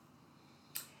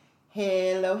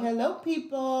Hello, hello,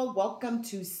 people. Welcome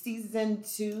to season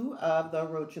 2 of the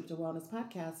Road Trip to Wellness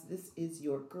podcast. This is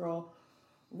your girl,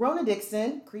 Rona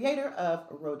Dixon, creator of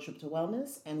Road Trip to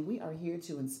Wellness, and we are here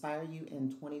to inspire you in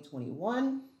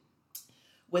 2021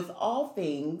 with all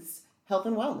things health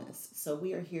and wellness. So,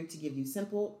 we are here to give you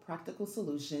simple, practical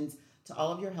solutions to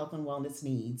all of your health and wellness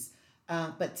needs.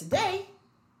 But today,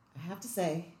 I have to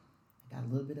say, I got a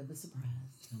little bit of a surprise.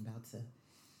 I'm about to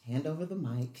hand over the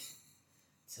mic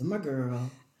to my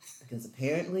girl because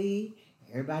apparently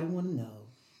everybody want to know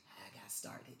how I got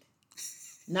started.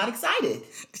 Not excited,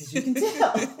 as you can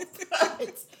tell,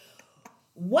 but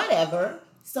whatever.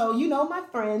 So you know my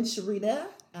friend Sharita,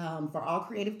 for all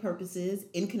creative purposes,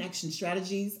 in connection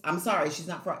strategies. I'm sorry,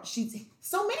 she's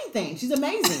so many things. She's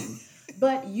amazing.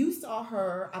 But you saw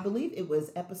her, I believe it was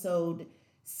episode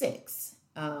 6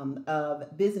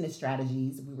 of business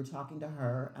strategies. We were talking to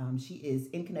her. She is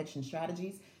in connection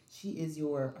strategies. She is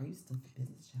are you still the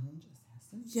business challenge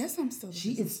assassin? Yes, I'm still.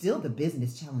 She is still the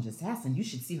business challenge assassin. You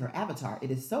should see her avatar. It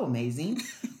is so amazing.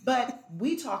 But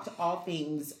we talked all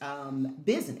things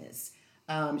business.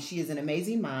 She is an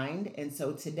amazing mind. And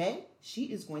so today she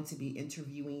is going to be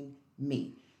interviewing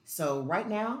me. So right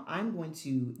now I'm going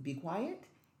to be quiet.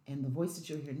 And the voice that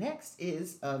you'll hear next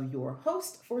is of your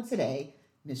host for today,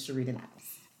 Miss Sharita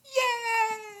Niles.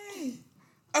 Yay!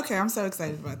 Okay, I'm so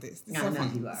excited about this. I know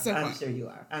you are. I'm sure you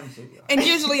are. And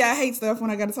usually I hate stuff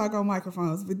when I got to talk on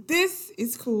microphones, but this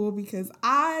is cool because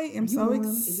I am so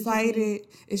excited.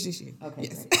 It's just you. Okay,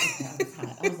 yes. Great.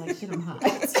 Okay, I was like, shit, I'm hot.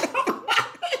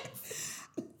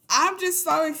 I'm just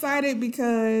so excited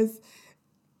because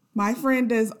my friend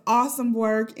does awesome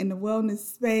work in the wellness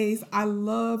space. I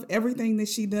love everything that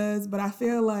she does, but I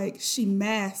feel like she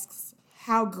masks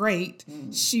how great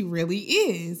she really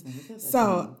is.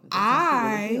 So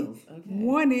I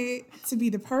wanted to be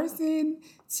the person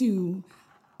to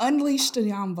unleash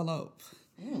the envelope,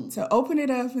 to open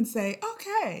it up and say,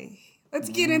 okay, let's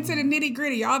get into the nitty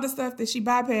gritty, all the stuff that she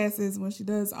bypasses when she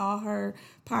does all her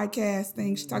podcast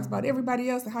things. She talks about everybody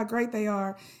else and how great they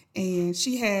are. And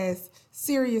she has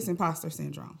serious imposter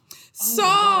syndrome. God,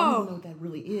 I don't know what that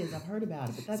really is. I've heard about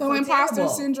it. But that's so imposter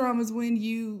terrible. Syndrome is when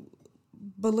you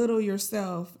belittle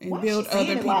yourself and build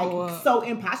other people up. So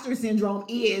imposter syndrome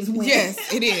is when...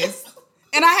 Yes, it is.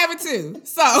 And I have it too.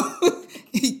 So,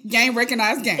 game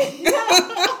recognized game.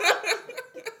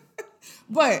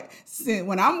 But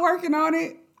when I'm working on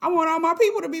it, I want all my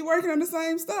people to be working on the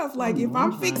same stuff. Like if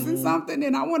I'm fixing something,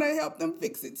 then I want to help them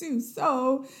fix it too.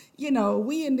 So,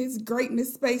 we in this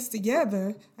greatness space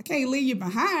together. I can't leave you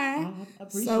behind.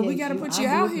 So we got to put you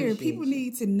out here. People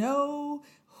need to know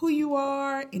who you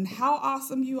are and how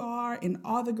awesome you are and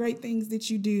all the great things that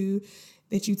you do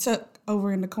that you tuck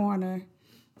over in the corner.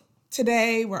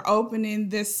 Today, we're opening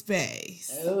this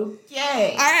space.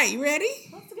 Okay. All right, you ready?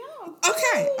 Let's go.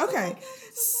 Okay.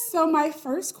 So my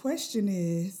first question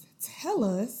is, tell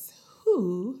us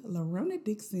who Lorona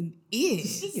Dixon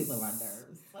is. She gets on my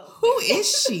nerves. Who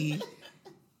is she?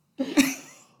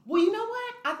 Well, you know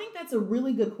what? I think that's a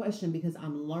really good question because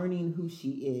I'm learning who she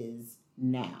is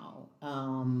now.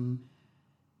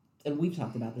 And we've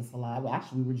talked about this a lot. Well,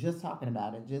 actually, we were just talking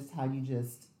about it, just how you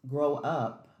just grow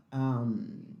up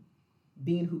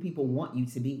being who people want you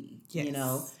to be,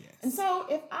 yes, Yes. And so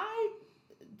if I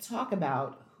talk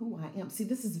about who I am, see,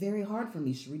 this is very hard for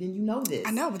me, Sharita, and you know this.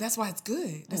 I know, but that's why it's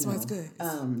good. That's why it's good.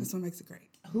 That's what makes it great.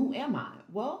 Who am I?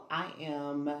 Well, I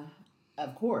am,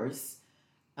 of course,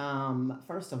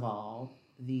 first of all,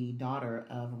 the daughter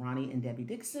of Ronnie and Debbie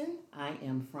Dixon. I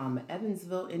am from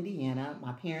Evansville, Indiana.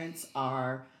 My parents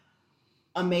are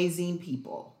amazing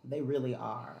people. They really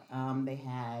are. They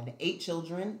had 8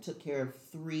 children, took care of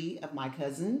 3 of my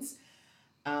cousins.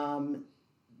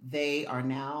 They are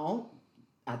now,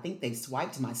 I think they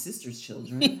swiped my sister's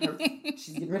children.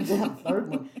 She's getting ready to have a 3rd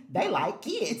one. They like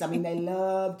kids. I mean, they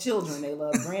love children. They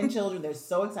love grandchildren. They're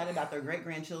so excited about their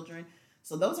great-grandchildren.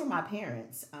 So those are my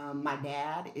parents. My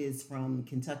dad is from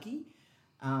Kentucky.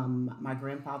 My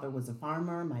grandfather was a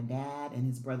farmer. My dad and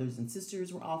his brothers and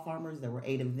sisters were all farmers. There were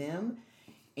 8 of them.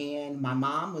 And my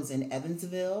mom was in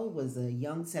Evansville, was a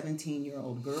young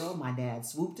 17-year-old girl. My dad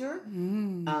swooped her.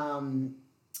 And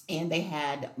they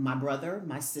had my brother,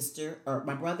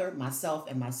 myself,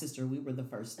 and my sister. We were the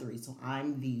first 3. So I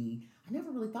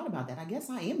never really thought about that. I guess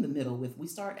I am the middle. We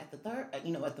start at the third,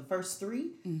 at the first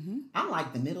 3. Mm-hmm. I'm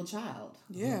like the middle child.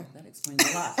 Yeah. That explains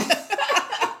a lot.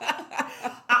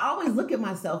 I always look at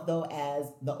myself though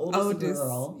as the oldest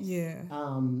girl. Yeah.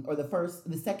 Or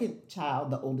the second child,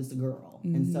 the oldest girl.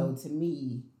 Mm-hmm. And so to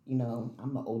me,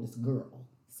 I'm the oldest girl.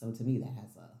 So to me that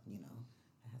has a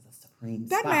cream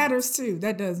That spots. matters too.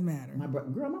 That does matter. My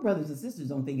brothers and sisters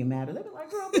don't think it matters. They be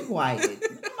like, girl, be quiet.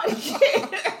 I'm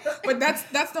like, But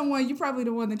that's the one, you probably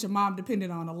the one that your mom depended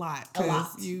on a lot. A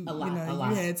lot. You A lot.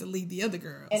 you had to lead the other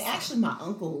girls. And actually, my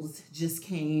uncles just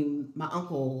came. My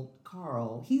uncle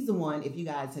Carl, he's the one. If you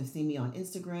guys have seen me on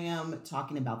Instagram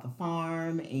talking about the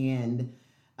farm and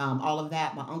all of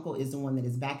that, my uncle is the one that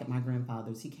is back at my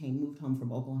grandfather's. He moved home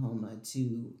from Oklahoma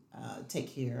to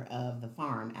take care of the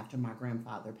farm after my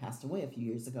grandfather passed away a few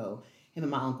years ago. Him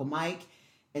and my uncle Mike.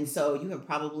 And so you have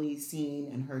probably seen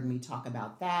and heard me talk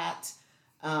about that.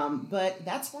 But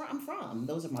that's where I'm from.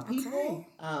 Those are my people.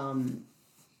 Okay.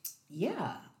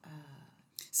 Yeah.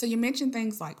 So you mentioned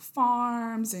things like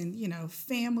farms and,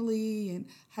 family, and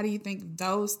how do you think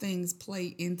those things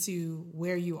play into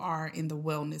where you are in the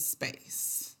wellness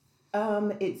space?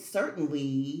 It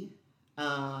certainly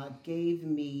gave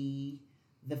me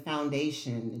the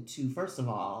foundation to, first of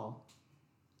all,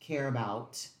 care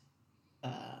about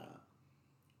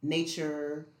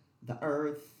nature, the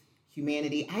earth,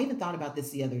 humanity. I even thought about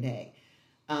this the other day.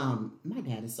 My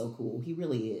dad is so cool. He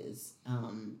really is.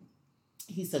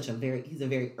 He's a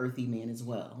very earthy man as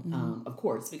well. Mm-hmm. Of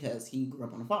course, because he grew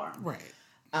up on a farm. Right.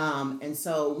 And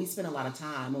so we spent a lot of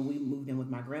time when we moved in with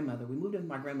my grandmother. We moved in with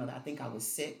my grandmother, I think I was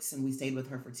 6, and we stayed with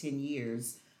her for 10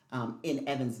 years in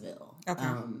Evansville. Okay.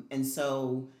 And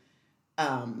so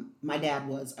my dad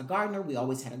was a gardener. We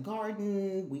always had a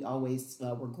garden. We always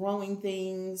were growing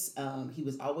things. He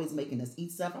was always making us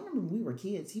eat stuff. I remember when we were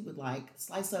kids, he would like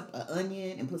slice up an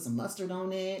onion and put some mustard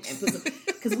on it and put some,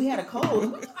 because we had a cold.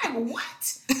 And we were like,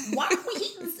 what? Why are we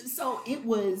eating this? So it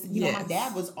was, my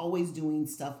dad was always doing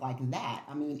stuff like that.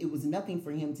 I mean, it was nothing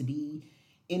for him to be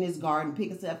in his garden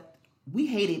picking stuff. We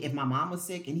hated if my mom was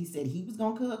sick and he said he was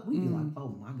going to cook. We'd be like,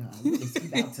 oh my God, we're just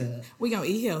about to. We're going to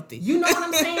eat healthy. You know what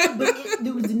I'm saying? But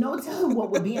there was no telling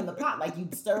what would be in the pot. Like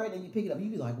you'd stir it and you pick it up.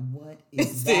 You'd be like, what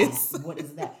is that? What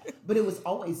is that? But it was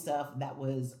always stuff that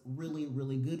was really,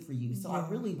 really good for you. So I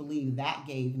really believe that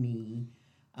gave me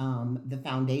the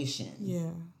foundation.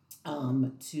 Yeah.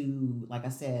 To, like I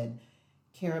said,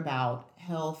 care about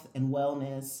health and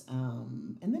wellness.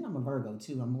 And then I'm a Virgo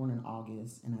too. I'm born in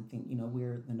August. And I think,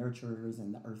 we're the nurturers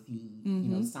and the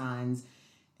earthy, signs.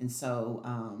 And so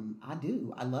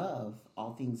I love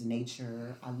all things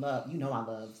nature. I love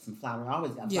some flowers. I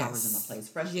always got flowers in my place.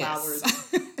 Fresh flowers.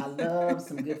 I love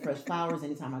some good fresh flowers.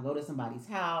 Anytime I go to somebody's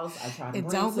house, I try to bring some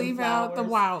flowers. And don't leave out the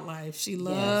wildlife. She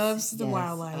loves the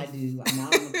wildlife. I do. I'm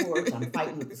out on the porch. I'm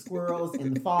fighting with the squirrels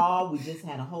in the fall. We just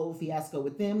had a whole fiasco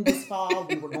with them this fall.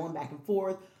 We were going back and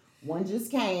forth. One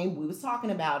just came. We was talking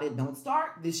about it. Don't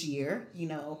start this year,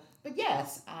 But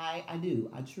yes, I do.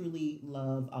 I truly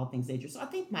love all things nature. So I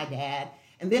think my dad,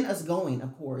 and then us going,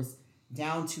 of course,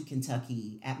 down to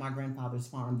Kentucky at my grandfather's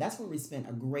farm. That's where we spent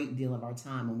a great deal of our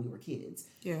time when we were kids.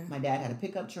 Yeah. My dad had a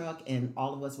pickup truck, and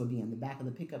all of us would be in the back of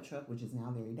the pickup truck, which is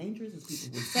now very dangerous, as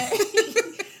people would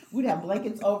say. We'd have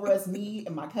blankets over us, me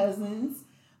and my cousins.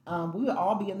 We would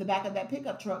all be in the back of that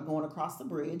pickup truck going across the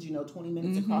bridge, 20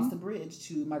 minutes across the bridge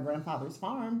to my grandfather's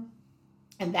farm.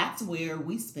 And that's where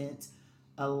we spent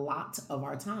a lot of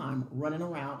our time running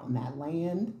around on that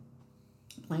land,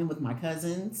 playing with my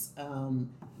cousins.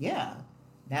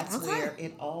 That's where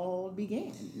it all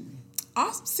began.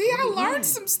 Awesome. See, I learned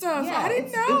some stuff. I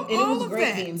didn't know it all was of great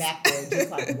that. being back there,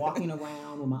 just like walking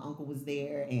around when my uncle was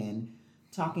there and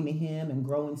talking to him and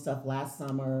growing stuff last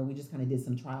summer. We just kind of did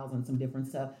some trials on some different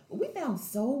stuff. But we found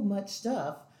so much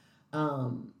stuff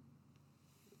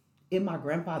in my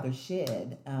grandfather's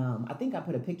shed. I think I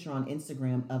put a picture on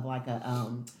Instagram of like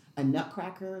a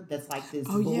nutcracker that's like this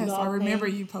bulldog yes, I remember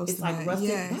thing. you posted It's like that. rusted.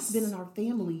 Yes. That's been in our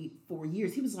family for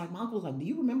years. He was like, my uncle was like, do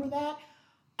you remember that?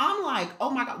 I'm like, oh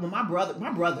my God. Well, my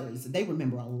brothers, they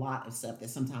remember a lot of stuff that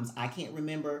sometimes I can't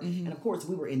remember. Mm-hmm. And of course,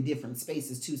 we were in different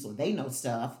spaces too, so they know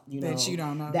stuff, that you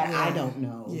don't know. That I don't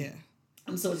know. Yeah.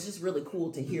 And so it's just really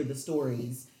cool to hear the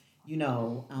stories,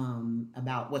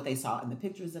 about what they saw in the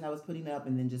pictures that I was putting up,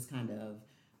 and then just kind of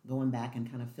going back and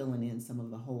kind of filling in some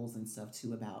of the holes and stuff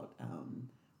too about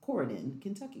Corydon,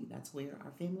 Kentucky. That's where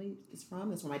our family is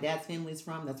from. That's where my dad's family is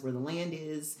from. That's where the land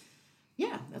is.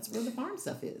 Yeah, that's where the farm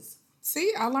stuff is.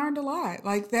 See, I learned a lot.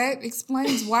 Like, that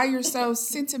explains why you're so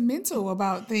sentimental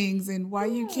about things and why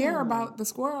you care about the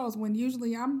squirrels when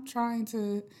usually I'm trying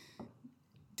to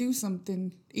do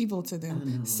something evil to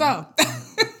them.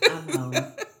 I know.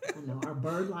 Our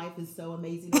bird life is so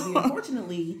amazing.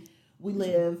 Unfortunately, we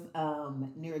live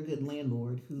near a good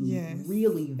landlord who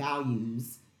really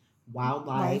values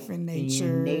wildlife and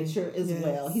nature as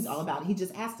well. He's all about it. He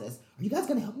just asked us, are you guys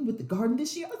going to help me with the garden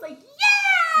this year? I was like,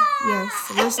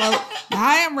 yes. We're so,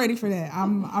 I am ready for that.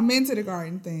 I'm into the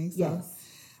garden thing. So. Yes.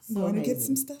 So going to get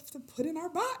amazing. some stuff to put in our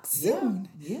box Yeah, soon.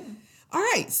 yeah. All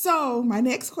right. So my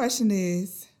next question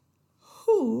is,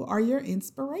 who are your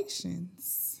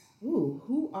inspirations? Ooh,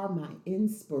 who are my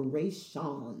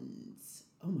inspirations?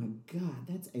 Oh my God,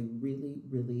 that's a really,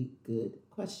 really good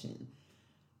question.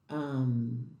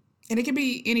 Um, And it can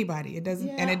be anybody. It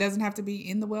yeah, doesn't have to be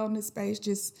in the wellness space,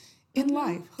 just in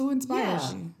life. Who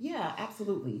inspires yeah, you? yeah,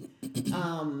 absolutely.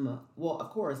 Well, of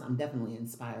course, I'm definitely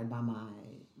inspired by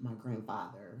my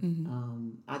grandfather.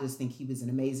 I just think he was an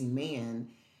amazing man.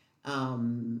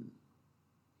 Um,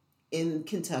 in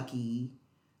Kentucky,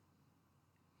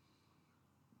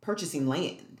 purchasing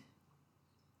land.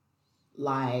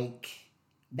 Like,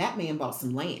 that man bought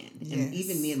some land. Yes. And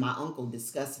even me and my uncle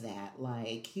discussed that.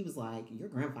 Like, he was like, your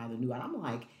grandfather knew. And I'm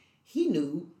like, he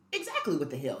knew exactly what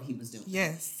the hell he was doing.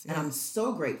 Yes. And I'm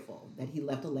so grateful that he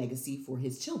left a legacy for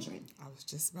his children. I was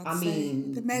just about to say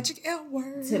the magic L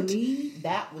word. To me,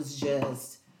 that was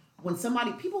just when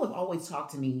people have always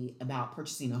talked to me about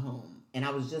purchasing a home. And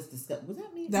I was just discussing, was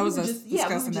that me? That was us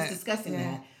discussing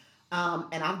that.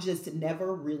 And I've just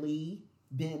never really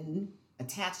been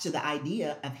attached to the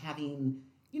idea of having,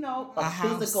 a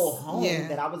physical home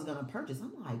that I was going to purchase.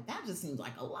 I'm like, that just seems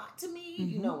like a lot to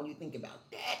me. When you think about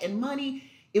debt and money,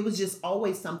 it was just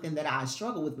always something that I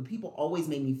struggled with. But people always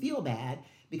made me feel bad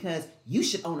because you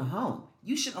should own a home.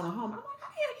 You should own a home. I'm like, how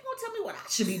the hell you going to tell me what I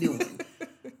should be doing?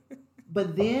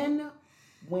 But then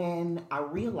when I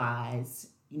realized,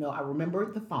 I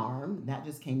remembered the farm that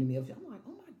just came to me. I'm like,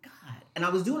 oh my God. And I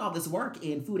was doing all this work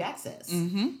in food access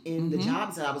in the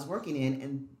jobs that I was working in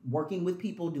and working with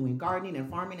people doing gardening and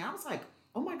farming. And I was like,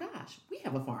 oh my gosh, we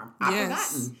have a farm. I've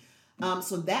forgotten.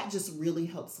 So that just really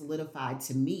helped solidify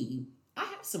to me, I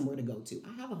have somewhere to go to.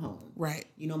 I have a home. Right.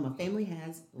 My family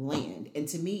has land. And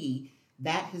to me,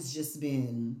 that has just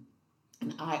been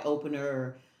an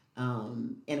eye-opener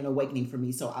and an awakening for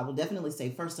me. So I will definitely say,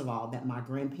 first of all, that my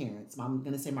grandparents, I'm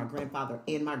going to say my grandfather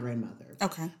and my grandmother.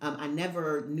 Okay. I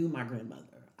never knew my grandmother.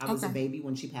 I was a baby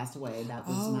when she passed away. That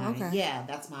was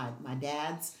that's my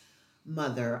dad's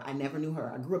mother. I never knew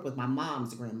her. I grew up with my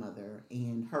mom's grandmother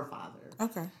and her father.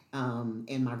 Okay.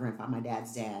 And my grandfather, my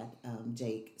dad's dad,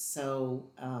 Jake.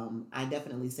 So I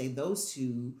definitely say those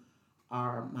two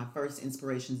are my first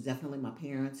inspirations. Definitely my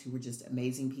parents, who were just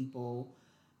amazing people.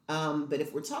 But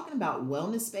if we're talking about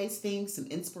wellness-based things, some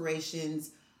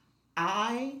inspirations,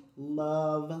 I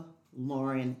love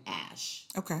Lauren Ash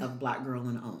of Black Girl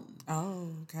and Own. Oh,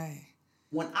 okay.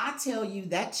 When I tell you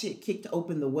that chick kicked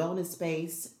open the wellness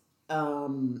space,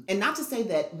 and not to say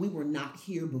that we were not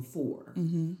here before.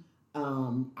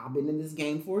 I've been in this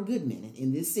game for a good minute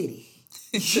in this city.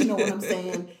 You know what I'm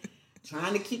saying?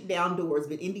 Trying to kick down doors,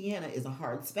 but Indiana is a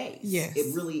hard space. Yes.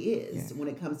 It really is when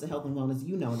it comes to health and wellness.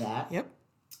 You know that. Yep.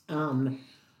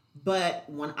 But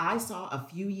when I saw a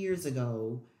few years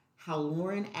ago how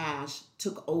Lauren Ash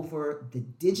took over the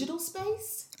digital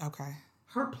space,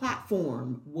 her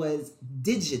platform was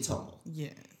digital.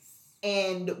 Yes.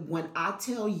 And when I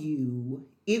tell you,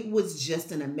 it was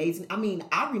just an amazing,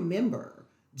 I remember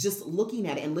just looking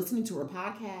at it and listening to her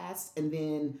podcast and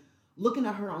then looking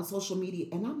at her on social media,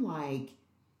 and I'm like,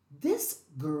 this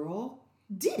girl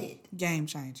did it. Game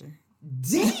changer.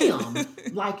 Damn.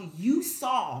 Like, you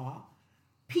saw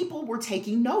people were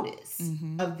taking notice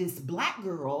of this Black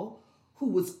girl who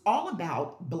was all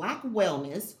about Black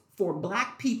wellness for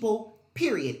Black people,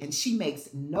 period. And she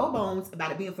makes no bones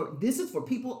about it being this is for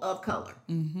people of color.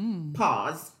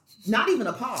 Pause. Not even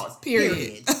a pause.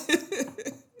 Period.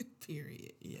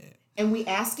 Period. Yeah. And we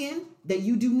asking that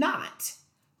you do not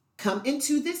come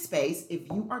into this space if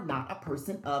you are not a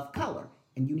person of color.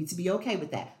 And you need to be okay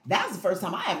with that. That was the first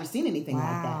time I ever seen anything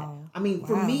like that.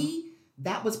 For me,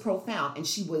 that was profound. And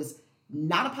she was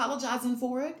not apologizing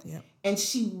for it. Yep. And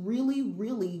she really,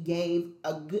 really gave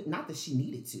a good, not that she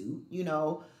needed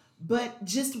to, but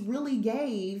just really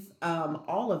gave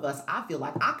all of us, I feel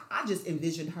like, I just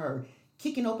envisioned her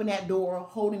kicking open that door,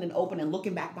 holding it open and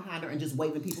looking back behind her and just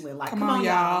waving people in like, come on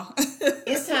y'all.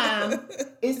 It's time.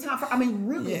 It's time for,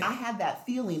 really, I had that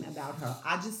feeling about her.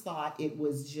 I just thought it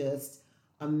was just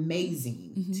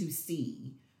amazing to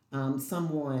see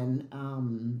someone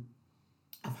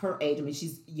of her age.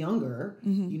 She's younger,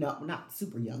 not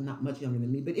super young, not much younger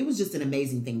than me, but it was just an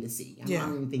amazing thing to see. I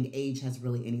don't even think age has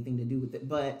really anything to do with it.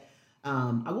 But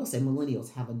I will say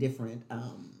millennials have a different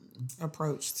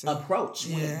approach.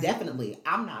 Definitely.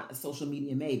 I'm not a social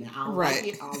media maven. I don't like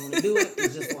it. I don't want to do it.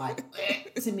 It's just like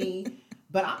to me.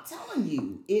 But I'm telling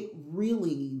you, it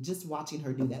really, just watching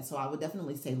her do that. So I would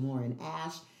definitely say Lauren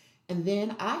Ash. And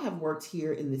then I have worked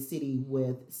here in the city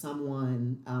with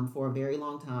someone for a very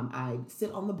long time. I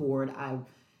sit on the board.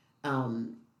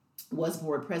 was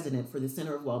board president for the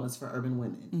Center of Wellness for Urban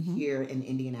Women here in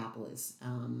Indianapolis.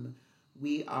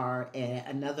 We are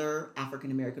another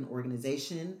African American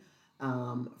organization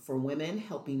for women,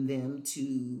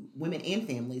 women and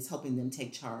families, helping them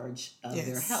take charge of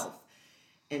their health.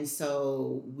 And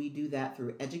so we do that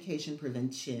through education,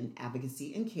 prevention,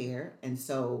 advocacy, and care. And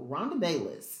so Rhonda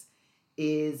Bayless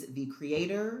is the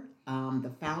creator,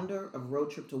 the founder of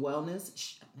Road Trip to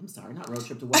Wellness. I'm sorry, not Road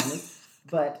Trip to Wellness,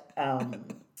 but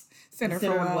Center of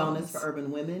Wellness for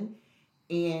Urban Women.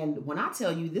 And when I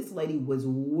tell you, this lady was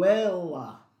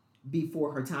well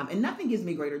before her time. And nothing gives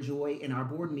me greater joy in our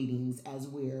board meetings as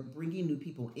we're bringing new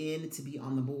people in to be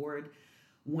on the board,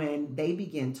 when they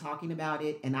begin talking about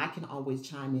it, and I can always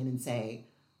chime in and say,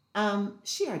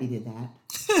 she already did that.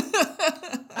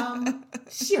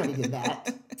 She already did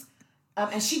that.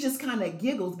 And she just kind of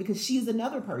giggles because she's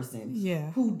another person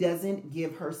who doesn't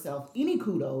give herself any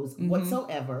kudos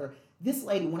whatsoever. This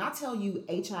lady, when I tell you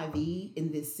HIV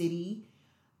in this city,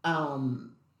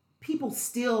 people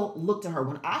still look to her.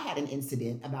 When I had an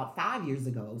incident about 5 years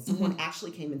ago, someone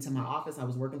actually came into my office. I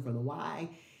was working for the Y,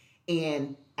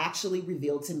 and actually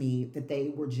revealed to me that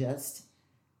they were just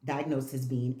diagnosed as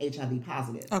being HIV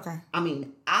positive. Okay. I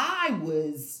mean, I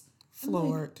was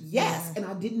floored. Yes. And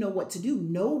I didn't know what to do.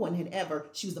 No one had ever.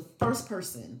 She was the first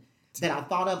person that I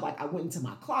thought of. Like, I went into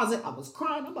my closet. I was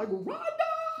crying. I'm like,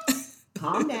 Rhonda,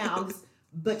 calm down.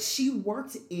 But she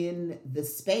worked in the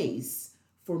space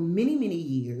for many, many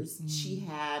years. She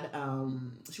had,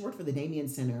 she worked for the Damien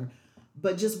Center,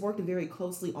 but just worked very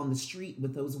closely on the street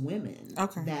with those women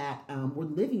that were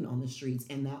living on the streets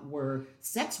and that were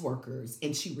sex workers.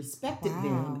 And she respected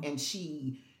them, and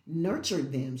she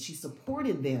nurtured them. She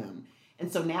supported them.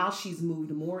 And so now she's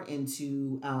moved more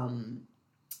into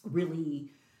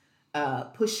really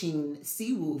pushing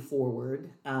CWU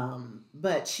forward.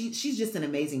 But she's just an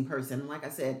amazing person. Like I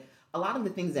said, a lot of the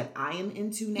things that I am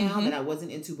into now that I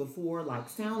wasn't into before, like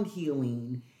sound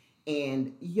healing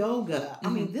and yoga. I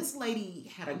mean, this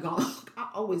lady had a gong. I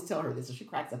always tell her this, so she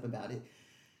cracks up about it.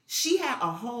 She had a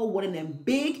whole one of them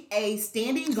big A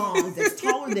standing gongs that's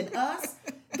taller than us.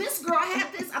 This girl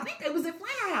had this. I think it was at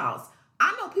Flanner House.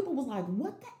 I know people was like,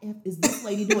 "What the F is this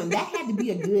lady doing?" That had to be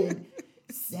a good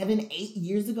 7-8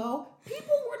 years ago.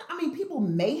 People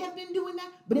may have been doing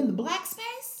that, but in the Black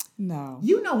space, no.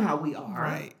 You know how we are,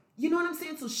 right? You know what I'm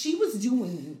saying? So she was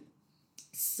doing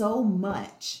so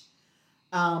much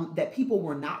that people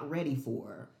were not ready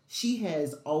for. She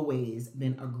has always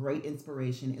been a great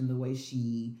inspiration in the way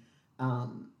she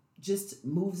just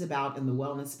moves about in the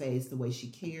wellness space, the way she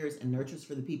cares and nurtures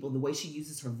for the people, the way she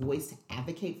uses her voice to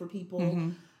advocate for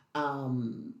people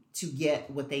to get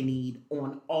what they need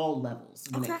on all levels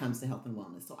when it comes to health and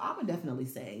wellness. So I would definitely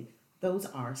say those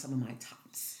are some of my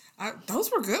tops.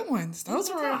 Those were good ones.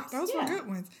 Those were good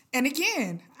ones. And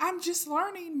again, I'm just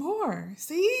learning more.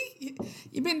 See,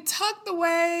 you've been tucked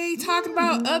away talking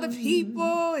about other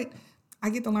people. And I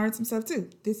get to learn some stuff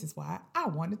too. This is why I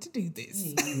wanted to do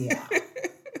this. Yeah.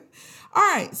 All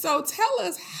right. So tell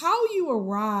us how you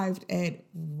arrived at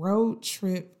Road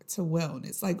Trip to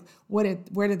Wellness. Like,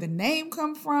 where did the name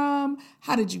come from?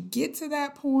 How did you get to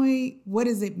that point? What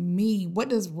does it mean? What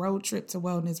does Road Trip to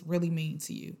Wellness really mean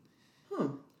to you?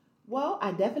 Well,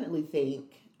 I definitely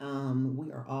think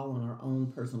we are all on our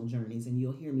own personal journeys, and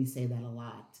you'll hear me say that a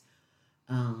lot.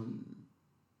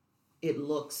 It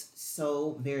looks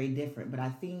so very different, but I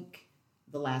think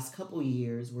the last couple of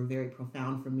years were very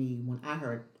profound for me when I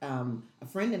heard a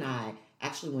friend and I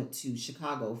actually went to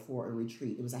Chicago for a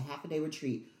retreat. It was a half-a-day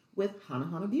retreat with Hana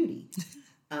Hana Beauty.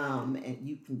 And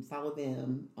you can follow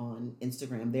them on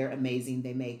Instagram. They're amazing.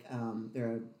 They make,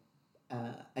 they're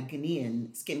a Ghanaian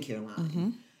skincare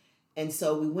line. And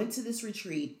so we went to this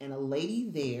retreat, and a lady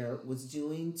there was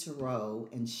doing tarot,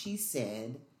 and she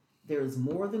said, there's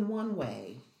more than one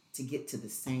way to get to the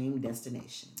same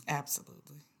destination.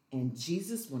 Absolutely. And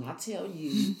Jesus, when I tell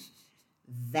you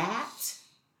that,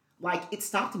 like, it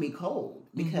stopped me cold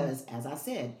because, as I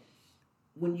said,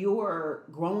 when you're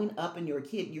growing up and you're a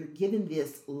kid, you're given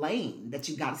this lane that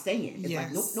you got to stay in. It's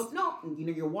like, nope. And, you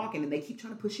know, you're walking and they keep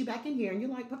trying to push you back in here. And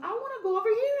you're like, but I want to go over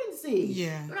here and see.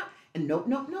 Yeah. And nope.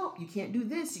 You can't do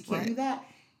this. You can't do that.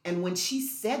 And when she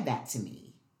said that to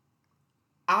me,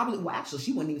 actually,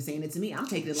 she wasn't even saying it to me. I'm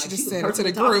taking it like she was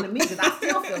personally talking to me because I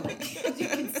still feel it. As you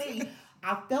can see,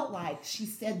 I felt like she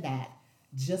said that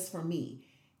just for me.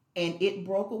 And it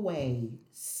broke away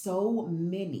so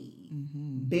many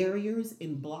barriers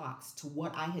and blocks to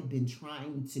what I had been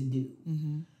trying to do.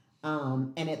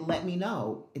 And it let me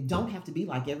know it don't have to be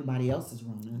like everybody else's,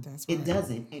 Rona. That's right. It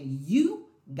doesn't. And you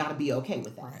got to be okay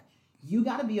with that. Right. You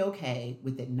got to be okay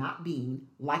with it not being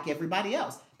like everybody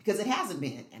else. because it hasn't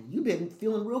been. And you've been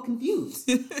feeling real confused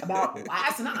about why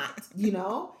it's not, you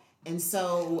know? And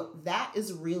so that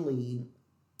is really,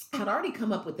 I'd already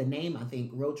come up with the name, I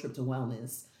think, Road Trip to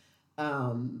Wellness.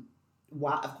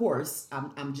 While, of course,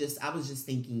 I was just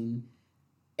thinking,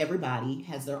 everybody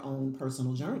has their own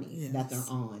personal journey that they're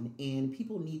on, and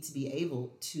people need to be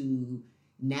able to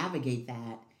navigate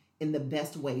that in the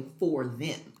best way for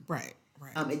them. Right.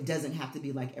 It doesn't have to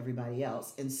be like everybody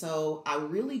else. And so I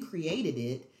really created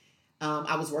it.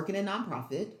 I was working in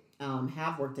nonprofit,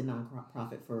 have worked in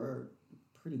nonprofit for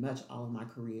pretty much all of my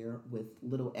career with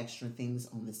little extra things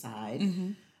on the side.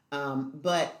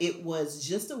 But it was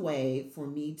just a way for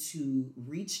me to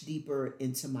reach deeper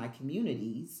into my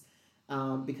communities,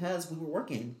 because we were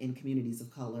working in communities of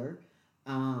color,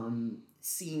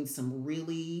 seeing some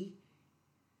really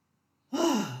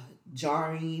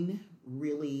jarring,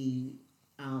 really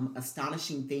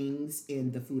astonishing things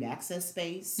in the food access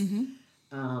space,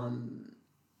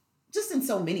 just in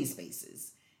so many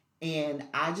spaces. And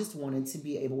I just wanted to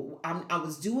be able, I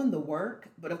was doing the work,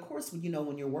 but of course,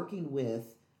 when you're working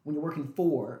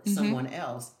for someone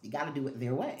else, you got to do it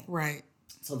their way. Right.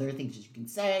 So there are things that you can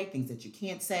say, things that you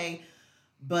can't say.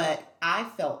 But I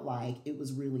felt like it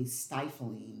was really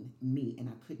stifling me, and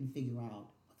I couldn't figure out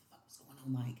what the fuck was going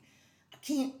on. Like, I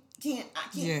can't.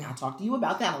 Yeah. I talked to you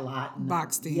about that a lot.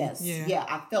 Boxed in. Yes. Yeah.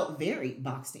 I felt very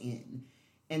boxed in.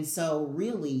 And so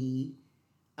really,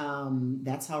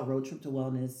 that's how Road Trip to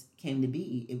Wellness came to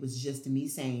be. It was just me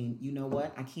saying, you know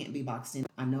what? I can't be boxed in.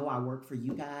 I know I work for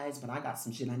you guys, but I got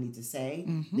some shit I need to say.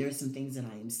 There's some things that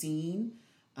I am seeing,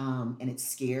 and it's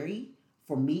scary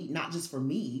for me, not just for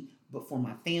me, but for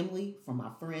my family, for my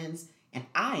friends. And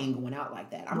I ain't going out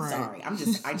like that. I'm sorry. I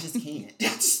just can't. I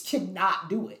just cannot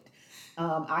do it.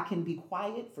 I can be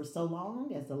quiet for so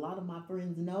long, as a lot of my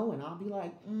friends know, and I'll be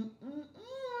like,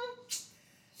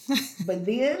 But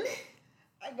then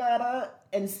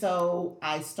and so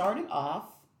I started off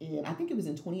in, I think it was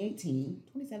in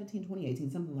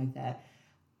 2017, something like that.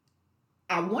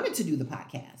 I wanted to do the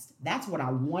podcast. That's what I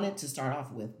wanted to start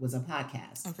off with, was a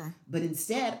podcast. Okay. But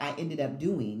instead, I ended up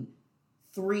doing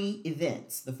 3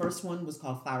 events. The first one was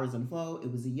called Flowers and Flow. It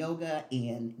was a yoga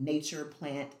and nature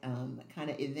plant kind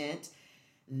of event.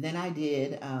 Then I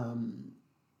did another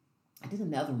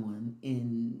one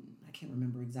in, I can't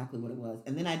remember exactly what it was.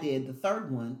 And then I did, the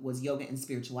third one was yoga and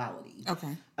spirituality.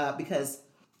 Okay. Because,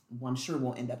 well, I'm sure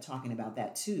we'll end up talking about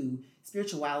that too.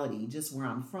 Spirituality, just where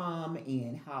I'm from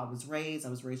and how I was raised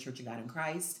Church of God in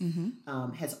Christ,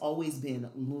 has always been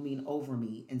looming over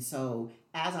me. And so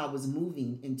as I was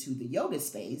moving into the yoga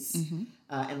space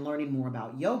and learning more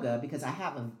about yoga, because I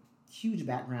have a huge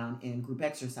background in group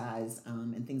exercise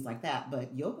and things like that,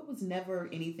 but yoga was never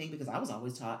anything, because I was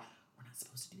always taught we're not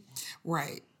supposed to do that.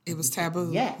 Right. It was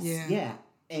taboo. Yes. Yeah.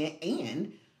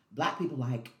 And Black people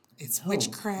like, it's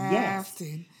witchcraft. Yes.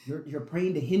 And you're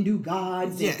praying to Hindu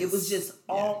gods. Yes. It was just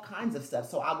all kinds of stuff.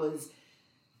 So I was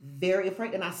very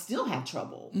afraid, and I still have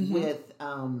trouble with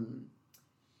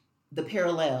the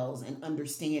parallels and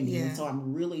understanding. Yeah. And so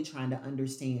I'm really trying to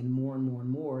understand more and more and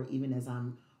more, even as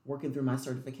I'm working through my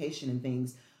certification and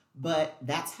things. But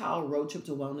that's how Road Trip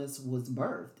to Wellness was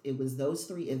birthed. It was those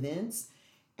 3 events.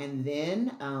 And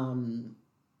then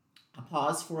I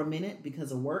paused for a minute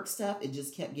because of work stuff. It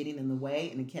just kept getting in the way,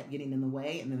 and it kept getting in the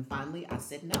way. And then finally I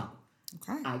said, no,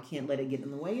 I can't let it get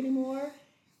in the way anymore.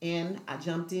 And I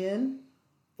jumped in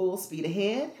full speed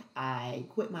ahead. I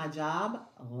quit my job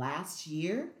last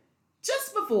year,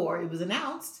 just before it was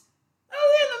announced. I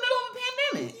was in the middle of a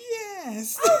pandemic.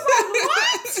 Yes. I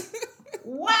was like,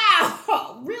 what?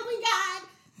 Wow. Really, God?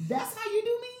 That's how you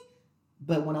do me?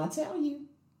 But when I tell you,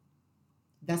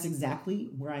 that's exactly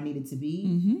where I needed to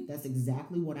be. That's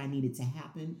exactly what I needed to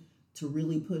happen to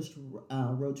really push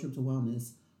Road Trip to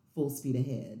Wellness full speed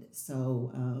ahead.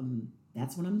 So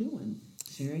that's what I'm doing.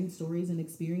 Sharing stories and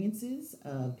experiences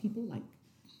of people like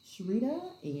Sharita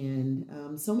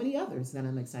and so many others that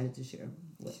I'm excited to share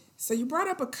with. So you brought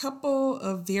up a couple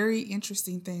of very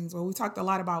interesting things. Well, we talked a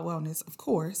lot about wellness, of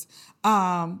course,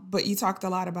 but you talked a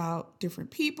lot about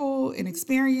different people and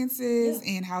experiences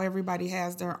and how everybody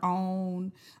has their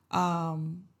own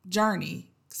journey.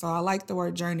 So I like the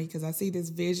word journey, because I see this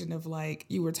vision of, like,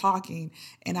 you were talking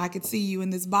and I could see you in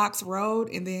this box road,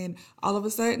 and then all of a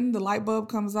sudden the light bulb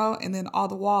comes out, and then all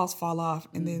the walls fall off,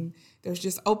 and then there's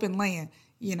just open land.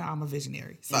 You know, I'm a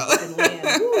visionary. So open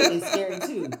land. Ooh, it's scary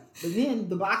too. But then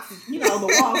the boxes, the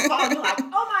walls fall, and you're like, oh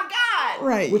my God.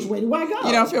 Right. Which way do I go?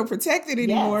 You don't feel protected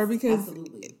anymore, because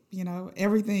absolutely.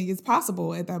 Everything is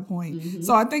possible at that point.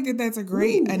 So I think that that's a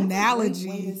great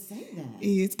analogy. That's a great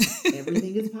way to say that.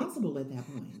 Everything is possible at that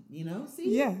point.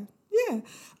 See? Yeah. Yeah.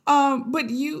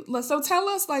 So tell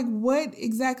us, like, what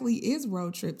exactly is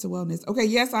Road Trip to Wellness? Okay,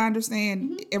 yes, I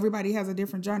understand everybody has a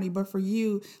different journey, but for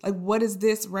you, like, what does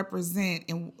this represent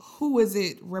and who is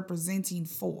it representing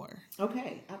for?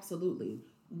 Okay, absolutely.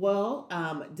 Well,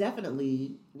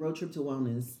 definitely Road Trip to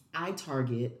Wellness. I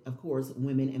target, of course,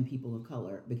 women and people of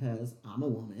color because I'm a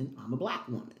woman, I'm a Black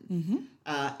woman.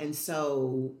 And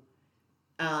so,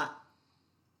 uh,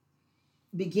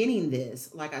 beginning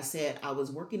this, like I said, I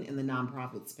was working in the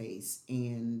nonprofit space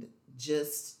and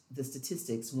just the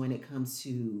statistics when it comes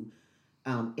to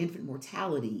infant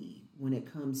mortality, when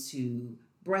it comes to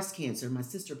breast cancer. My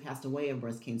sister passed away of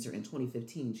breast cancer in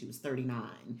 2015. She was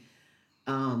 39.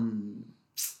 Um,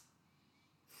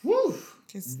 whew,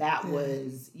 that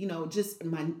was, just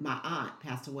my aunt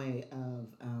passed away of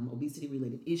obesity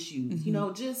related issues.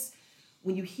 Just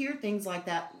when you hear things like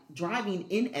that, driving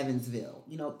in Evansville,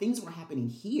 things were happening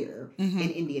here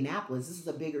in Indianapolis. This is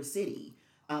a bigger city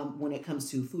when it comes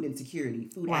to food insecurity,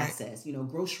 food access.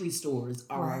 Grocery stores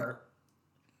are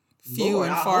few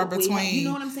and far between. You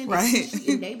know what I'm saying? Right.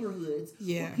 Especially in neighborhoods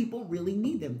yeah. where people really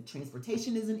need them.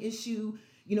 Transportation is an issue.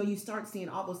 You start seeing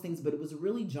all those things, but it was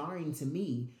really jarring to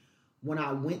me when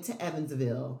I went to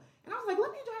Evansville and I was like,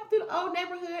 let me drive through the old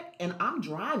neighborhood. And I'm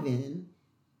driving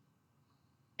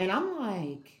and I'm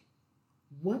like,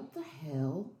 what the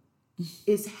hell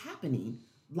is happening?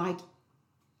 Like,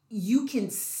 you can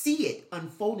see it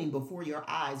unfolding before your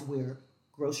eyes where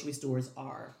grocery stores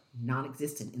are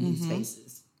non-existent in these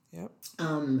spaces. Yep.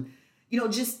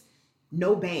 Just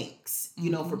no banks,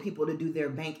 for people to do their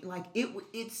bank. Like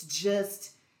it's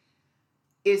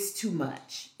too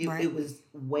much. It was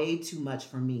way too much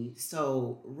for me.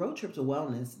 So Road Trip to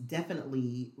Wellness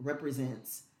definitely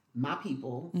represents my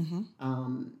people,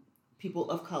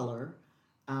 people of color,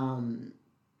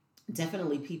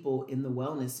 definitely people in the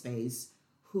wellness space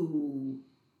who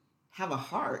have a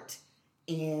heart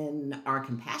and are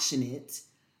compassionate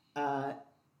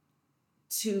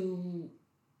to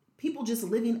people just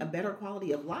living a better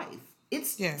quality of life.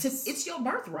 It's your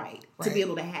birthright to be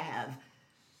able to have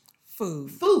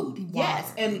food, water.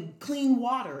 Yes, and clean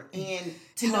water, and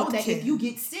to know that if you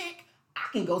get sick, I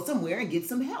can go somewhere and get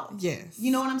some help. Yes,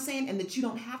 you know what I'm saying, and that you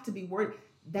don't have to be worried.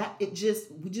 That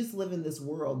we just live in this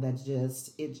world that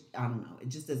I don't know, it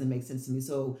just doesn't make sense to me.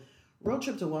 So, Road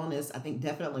Trip to Wellness, I think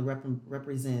definitely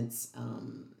represents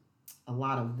a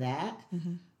lot of that.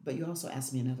 But you also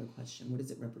asked me another question. What does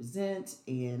it represent?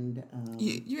 And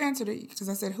you answered it because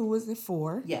I said, who was it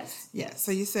for? Yes.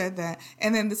 So you said that.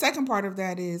 And then the second part of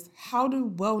that is, how do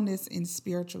wellness and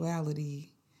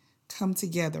spirituality come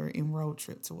together in Road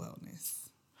Trip to Wellness?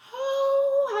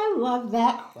 Oh, I love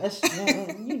that question. It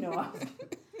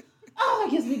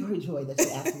gives me great joy that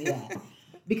you asked me that.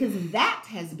 Because that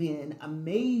has been a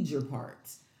major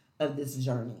part of this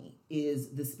journey, is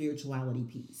the spirituality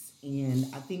piece. And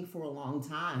I think for a long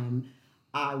time,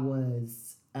 I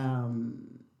was, I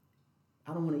don't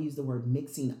want to use the word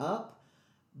mixing up,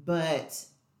 but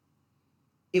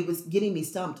it was getting me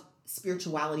stumped,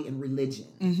 spirituality and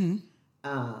religion.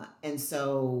 And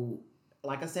so,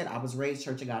 like I said, I was raised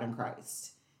Church of God in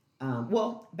Christ.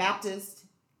 Baptist,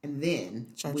 and then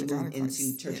we moved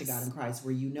into Church of God in Christ,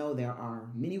 where there are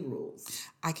many rules.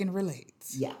 I can relate.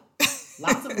 Yeah,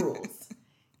 lots of rules.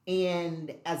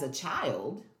 And as a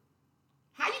child,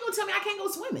 how you gonna tell me I can't go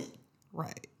swimming?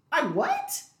 Right. Like,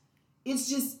 what? It's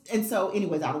just, and so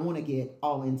anyways, I don't want to get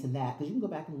all into that, because you can go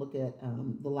back and look at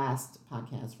the last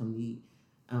podcast from the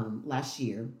last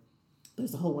year.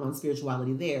 There's a whole one on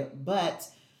spirituality there. But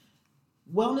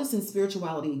wellness and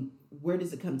spirituality, where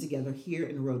does it come together here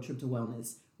in Road Trip to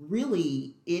Wellness?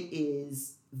 Really, it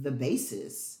is the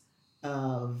basis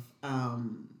of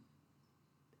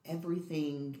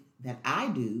everything that I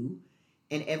do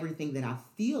and everything that I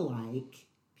feel like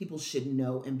people should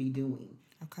know and be doing.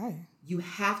 Okay. You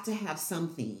have to have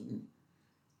something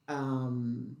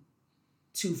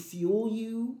to fuel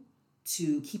you,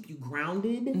 to keep you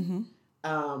grounded.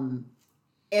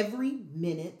 Every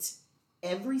minute,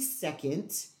 every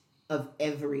second of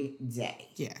every day.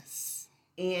 Yes.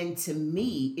 And to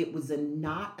me, it was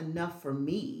not enough for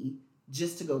me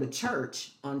just to go to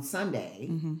church on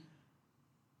Sunday.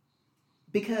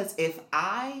 Because if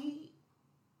I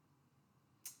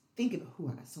think of,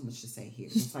 I got so much to say here.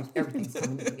 It's like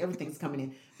everything's coming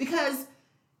in. Because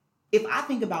if I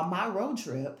think about my road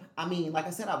trip, I mean, like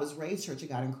I said, I was raised Church of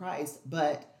God in Christ,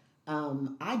 but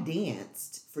I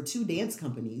danced for 2 dance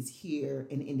companies here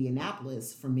in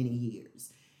Indianapolis for many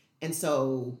years. And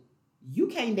so you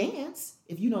can't dance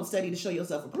if you don't study to show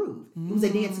yourself approved. It was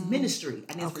a dance ministry.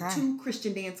 I danced for 2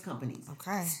 Christian dance companies.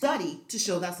 Okay. Study to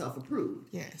show thyself approved.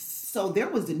 Yes. So there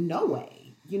was no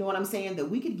way You know what I'm saying? That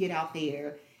we could get out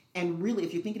there and really,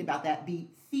 if you're thinking about that, be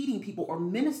feeding people or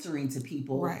ministering to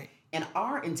people. Right. And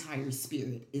our entire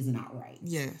spirit is not right.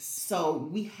 Yes. So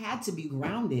we had to be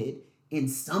grounded in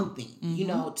something, you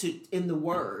know, in the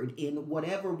word, in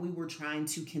whatever we were trying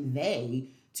to convey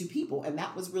to people. And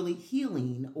that was really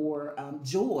healing or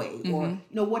joy or, you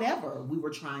know, whatever we were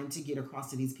trying to get across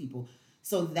to these people.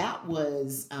 So that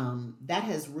was, that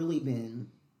has really been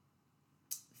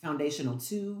foundational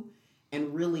too,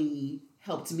 and really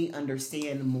helped me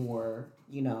understand more,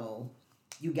 you know,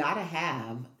 you got to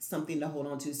have something to hold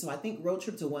on to. So I think Road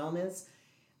Trip to Wellness,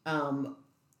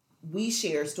 we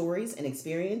share stories and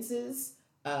experiences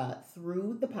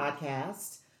through the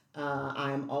podcast.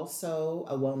 I'm also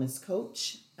a wellness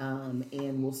coach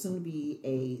and will soon be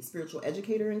a spiritual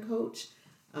educator and coach.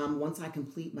 Once I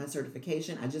complete my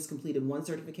certification, I just completed one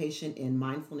certification in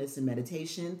mindfulness and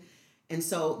meditation. And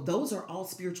so those are all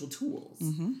spiritual tools.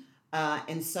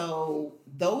 And so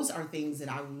those are things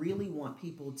that I really want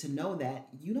people to know, that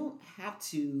you don't have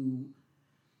to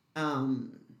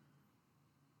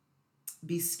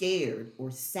be scared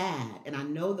or sad. And I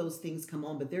know those things come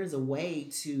on, but there's a way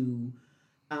to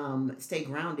stay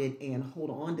grounded and hold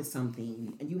on to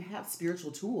something. And you have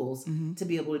spiritual tools to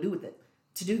be able to do with it.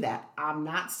 To do that, I'm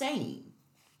not saying,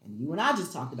 and you and I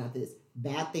just talked about this,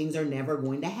 bad things are never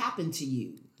going to happen to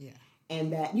you. Yeah.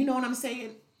 And that, you know what I'm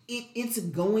saying? It's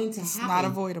going to happen. It's not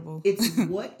avoidable. It's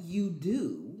what you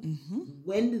do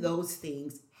when those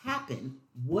things happen.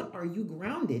 What are you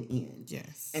grounded in?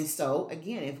 Yes. And so,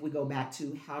 again, if we go back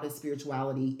to how does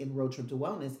spirituality and Road Trip to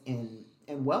Wellness and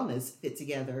wellness fit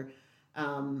together,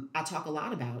 I talk a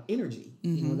lot about energy.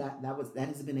 You know, that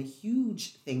has been a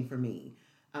huge thing for me.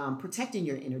 Protecting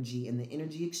your energy and the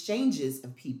energy exchanges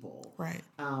of people. Right.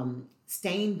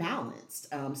 Staying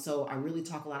balanced. So I really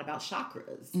talk a lot about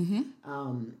chakras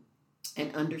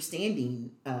and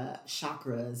understanding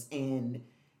chakras and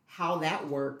how that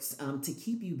works to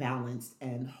keep you balanced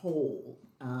and whole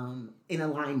in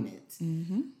alignment.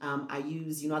 I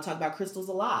use, I talk about crystals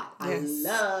a lot. Yes. I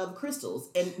love crystals,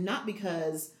 and not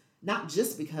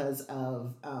just because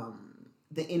of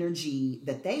the energy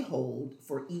that they hold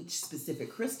for each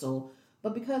specific crystal,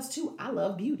 but because too, I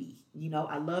love beauty.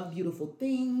 I love beautiful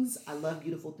things. I love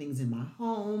beautiful things in my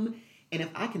home. And if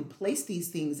I can place these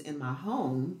things in my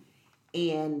home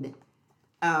and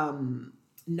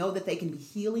know that they can be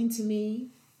healing to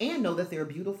me and know that they're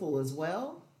beautiful as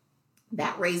well,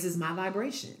 that raises my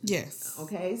vibration. Yes.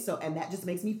 Okay. So, and that just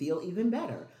makes me feel even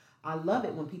better. I love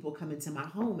it when people come into my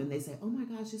home and they say, "Oh my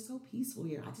gosh, it's so peaceful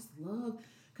here. I just love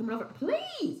coming over.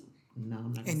 Please." No,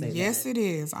 I'm not going to say that. And yes, it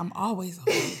is. I'm always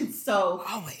home. So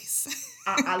always.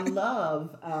 I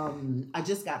love, I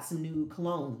just got some new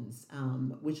colognes,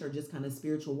 which are just kind of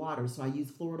spiritual water. So I use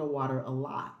Florida water a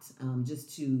lot,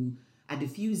 I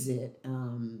diffuse it,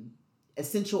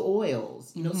 essential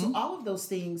oils, so all of those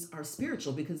things are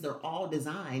spiritual because they're all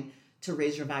designed to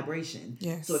raise your vibration.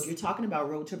 Yes. So if you're talking about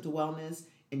Road Trip to Wellness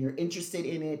and you're interested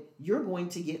in it, you're going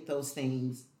to get those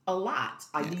things a lot.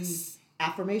 I use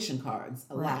affirmation cards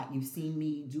a lot. You've seen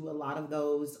me do a lot of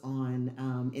those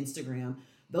on Instagram.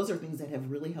 Those are things that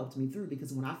have really helped me through,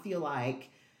 because when I feel like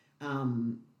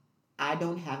I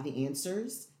don't have the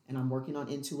answers and I'm working on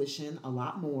intuition a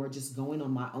lot more, just going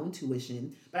on my own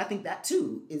tuition. But I think that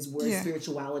too is where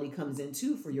spirituality comes in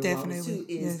too for your wellness too,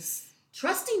 is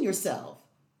trusting yourself.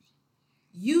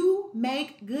 You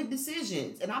make good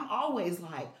decisions. And I'm always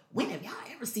like, when have y'all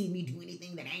ever seen me do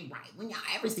anything that ain't right? When y'all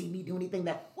ever seen me do anything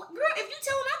that... Well, girl, if you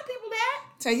telling other people that...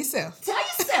 Tell yourself. Tell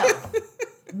yourself.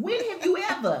 When have you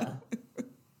ever...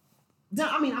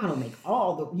 I don't make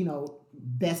all the,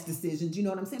 best decisions. You know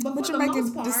what I'm saying? But you're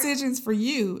making decisions for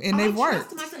you, and they work.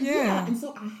 Yeah. And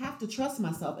so I have to trust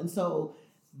myself. And so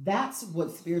that's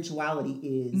what spirituality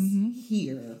is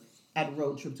here at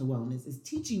Road Trip to Wellness, is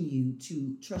teaching you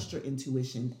to trust your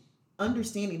intuition,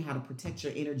 understanding how to protect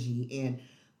your energy, and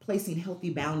placing healthy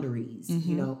boundaries.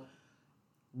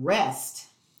 Rest.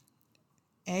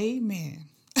 Amen.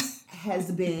 Has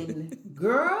been,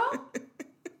 girl,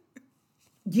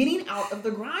 getting out of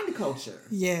the grind culture.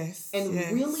 Yes. And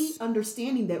really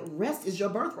understanding that rest is your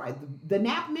birthright. The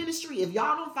NAP ministry, if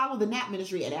y'all don't follow the NAP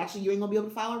ministry, and actually you ain't gonna be able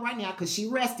to follow her right now because she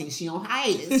resting. She on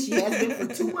hiatus. She has been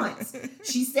for 2 months.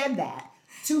 She said that.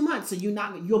 2 months. So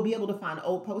you'll be able to find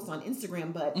old posts on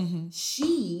Instagram. But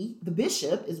she, the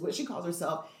bishop, is what she calls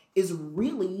herself, is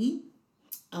really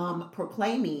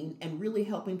proclaiming and really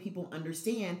helping people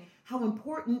understand how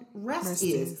important rest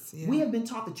is. We have been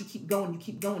taught that you keep going, you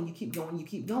keep going, you keep going, you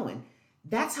keep going.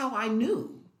 That's how I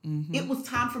knew it was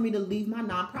time for me to leave my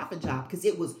nonprofit job, because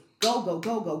it was go, go,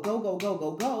 go, go, go, go, go,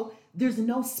 go, go. There's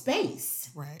no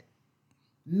space. Right.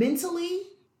 mentally,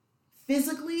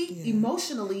 physically,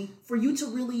 emotionally, for you to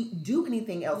really do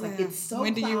anything else. Like, it's so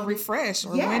when do you clouded. refresh,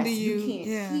 or Yes, when do you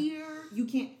can't hear, you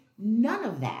can't, none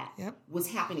of that was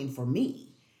happening for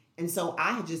me. And so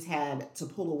I had just had to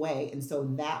pull away. And so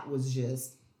that was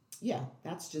just,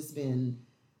 that's just been,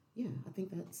 I think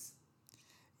that's.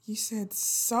 You said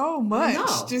so much.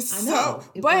 I know.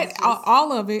 But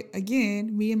all of it,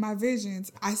 again, me and my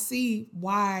visions, I see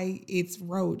why it's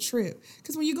road trip.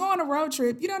 Because when you go on a road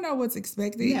trip, you don't know what's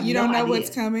expected. You don't know what's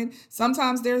coming.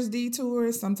 Sometimes there's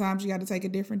detours. Sometimes you got to take a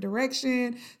different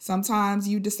direction. Sometimes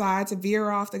you decide to veer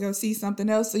off to go see something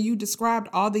else. So you described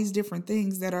all these different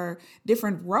things that are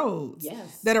different roads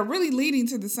that are really leading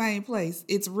to the same place.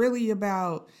 It's really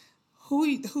about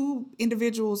who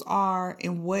individuals are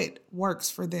and what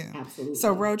works for them. Absolutely.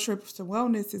 So Road Trip to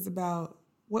Wellness is about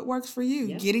what works for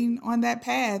you, getting on that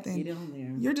path, and get on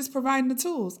there. You're just providing the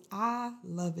tools. I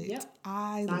love it. Yep.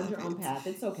 I Find love your own path.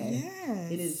 It's okay.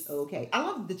 Yes. It is okay. I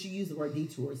love that you use the word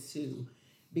detours too,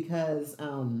 because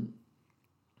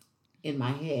in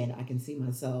my head, I can see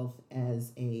myself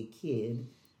as a kid.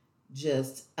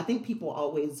 I think people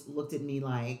always looked at me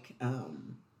like,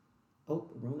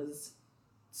 Rona's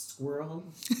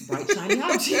squirrel, bright shiny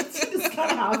object. It's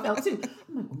kind of how I felt too.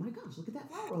 I'm like, oh my gosh, look at that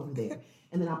flower over there.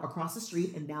 And then I'm across the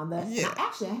street and down the. Yeah.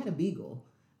 I had a beagle,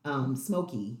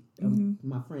 Smokey.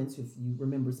 My friends, if you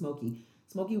remember Smokey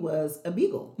was a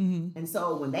beagle, and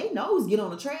so when they nose get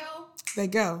on the trail,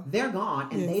 they're gone,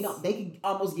 and they can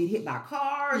almost get hit by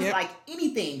cars, like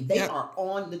anything. They are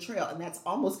on the trail, and that's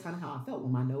almost kind of how I felt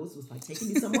when my nose was like taking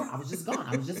me somewhere. I was just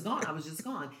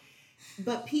gone.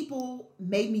 But people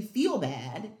made me feel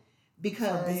bad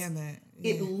because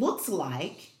it looks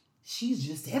like she's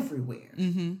just everywhere.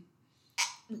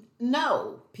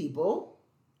 No, people.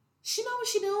 She know what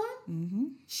she's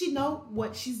doing. She know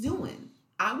what she's doing.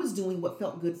 I was doing what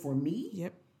felt good for me.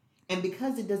 Yep. And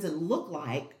because it doesn't look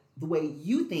like the way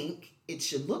you think it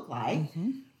should look like,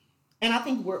 and I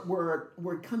think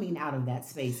we're coming out of that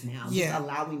space now. Just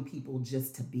allowing people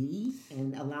just to be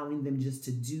and allowing them just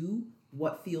to do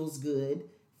what feels good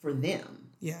for them.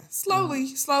 Yeah,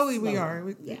 slowly we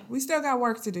are. We still got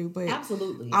work to do, but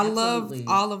absolutely. I love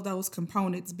all of those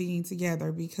components being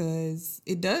together because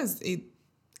it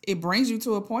brings you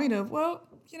to a point of, well,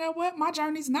 you know what? My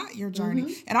journey's not your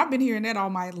journey. And I've been hearing that all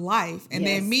my life. And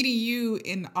then meeting you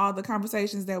in all the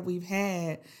conversations that we've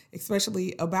had,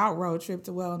 especially about Road Trip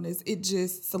to Wellness, it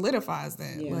just solidifies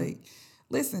that. Yeah. Like,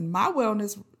 listen, my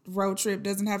wellness road trip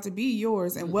doesn't have to be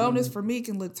yours, and wellness for me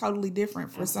can look totally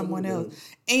different for someone else.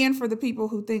 And for the people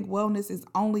who think wellness is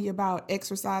only about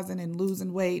exercising and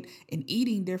losing weight and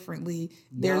eating differently,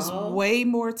 there's way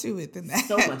more to it than that.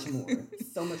 So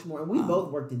much more. And we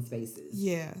both worked in spaces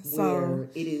where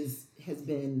it has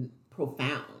been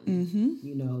profound,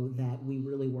 you know, that we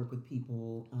really work with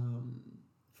people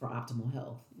for optimal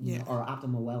health, you know, or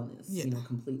optimal wellness, you know,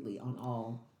 completely in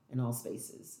all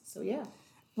spaces. So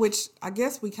which I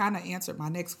guess we kind of answered my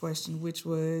next question, which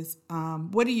was,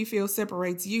 what do you feel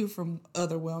separates you from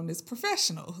other wellness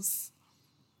professionals?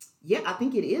 Yeah, I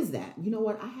think it is that. You know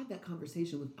what? I had that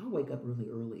conversation I wake up really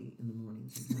early in the morning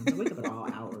sometimes. I wake up at all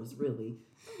hours, really.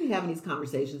 I'll be having these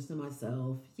conversations to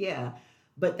myself. Yeah.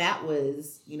 But that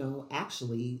was, you know,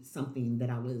 actually something that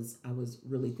I was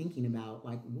really thinking about,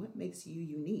 like, what makes you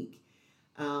unique?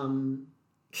 That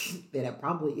it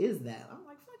probably is that. I'm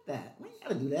like, fuck that. We ain't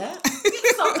gotta do that.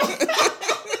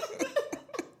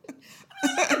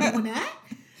 I'm not doing that.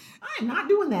 I'm not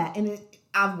doing that. And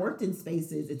I've worked in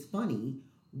spaces, it's funny,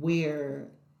 where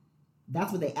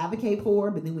that's what they advocate for,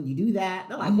 but then when you do that,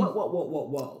 they're like,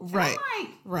 whoa. Right. I'm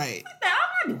like, right. Fuck that,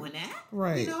 I'm not doing that.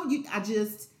 Right. You know,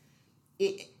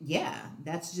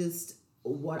 that's just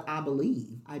what I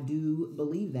believe. I do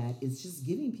believe that it's just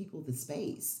giving people the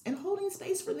space and holding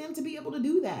space for them to be able to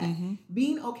do that.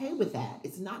 Being okay with that.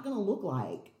 It's not going to look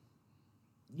like,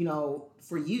 you know,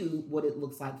 for you, what it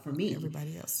looks like for me.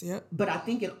 Everybody else, yep. But I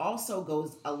think it also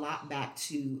goes back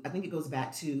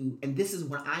to, and this is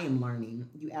where I am learning.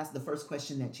 You asked the first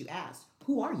question that you asked,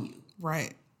 who are you?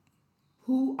 Right.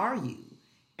 Who are you?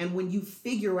 And when you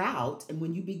figure out, and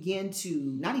when you begin to,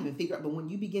 not even figure out, but when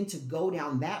you begin to go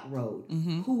down that road,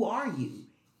 who are you?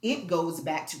 It goes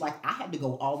back to, like, I had to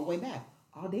go all the way back.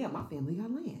 Oh, damn, my family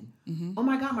got land. Oh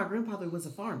my God, my grandfather was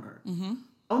a farmer.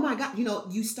 Oh my God, you know,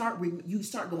 you start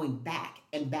going back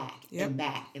and back and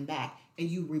back and back, and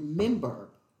you remember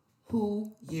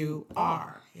who you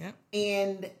are. Yep.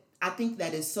 And I think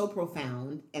that is so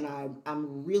profound, and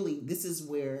I'm really, this is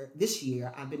where this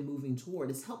year I've been moving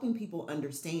toward, is helping people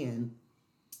understand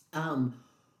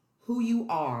who you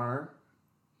are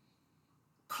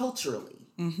culturally.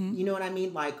 You know what I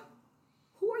mean? Like,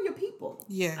 are your people?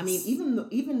 Yes. I mean,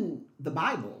 even the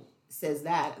Bible says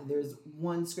that. There's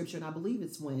one scripture, and I believe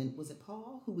it's was it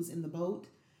Paul who was in the boat?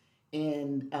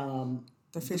 And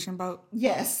the fishing boat?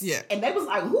 yes. Yeah. And they was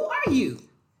like, who are you?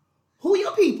 Who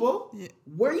your people? Yeah.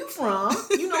 Where you from?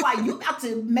 Like you about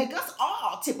to make us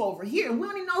all tip over here, and we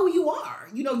don't even know who you are.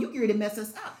 You get ready to mess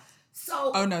us up.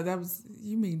 So. Oh no,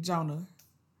 you mean Jonah?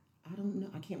 I don't know.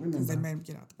 I can't remember. Because they made him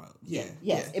get out the boat. Yeah.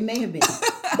 Yes, it may have been.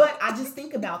 But I just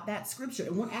think about that scripture.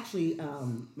 And actually,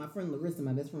 my friend Larissa,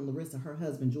 my best friend Larissa, her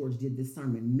husband George did this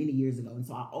sermon many years ago. And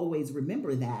so I always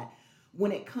remember that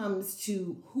when it comes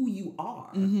to who you are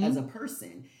as a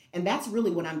person. And that's really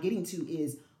what I'm getting to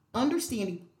is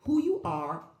understanding who you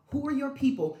are, who are your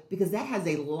people, because that has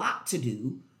a lot to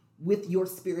do with your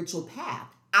spiritual path,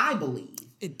 I believe.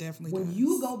 It definitely does. When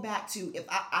you go back to, if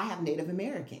I have Native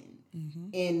American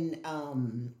in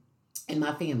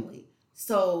my family.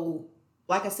 So,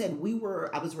 like I said,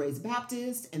 I was raised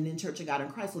Baptist and then Church of God in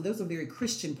Christ. So those are very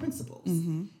Christian principles.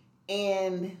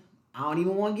 And I don't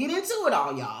even want to get into it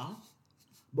all, y'all.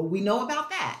 But we know about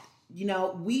that.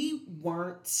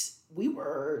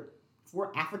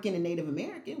 We're African and Native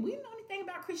American. We didn't know anything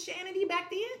about Christianity back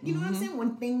then. You know what I'm saying?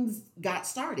 When things got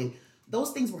started,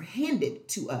 those things were handed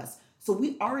to us. So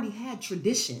we already had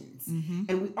traditions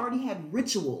and we already had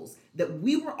rituals that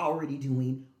we were already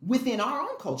doing within our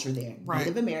own culture there, right.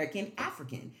 Native American,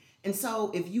 African. And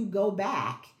so if you go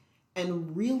back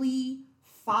and really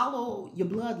follow your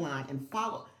bloodline and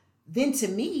then to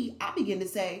me, I begin to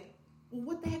say, well,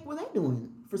 what the heck were they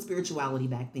doing for spirituality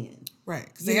back then? Right,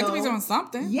 because they had to be doing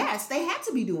something. Yes, they had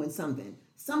to be doing something.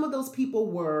 Some of those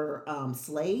people were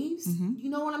slaves, you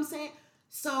know what I'm saying?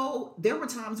 So there were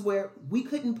times where we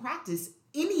couldn't practice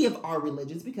any of our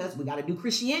religions because we got to do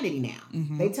Christianity now.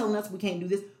 They telling us we can't do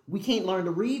this. We can't learn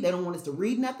to read. They don't want us to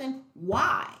read nothing.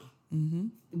 Why?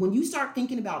 When you start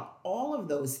thinking about all of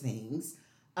those things,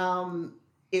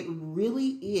 it really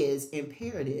is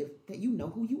imperative that you know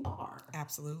who you are.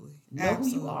 Absolutely. Know who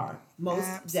you are.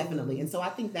 Most definitely. And so I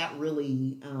think that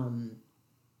really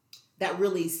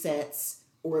sets,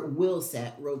 or it will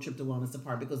set, Road Trip to Wellness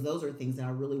apart, because those are things that I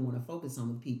really want to focus on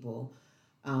with people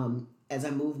as I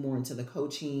move more into the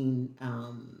coaching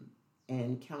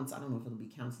and counsel. I don't know if it'll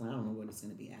be counseling. I don't know what it's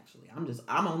going to be actually.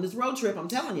 I'm on this road trip. I'm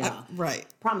telling y'all. Right.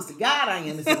 Promise to God I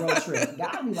am. It's a road trip.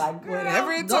 God be like, girl,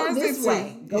 whatever it go this into.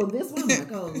 way. Go this way. I'm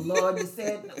like, oh, Lord, you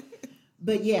said no.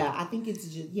 But yeah, I think it's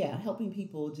just, helping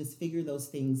people just figure those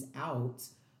things out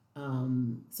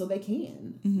so they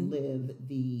can live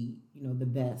the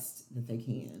best that they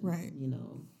can. Right. In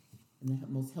the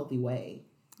most healthy way.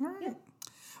 All right. Yeah.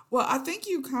 Well, I think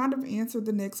you kind of answered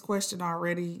the next question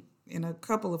already in a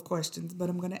couple of questions, but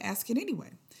I'm going to ask it anyway.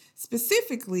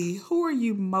 Specifically, who are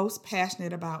you most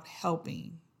passionate about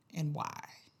helping and why?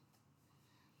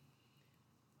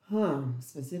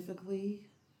 Specifically?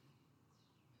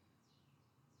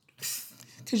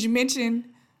 Because you mentioned,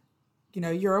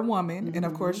 you're a woman, and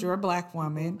of course you're a Black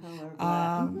woman,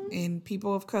 and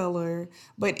people of color.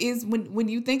 But when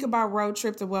you think about Road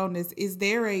Trip to Wellness, is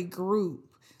there a group,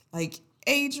 like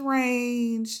age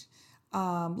range,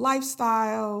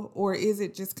 lifestyle, or is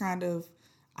it just kind of,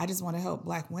 I just want to help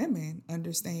Black women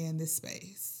understand this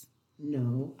space?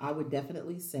 No, I would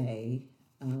definitely say,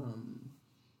 it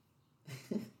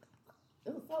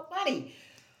was so funny.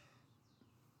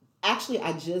 Actually,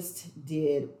 I just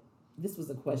did, this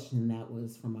was a question that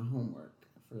was from my homework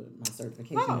for my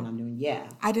certification that I'm doing. Yeah.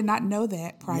 I did not know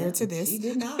that prior to this. She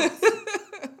did not.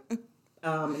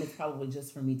 And it's probably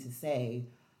just for me to say,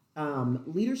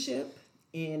 leadership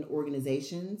in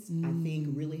organizations, I think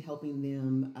really helping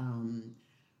them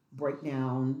break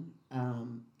down,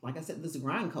 like I said, this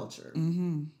grind culture.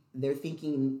 They're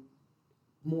thinking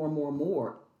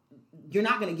more. You're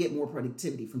not going to get more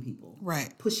productivity from people.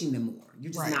 Right. Pushing them more.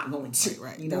 You're just not going to.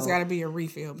 Right. There's got to be a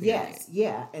refill period. Yes.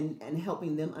 Yeah. And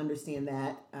helping them understand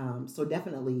that. So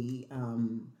definitely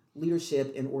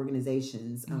leadership in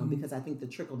organizations, because I think the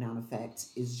trickle-down effect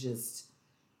is just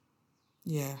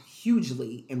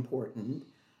hugely important.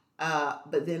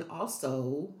 But then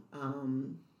also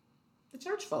the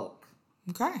church folk.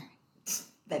 Okay.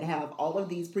 That have all of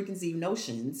these preconceived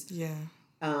notions. Yeah.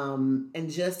 And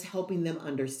just helping them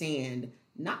understand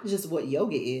not just what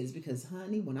yoga is, because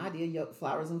honey, when I did yoga,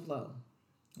 Flowers and Flow,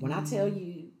 when I tell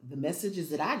you the messages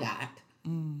that I got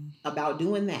about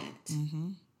doing that,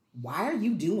 why are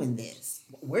you doing this?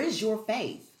 Where's your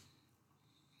faith?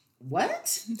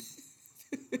 What?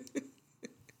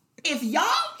 If y'all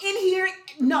in here,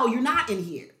 no, you're not in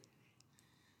here.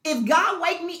 If God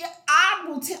wake me up, I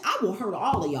will hurt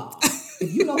all of y'all.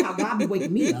 If you know how God be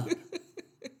waking me up.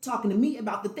 talking to me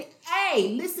about the thing. Hey,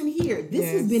 listen here. This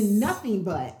has been nothing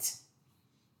but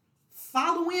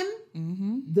following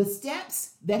the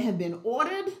steps that have been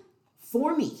ordered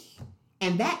for me.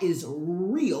 And that is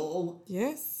real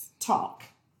talk.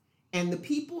 And the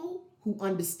people who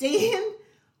understand.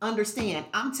 I'm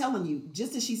telling you,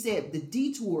 just as she said, the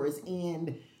detours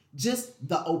and just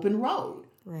the open road.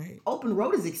 Right. Open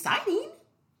road is exciting,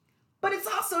 but it's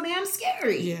also damn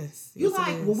scary. Yes. You're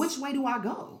like, well, which way do I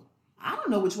go? I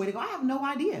don't know which way to go. I have no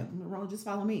idea. Ron, just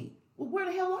follow me. Well, where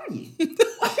the hell are you? You're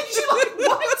like,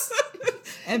 what?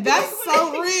 And that's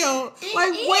so real.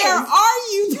 Like, is. Where are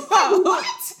you? You're like,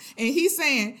 what? And he's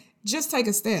saying, just take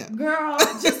a step. Girl,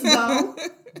 just go.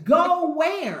 Go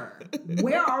where?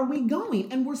 Where are we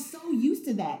going? And we're so used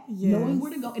to that, knowing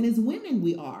where to go. And as women,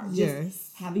 we are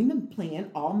just having the plan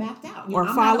all mapped out. Or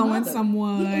following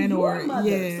someone, or so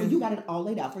you got it all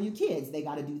laid out for your kids. They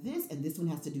got to do this, and this one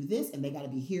has to do this, and they got to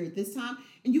be here at this time.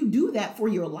 And you do that for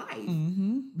your life.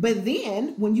 Mm-hmm. But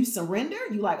then when you surrender,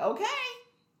 you're like, okay.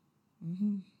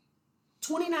 Mm-hmm.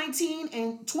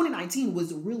 2019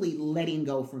 was really letting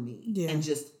go for me, and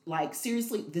just like,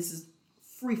 seriously, this is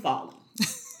free falling.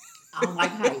 I don't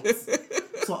like heights.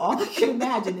 So all I can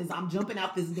imagine is I'm jumping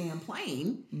out this damn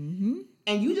plane,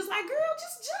 and you just like, girl,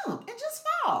 just jump and just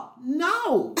fall.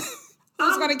 No.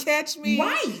 Who's going to catch me?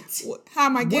 Right. How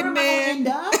am I getting there? Where am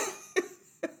I going to end up?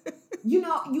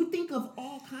 You think of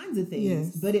all kinds of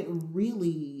things, but it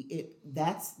really,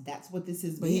 that's what this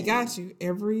is. But he got you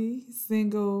every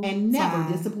single and never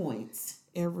time. Disappoints.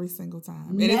 Every single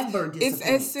time. Never disappoints. It's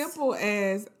as simple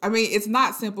as, it's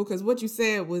not simple, because what you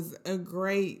said was a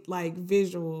great, like,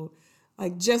 visual.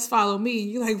 Like, just follow me.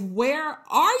 You're like, where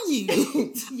are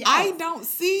you? I don't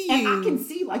see you. And I can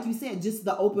see, like you said, just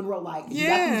the open road. Like, you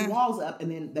got these walls up,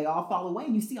 and then they all fall away,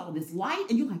 and you see all this light,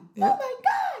 and you're like, oh my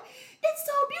God, it's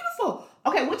so beautiful.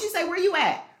 Okay, what you say? Where you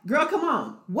at? Girl, come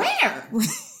on. Where?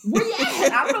 Where you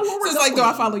at? I don't know where we're going. So it's like, do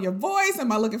I follow your voice?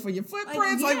 Am I looking for your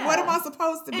footprints? Like, what am I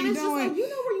supposed to be doing? Just like, you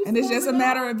know where you're and it's just a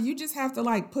matter of, you just have to,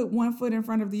 like, put one foot in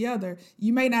front of the other.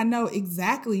 You may not know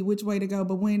exactly which way to go,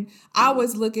 but when I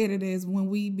always look at it as when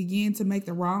we begin to make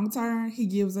the wrong turn, he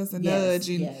gives us a nudge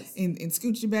and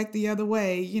scoots you back the other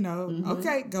way.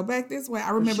 Okay, go back this way.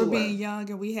 I remember being young,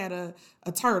 and we had a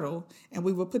turtle, and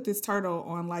we would put this turtle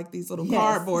on, like, these little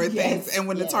cardboard things, and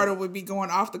when the turtle would be going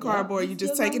off the cardboard, you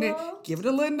just taking it, give it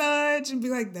a little nudge, and be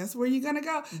like, that's where you're gonna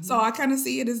go. So I kind of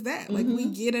see it as that. Like, we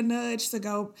get a nudge to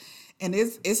go, and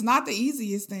it's not the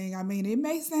easiest thing. I mean, it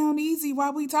may sound easy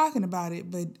while we talking about it,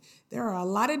 but there are a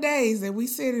lot of days that we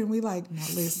sit and we like, now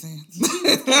listen. She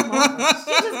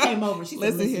just came over. She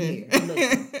said, listen here.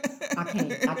 Listen,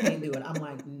 I can't do it. I'm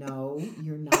like, no,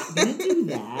 you're not gonna do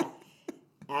that.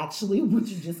 Actually, would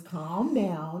you just calm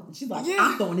down? She's like,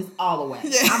 I'm throwing this all away.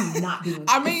 I'm not doing this.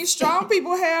 I mean, strong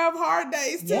people have hard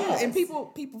days too. And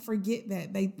people forget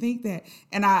that. They think that.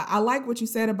 And I like what you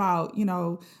said about,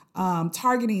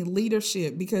 targeting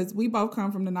leadership, because we both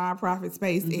come from the nonprofit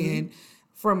space, and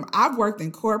I've worked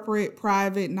in corporate,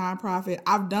 private, nonprofit.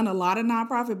 I've done a lot of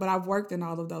nonprofit, but I've worked in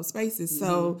all of those spaces.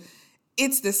 So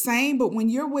it's the same, but when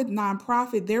you're with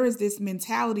nonprofit, there is this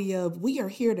mentality of, we are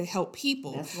here to help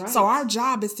people. That's right. So our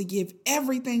job is to give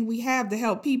everything we have to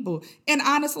help people. And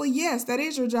honestly, yes, that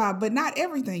is your job, but not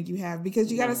everything you have, because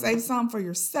you got to save some for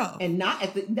yourself. And not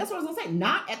that's what I was going to say,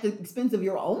 not at the expense of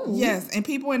your own. Yes, and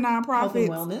people in nonprofits,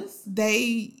 wellness,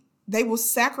 they will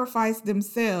sacrifice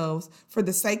themselves for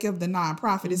the sake of the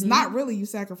nonprofit. It's not really you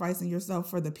sacrificing yourself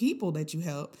for the people that you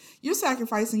help. You're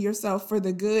sacrificing yourself for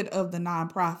the good of the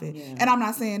nonprofit. Yeah. And I'm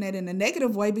not saying that in a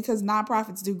negative way, because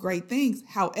nonprofits do great things.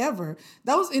 However,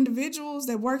 those individuals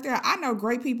that work there, I know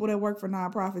great people that work for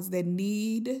nonprofits that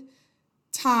need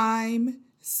time,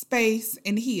 space,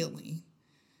 and healing.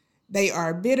 They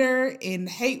are bitter and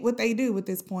hate what they do at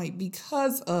this point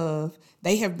because of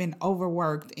they have been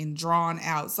overworked and drawn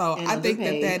out. So I think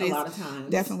that is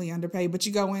definitely underpaid. But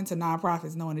you go into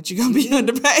nonprofits knowing that you're going to be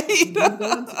underpaid.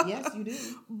 Yes, you do.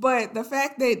 But the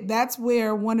fact that that's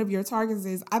where one of your targets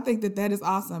is, I think that is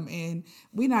awesome. And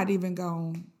we're not even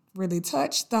going to really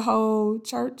touch the whole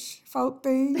church folk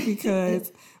thing,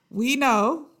 because we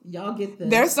know y'all get this.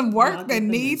 There's some work that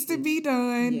needs to be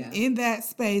done in that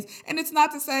space. And it's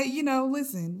not to say,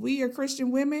 listen, we are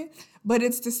Christian women, but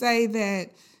it's to say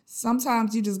that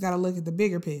sometimes you just got to look at the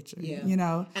bigger picture, And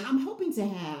I'm hoping to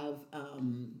have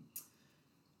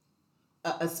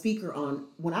a speaker on,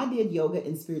 when I did yoga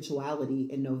and spirituality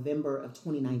in November of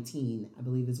 2019, I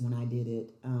believe is when I did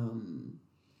it.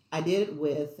 I did it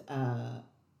with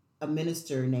a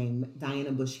minister named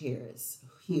Diana Bush Harris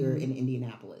here in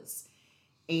Indianapolis.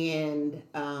 And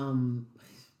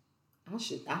I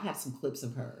I have some clips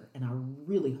of her, and I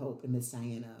really hope Miss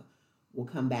Diana will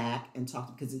come back and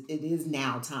talk, because it is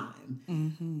now time.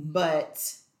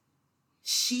 But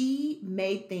she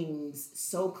made things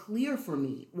so clear for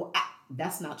me. Well,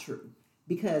 that's not true,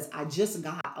 because I just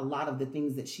got a lot of the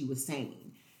things that she was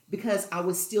saying, because I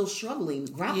was still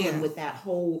grappling with that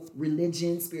whole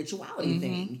religion, spirituality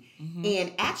thing.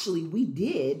 And actually, we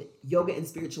did yoga and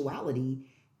spirituality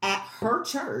at her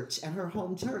church, at her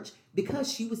home church,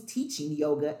 because she was teaching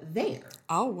yoga there.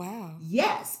 Oh, wow.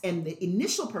 Yes. And the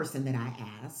initial person that I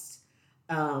asked,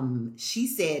 she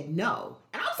said no.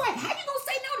 And I was like, how you gonna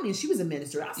say no to me? And she was a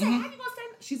minister. I said, how you gonna say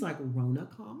no? She's like, Rona,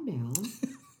 calm down.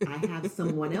 I have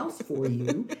someone else for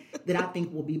you that I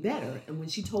think will be better. And when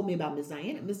she told me about Miss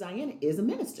Diana is a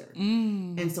minister.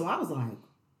 And so I was like,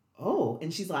 oh.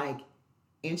 And she's like,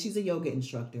 and she's a yoga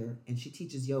instructor, and she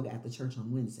teaches yoga at the church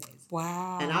on Wednesdays.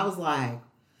 Wow. And I was like,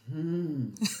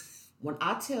 when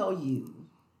I tell you,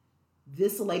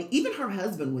 this lady, even her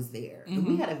husband was there. And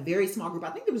we had a very small group. I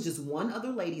think there was just one other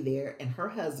lady there and her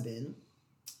husband.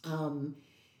 And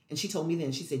she told me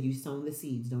then, she said, you sown the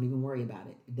seeds. Don't even worry about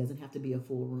it. It doesn't have to be a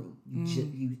full room.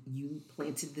 You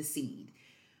planted the seed.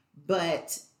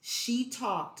 But she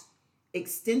talked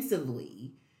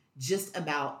extensively just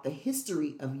about the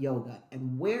history of yoga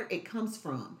and where it comes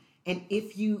from. And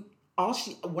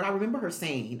what I remember her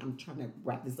saying, I'm trying to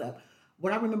wrap this up.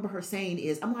 What I remember her saying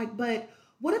is, I'm like, but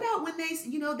what about when they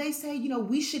say,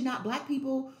 we should not, Black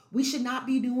people, we should not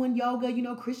be doing yoga,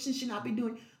 Christians should not be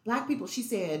doing, Black people. She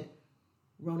said,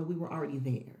 Rona, we were already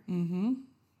there.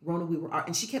 Rona,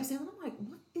 and she kept saying, I'm like,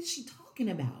 what is she talking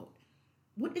about?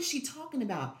 What is she talking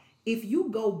about? If you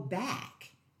go back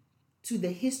to the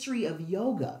history of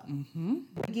yoga,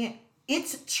 again,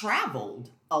 it's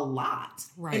traveled a lot.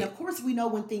 Right. And of course, we know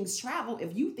when things travel,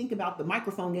 if you think about the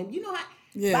microphone, and you know how,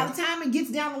 by the time it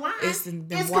gets down the line, it's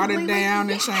been watered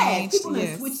down and changed. People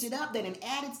have switched it up, they done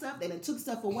added stuff, they done took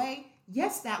stuff away.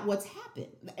 Yes, that's what's happened.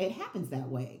 It happens that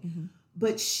way.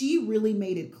 But she really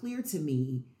made it clear to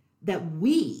me that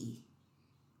we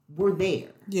were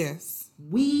there. Yes.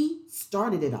 We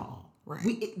started it all.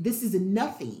 Right. This is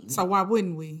nothing. So why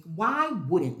wouldn't we? Why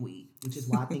wouldn't we? Which is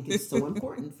why I think it's so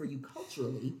important for you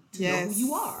culturally to know who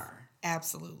you are.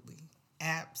 Absolutely.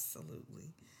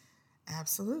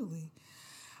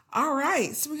 All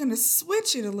right. So we're going to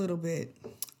switch it a little bit.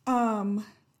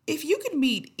 If you could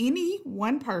meet any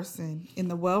one person in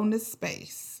the wellness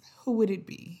space, who would it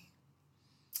be?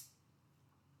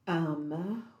 Oh, God,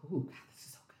 this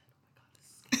is so good. Oh, my God, this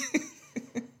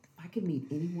is good. If I could meet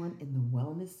anyone in the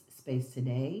wellness space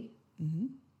today,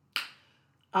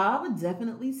 I would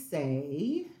definitely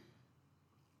say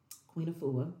Queen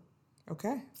Afua.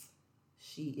 Okay.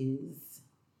 She's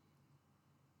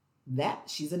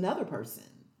another person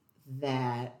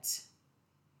that,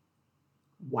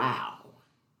 wow,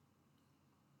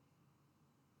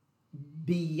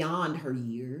 beyond her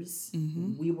years,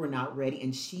 we were not ready.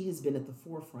 And she has been at the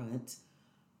forefront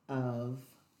of,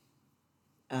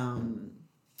 I'm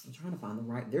trying to find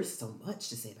there's so much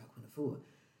to say about Queen Afua.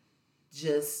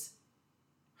 Just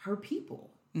her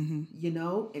people,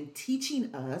 and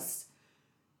teaching us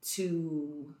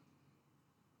to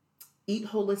eat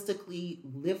holistically,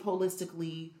 live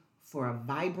holistically for a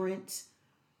vibrant,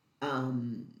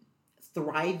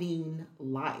 thriving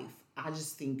life. I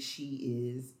just think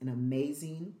she is an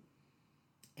amazing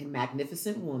and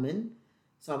magnificent woman.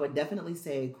 So I would definitely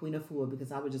say Queen Afua,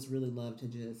 because I would just really love to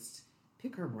just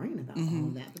pick her brain about all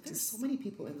of that. But there's so many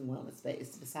people in the wellness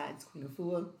space besides Queen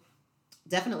Afua.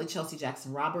 Definitely Chelsea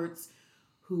Jackson Roberts,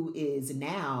 who is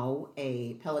now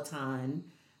a Peloton,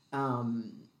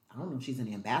 I don't know if she's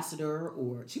an ambassador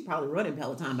or she probably running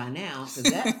Peloton by now.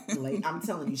 Because I'm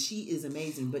telling you, she is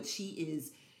amazing. But she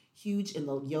is huge in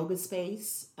the yoga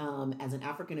space. As an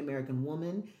African-American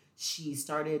woman, she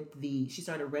started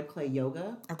Red Clay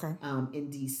Yoga in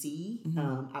DC.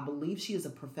 I believe she is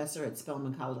a professor at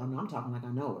Spelman College. I know I'm talking like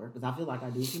I know her because I feel like I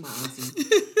do. She's my auntie.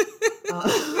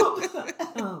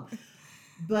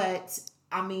 But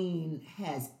I mean,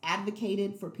 has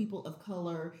advocated for people of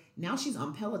color. Now she's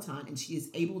on Peloton and she is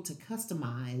able to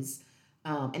customize,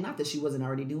 and not that she wasn't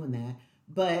already doing that,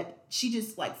 but she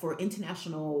just, like, for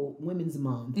International Women's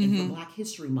Month and for Black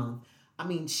History Month, I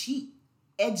mean, she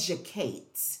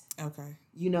educates. Okay.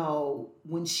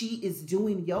 When she is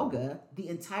doing yoga, the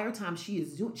entire time she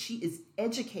is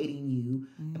educating you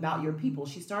about your people.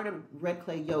 She started Red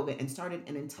Clay Yoga and started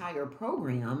an entire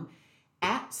program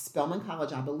at Spelman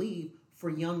College, I believe, for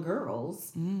young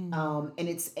girls. And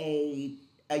it's a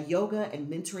yoga and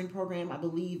mentoring program. I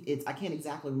believe I can't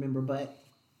exactly remember, but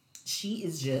she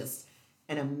is just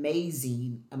an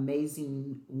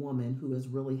amazing woman who has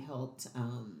really helped,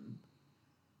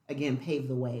 again, pave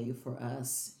the way for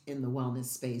us in the wellness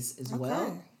space as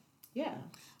well. Yeah.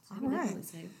 So All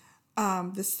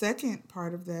right. The second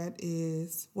part of that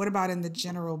is, what about in the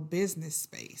general business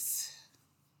space?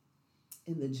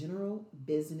 In the general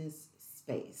business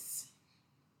space.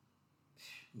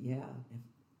 Yeah.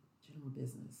 General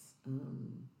business.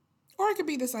 Or it could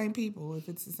be the same people if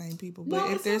it's the same people. But No,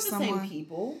 if it's there's not the someone, same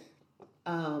people.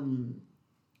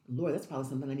 Lord, that's probably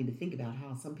something I need to think about,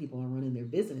 how some people are running their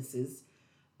businesses.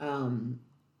 But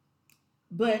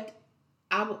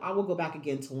I will go back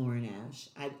again to Lauren Ash.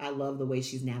 I love the way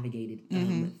she's navigated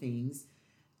things.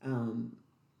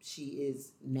 She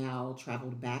is now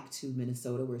traveled back to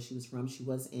Minnesota, where she was from. She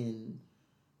was in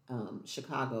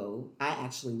Chicago. I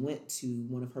actually went to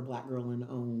one of her Black Girl in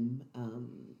Ohm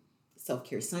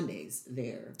self-care Sundays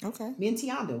there. Okay. Me and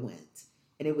Tianda went,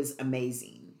 and it was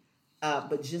amazing.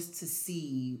 But just to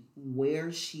see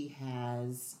where she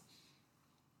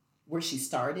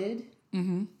started,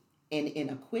 and in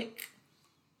a quick,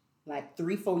 like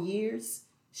 3-4 years,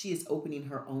 she is opening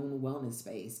her own wellness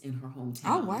space in her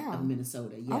hometown of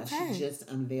Minnesota. Yeah, okay. She just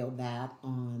unveiled that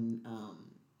on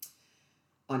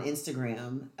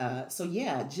Instagram. So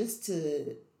yeah, just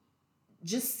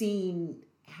seeing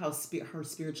how her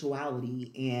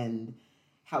spirituality and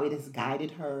how it has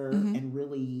guided her and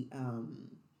really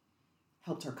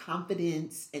helped her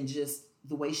confidence and just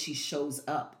the way she shows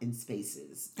up in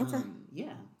spaces. Okay.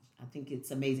 Yeah, I think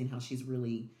it's amazing how she's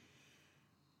really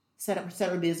set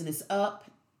her business up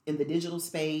in the digital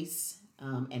space,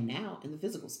 and now in the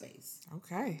physical space.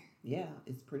 Okay. Yeah,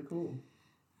 it's pretty cool.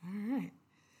 All right.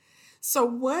 So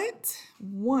what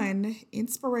one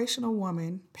inspirational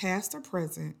woman, past or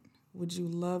present, would you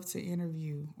love to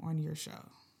interview on your show?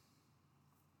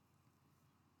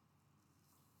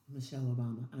 Michelle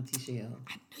Obama, Auntie Shell.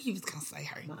 I knew you was going to say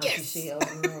her. My Auntie Shell,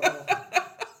 girl.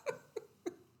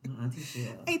 My Auntie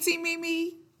Shell. Auntie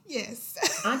Mimi, yes.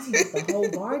 Auntie did the whole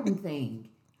garden thing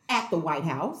at the White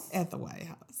House. At the White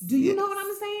House. Do you know what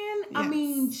I'm saying? Yes. I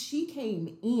mean, she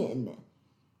came in,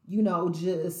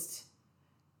 just,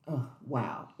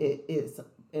 wow. It's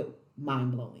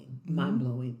mind-blowing.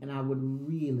 Mind-blowing. And I would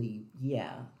really,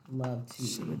 love to.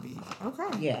 She would be.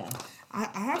 Okay. Yeah. I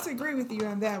have to agree with you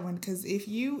on that one, because if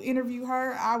you interview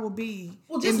her, I will be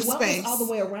just in the space. All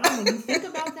the way around. When you think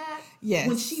about that, yes.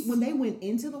 When they went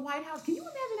into the White House, can you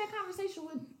imagine that conversation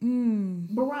with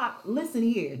Barack? Listen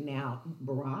here now,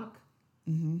 Barack.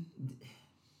 I'm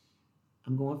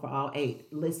going for all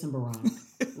 8. Listen, Barack.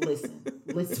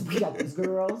 Listen. We got these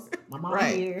girls. My mom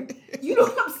here. You know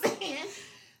what I'm saying?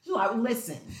 She's like,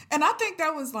 listen. And I think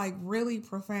that was like really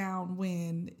profound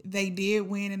when they did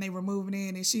win and they were moving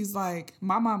in, and she's like,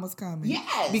 my mama's coming.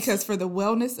 Yes. Because for the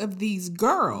wellness of these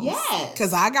girls. Yes.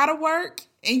 Because I got to work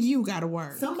and you got to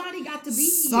work. Somebody got to be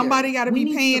here. Somebody got to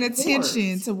be paying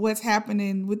attention to what's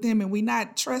happening with them, and we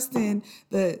not trusting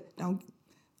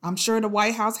I'm sure the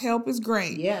White House help is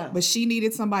great. Yeah. But she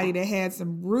needed somebody that had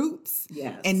some roots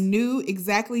and knew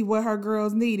exactly what her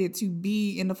girls needed to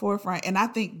be in the forefront. And I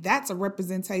think that's a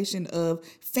representation of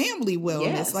family wellness.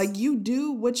 Yes. Like, you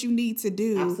do what you need to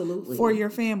do for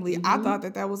your family. I thought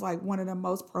that was like one of the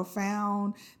most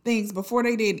profound things. Before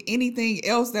they did anything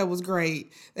else that was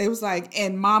great, they was like,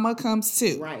 and mama comes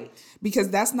too. Right. Because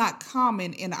that's not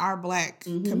common in our Black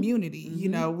community.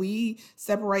 We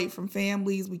separate from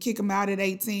families. We kick them out at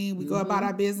 18. We go about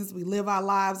our business. We live our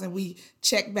lives, and we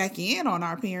check back in on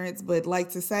our parents. But like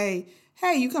to say,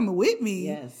 hey, you coming with me?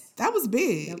 Yes. That was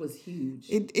big. That was huge.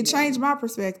 It changed my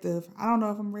perspective. I don't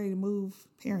know if I'm ready to move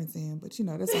parents in, but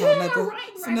that's a whole nother.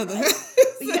 Right.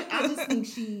 Yeah, I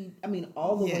just think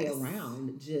all the way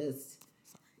around, just,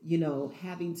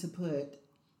 having to put,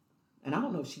 and I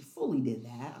don't know if she fully did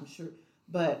that, I'm sure,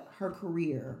 but her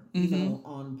career,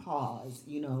 on pause,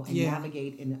 and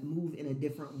navigate and move in a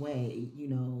different way,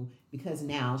 because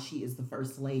now she is the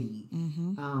first lady,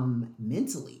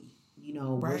 mentally,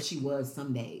 where she was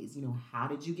some days, how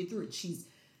did you get through it? She's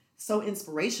so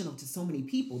inspirational to so many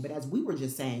people, but as we were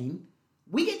just saying,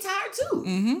 we get tired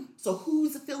too. So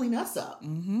who's filling us up?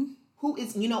 Who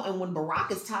is, and when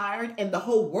Barack is tired and the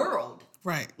whole world,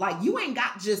 right? Like, you ain't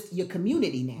got just your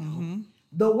community now.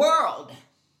 The world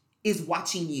is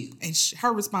watching you. And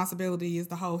her responsibility is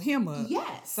to hold him up.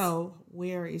 Yes. So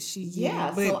where is she?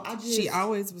 Yeah. But she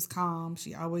always was calm.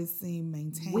 She always seemed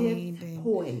maintained. With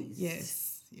poise.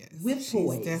 Yes. With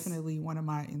poise. She's definitely one of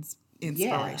my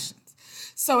inspirations.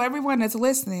 So everyone that's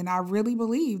listening, I really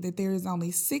believe that there is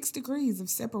only 6 degrees of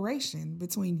separation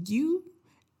between you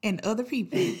and other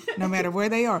people, no matter where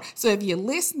they are. So if you're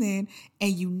listening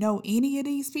and you know any of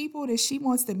these people that she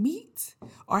wants to meet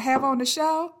or have on the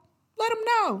show, let them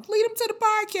know. Lead them to the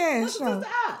podcast show.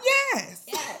 Yes.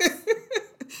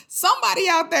 Somebody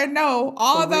out there know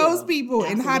all those people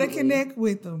and how to connect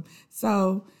with them.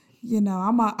 So,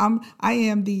 I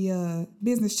am the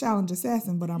business challenge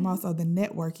assassin, but I'm also the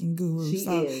networking guru. She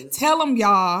is. Tell them,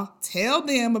 y'all. Tell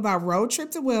them about Road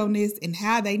Trip to Wellness and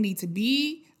how they need to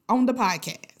be on the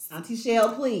podcast. Auntie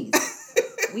Shell, please.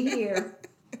 We here.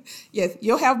 Yes,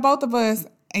 you'll have both of us.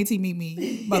 Auntie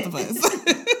me, both of us.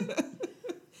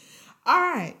 All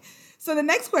right. So the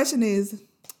next question is,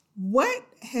 what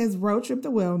has Road Trip to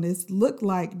Wellness looked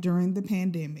like during the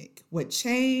pandemic? What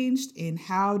changed and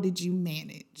how did you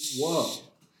manage? Whoa.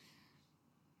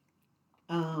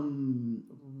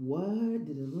 What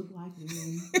did it look like?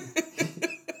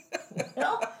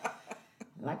 Well,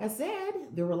 like I said,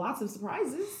 there were lots of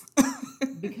surprises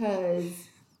because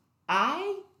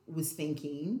I was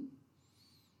thinking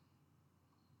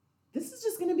this is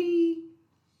just going to be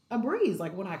a breeze.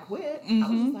 Like when I quit, I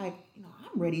was just like,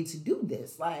 I'm ready to do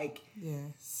this. Like,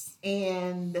 yes.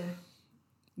 And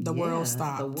the world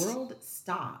stopped. The world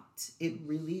stopped. It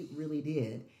really, really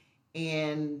did.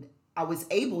 And I was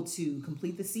able to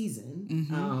complete the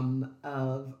season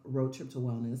of Road Trip to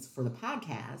Wellness for the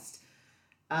podcast.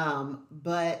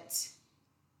 But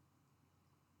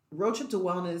Road Trip to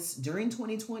Wellness during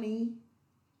 2020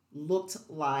 looked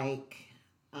like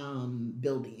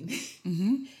building,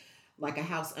 like a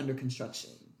house under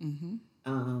construction.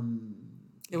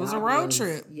 It was a road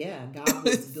trip. Yeah, God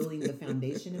was building the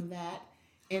foundation of that.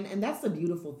 And that's the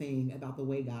beautiful thing about the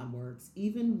way God works.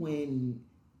 Even when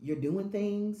you're doing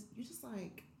things, you're just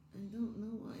like, I don't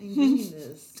know why I'm doing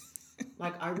this.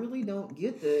 Like, I really don't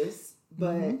get this,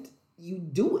 but you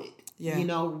do it.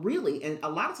 Yeah. Really. And a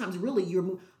lot of times, really,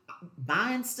 you're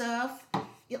buying stuff.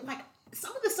 Like,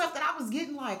 some of the stuff that I was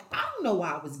getting, like, I don't know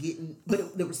why I was getting,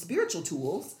 but there were spiritual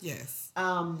tools. Yes.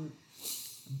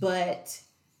 But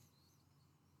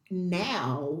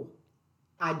now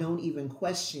I don't even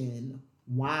question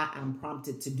why I'm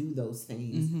prompted to do those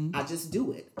things. I just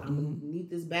do it. I'm going to need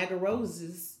this bag of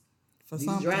roses,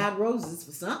 these dried roses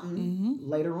for something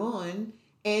later on.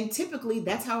 And typically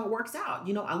that's how it works out.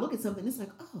 I look at something, it's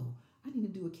like, oh, I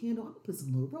need to do a candle. I'm going to put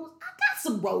some little roses. I got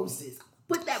some roses.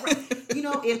 Put that right.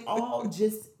 It all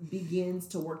just begins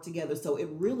to work together. So it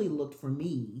really looked for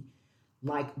me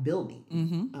like building.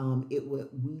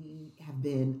 We have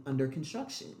been under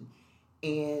construction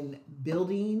and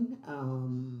building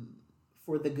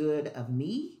for the good of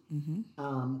me.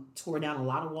 Tore down a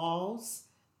lot of walls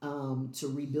to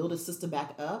rebuild a system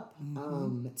back up,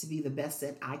 to be the best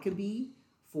that I could be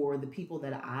for the people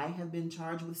that I have been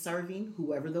charged with serving,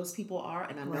 whoever those people are.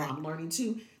 And I know I'm learning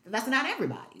too that that's not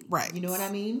everybody. Right. You know what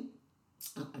I mean?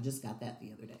 I just got that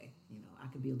the other day. I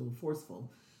could be a little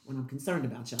forceful when I'm concerned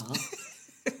about y'all.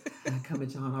 I come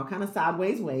at y'all in all kind of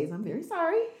sideways ways. I'm very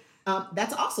sorry.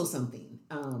 That's also something,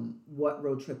 what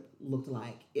Road Trip looked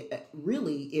like.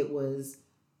 It was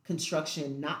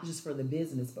construction, not just for the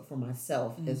business, but for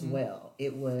myself as well.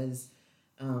 It was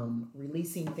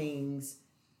releasing things,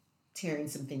 tearing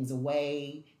some things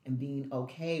away, and being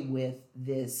okay with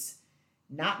this,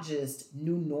 not just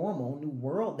new normal, new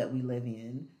world that we live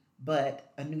in,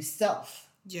 but a new self.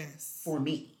 Yes. For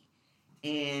me.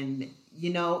 And,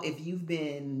 if you've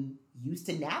been used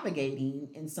to navigating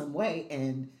in some way,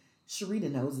 and Sharita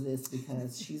knows this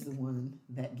because she's the one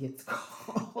that gets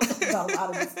called about a lot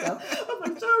of this stuff. I'm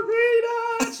like,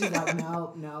 Sharita! She's like,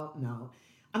 no.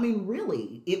 I mean,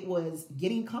 really, it was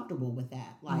getting comfortable with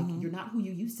that. Like, you're not who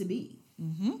you used to be.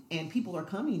 And people are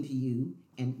coming to you.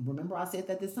 And remember I said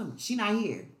that this summer. She not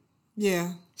here.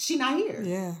 Yeah. She not here.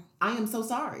 Yeah. I am so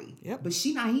sorry. Yep. But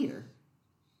she not here.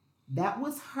 That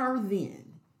was her then.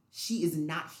 She is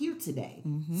not here today.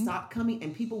 Stop coming,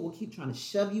 and people will keep trying to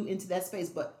shove you into that space.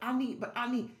 But I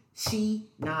need, she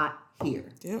not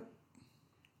here. Yep.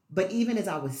 But even as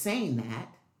I was saying that,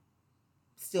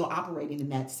 still operating in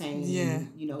that same,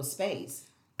 space,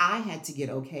 I had to get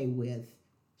okay with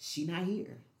she not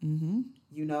here. And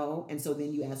so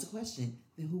then you ask the question,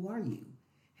 then who are you?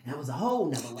 And that was a whole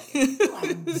nother layer.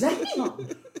 Like, damn.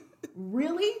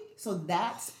 Really? So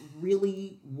that's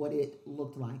really what it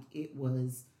looked like. It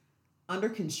was under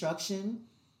construction.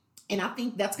 And I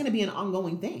think that's going to be an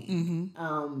ongoing thing.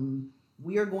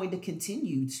 We are going to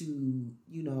continue to,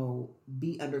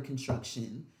 be under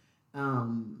construction.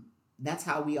 That's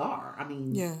how we are. I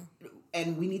mean,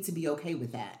 and we need to be okay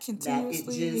with that.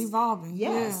 Continuously evolving.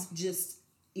 Yes, just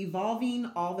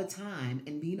evolving all the time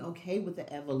and being okay with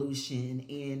the evolution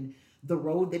and the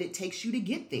road that it takes you to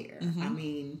get there. I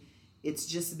mean, It's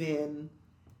just been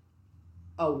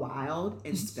a wild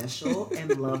and special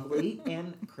and lovely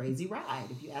and crazy ride.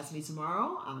 If you ask me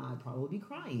tomorrow, I'd probably be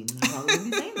crying and I probably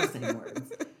wouldn't be saying those same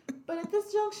words. But at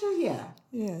this juncture, yeah.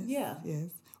 Yes. Yeah. Yes.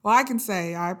 Well, I can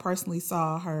say I personally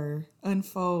saw her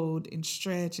unfold and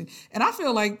stretch. And I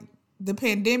feel like the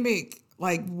pandemic,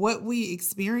 like what we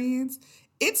experienced,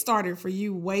 it started for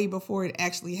you way before it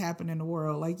actually happened in the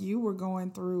world. Like you were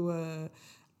going through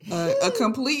a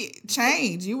complete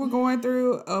change. You were going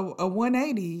through a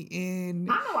 180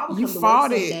 and you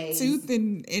fought it tooth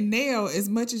and nail as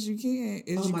much as you can.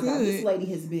 Oh my God, this lady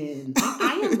has been.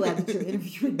 I am glad that you're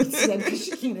interviewing me today because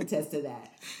she can attest to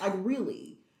that. Like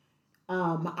really.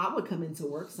 I would come into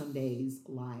work some days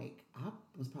like I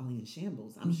was probably in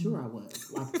shambles. I'm sure I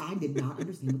was. Like I did not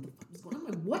understand what the fuck was going on.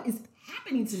 I'm like, what is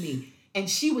happening to me? And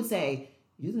she would say,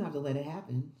 "You just have to let it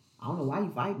happen. I don't know why you're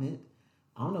fighting it.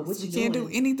 I don't know what you're doing. We can't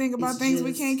do anything about things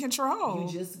we can't control. You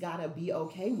just gotta be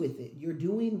okay with it. You're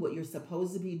doing what you're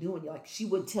supposed to be doing." Like she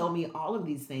would tell me all of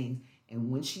these things, and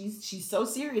when she's so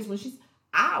serious,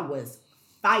 I was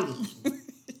fighting.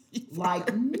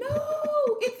 Like, no,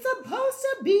 it's supposed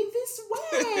to be this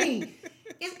way.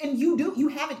 And you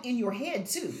have it in your head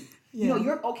too. Yeah. You know,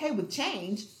 you're okay with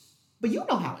change, but you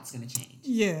know how it's going to change.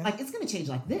 Yeah. Like, it's going to change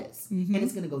like this. Mm-hmm. And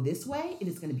it's going to go this way, and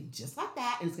it's going to be just like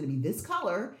that, and it's going to be this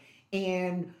color.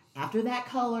 And after that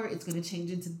color, it's going to change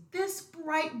into this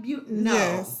bright, beautiful. No,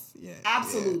 yes.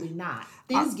 Absolutely not.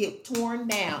 Things get torn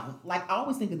down. Like, I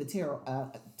always think of the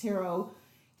tarot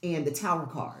and the Tower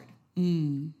card.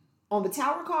 Mm. On the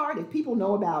Tower card, if people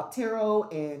know about tarot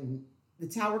and the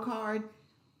Tower card,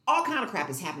 all kind of crap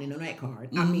is happening on that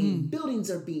card. Mm-hmm. I mean, buildings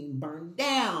are being burned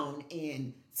down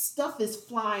and stuff is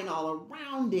flying all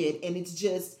around it. And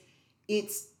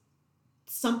it's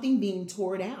something being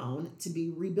torn down to be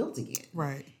rebuilt again.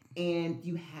 Right. And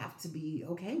you have to be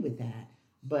okay with that.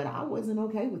 But I wasn't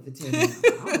okay with the tarot.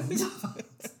 I was not.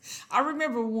 I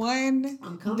remember one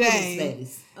day,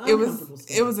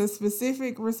 it was a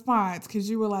specific response because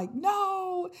you were like,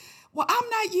 no, well, I'm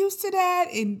not used to that.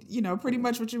 And, you know, pretty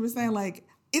much what you were saying, like,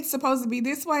 it's supposed to be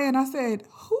this way. And I said,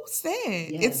 who said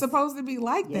it's supposed to be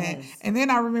like that? And then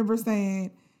I remember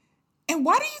saying, and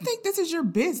why do you think this is your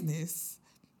business?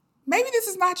 Maybe this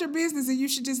is not your business and you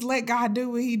should just let God do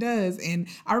what he does. And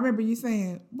I remember you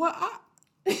saying, well,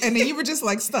 and then you were just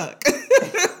like stuck.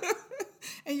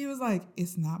 And you was like,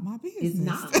 it's not my business. It's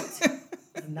not.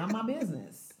 It's not my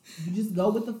business. You just go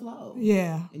with the flow.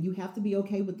 Yeah. And you have to be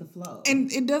okay with the flow.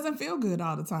 And it doesn't feel good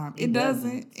all the time. It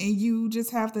doesn't. And you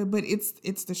just have to, but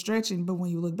it's the stretching. But when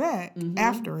you look back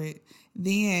after it,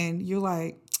 then you're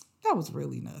like, that was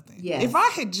really nothing. Yes. If I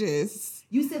had just.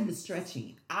 You said the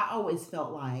stretching. I always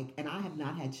felt like, and I have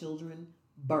not had children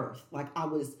birth. Like I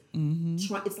was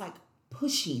trying, it's like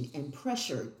pushing and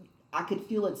pressure. I could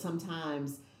feel it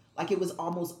sometimes. Like it was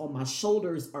almost on my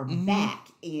shoulders or back.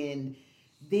 And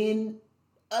then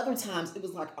other times it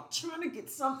was like, I'm trying to get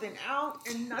something out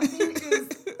and nothing is,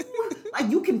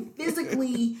 like you can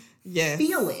physically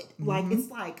feel it. Like it's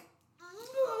like,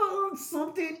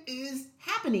 something is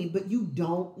happening, but you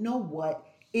don't know what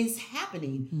is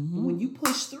happening. When you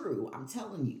push through, I'm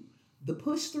telling you, the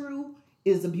push through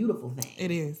is a beautiful thing.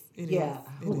 It is. I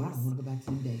don't want to go back to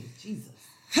them days. Jesus.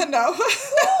 No.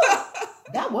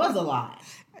 That was a lot.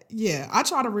 Yeah, I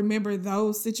try to remember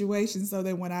those situations so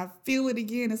that when I feel it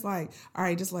again, it's like, all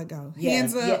right, just let go.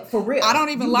 Hands up. Yeah, for real. I don't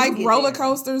even like roller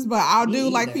coasters, but I'll do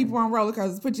like people on roller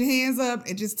coasters. Put your hands up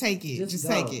and just take it. Just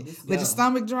take it. Let your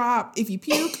stomach drop. If you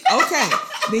puke, okay,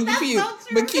 then you puke.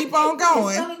 So but keep on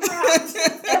going.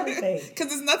 Everything. Because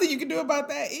there's nothing you can do about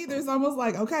that either. It's almost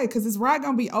like, okay, because this ride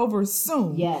going to be over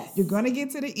soon. Yes. You're going to get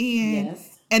to the end. Yes.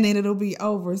 And then it'll be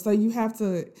over. So you have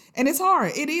to, and it's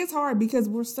hard. It is hard because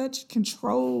we're such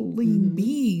controlling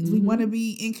beings. We want to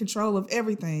be in control of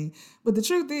everything. But the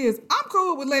truth is, I'm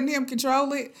cool with letting him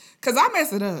control it because I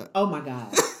mess it up. Oh my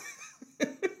God.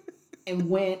 And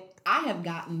when I have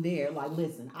gotten there, like,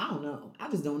 listen, I don't know. I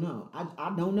just don't know.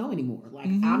 I don't know anymore. Like,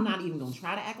 I'm not even going to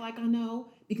try to act like I know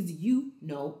because you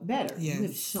know better. Yes. You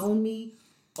have shown me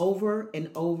over and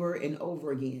over and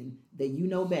over again that you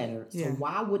know better. So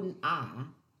why wouldn't I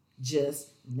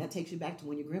and that takes you back to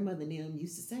when your grandmother and them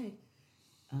used to say,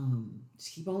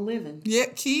 just keep on living. Yeah,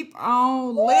 keep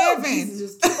on living.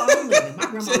 Just keep on living. My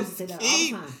grandma used to say that all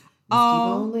the time. Just keep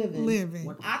on living.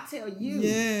 When I tell you,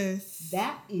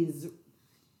 that is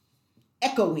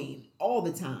echoing all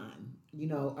the time, you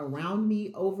know, around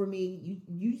me, over me.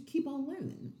 You keep on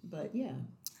living. But you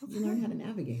learn how to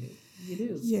navigate it. You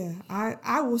do. Yeah,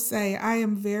 I will say I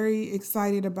am very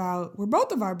excited about where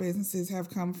both of our businesses have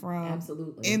come from.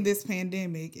 Absolutely. In this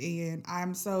pandemic, and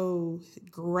I'm so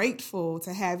grateful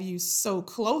to have you so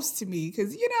close to me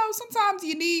because sometimes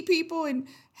you need people, and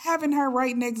having her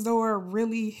right next door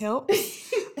really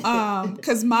helps.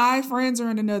 Because my friends are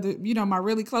in another, my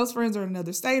really close friends are in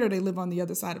another state, or they live on the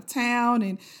other side of town,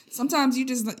 and sometimes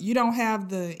you don't have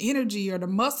the energy or the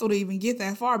muscle to even get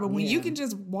that far. But when you can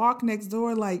just walk next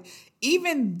door, like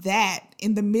even that,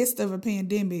 in the midst of a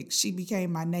pandemic, she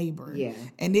became my neighbor. Yeah,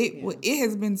 and it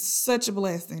has been such a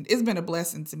blessing. It's been a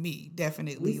blessing to me,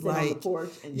 definitely. We sit on the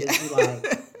porch and just be like,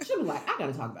 she'll be like, I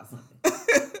gotta talk about something.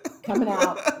 Coming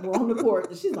out, we're on the porch,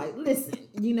 and she's like, listen,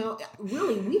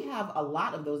 really, we have a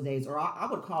lot of those days, or I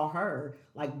would call her,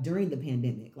 like, during the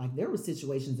pandemic. Like, there were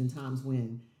situations and times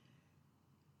when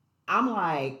I'm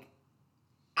like,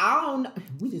 I don't know.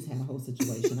 We just had a whole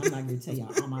situation. I'm not going to tell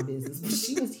y'all all my business, but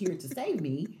she was here to save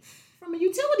me from a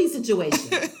utility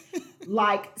situation.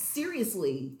 Like,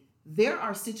 seriously, there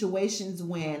are situations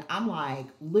when I'm like,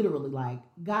 literally like,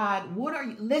 God, what are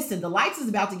you? Listen, the lights is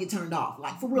about to get turned off.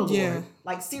 Like, for real, Lord.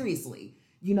 Like, seriously,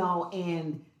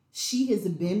 and she has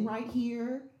been right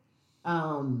here.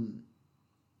 When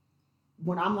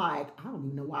I'm like, I don't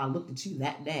even know why I looked at you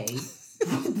that day.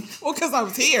 Well, because I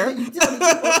was here. Like,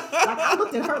 I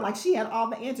looked at her like she had all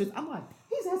the answers. I'm like,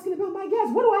 he's asking about my gas.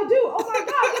 What do I do? Oh my God,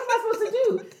 what am I supposed to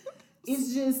do?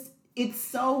 It's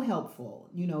so helpful,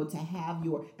 to have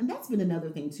and that's been another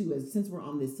thing too, is since we're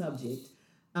on this subject,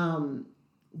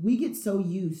 we get so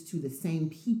used to the same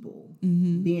people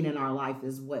being in our life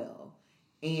as well.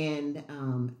 And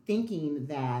thinking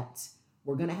that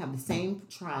we're going to have the same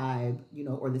tribe,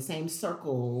 or the same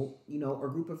circle, or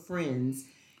group of friends.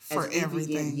 For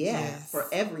everything. For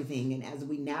everything. And as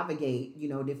we navigate,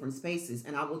 different spaces.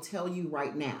 And I will tell you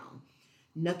right now,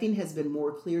 nothing has been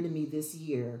more clear to me this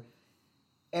year.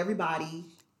 Everybody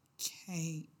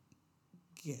can't.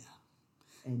 Yeah.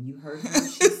 And you heard her,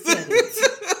 she said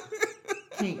it.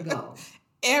 Can't go.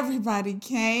 Everybody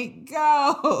can't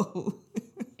go.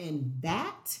 And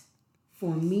that,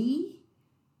 for me,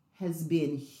 has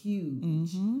been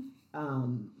huge.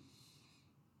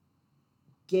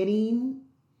 Getting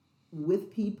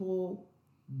with people,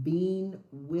 being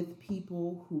with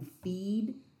people who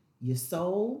feed your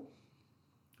soul,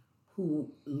 who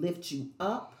lift you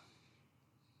up.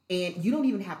 And you don't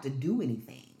even have to do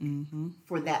anything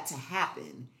for that to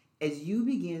happen. As you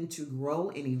begin to grow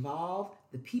and evolve,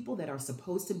 the people that are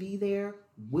supposed to be there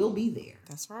will be there.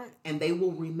 That's right. And they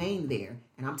will remain there.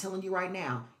 And I'm telling you right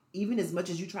now, even as much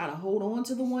as you try to hold on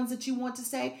to the ones that you want to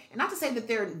say, and not to say that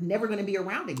they're never going to be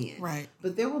around again. Right.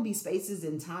 But there will be spaces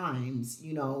and times,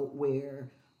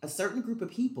 where a certain group of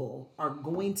people are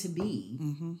going to be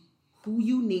who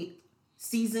you need.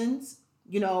 Seasons,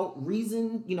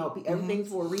 reason, everything's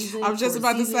for a reason. I was just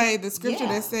about to say the scripture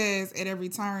that says at every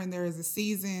turn there is a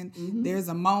season, there's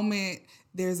a moment,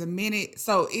 there's a minute.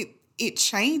 So it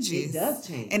changes. It does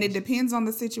change. And it depends on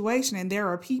the situation. And there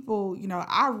are people,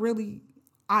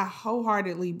 I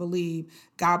wholeheartedly believe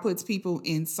God puts people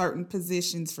in certain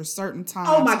positions for certain times.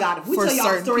 Oh my God. If we tell y'all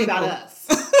a story about us.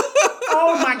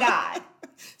 Oh my God.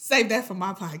 Save that for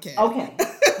my podcast. Okay.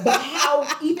 But how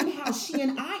she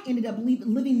and I ended up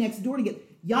living next door together.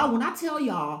 Y'all, when I tell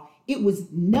y'all, it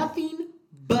was nothing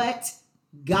but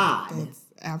God. That's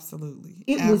absolutely.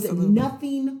 It was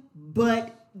nothing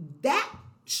but that,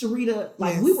 Sharita.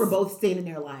 Like, we were both standing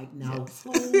there like, now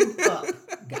hold up,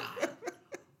 God.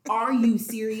 Are you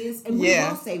serious? And we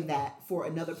will save that for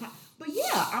another time. But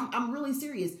I'm really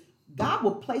serious. God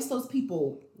will place those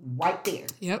people right there.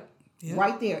 Yep.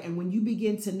 Right there. And when you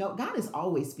begin to know, God is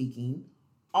always speaking,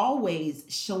 always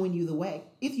showing you the way,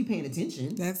 if you're paying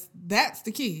attention. That's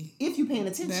the key. If you're paying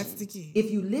attention. That's the key. If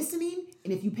you're listening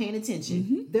and if you're paying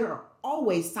attention, there are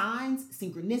always signs,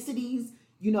 synchronicities,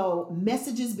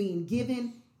 messages being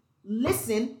given.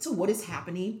 Listen to what is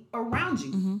happening around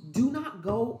you. Do not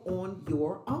go on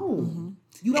your own.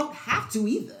 You don't have to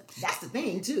either. That's the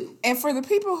thing too. And for the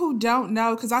people who don't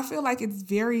know, because I feel like it's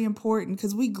very important,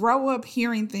 because we grow up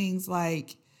hearing things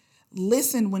like,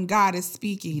 listen when God is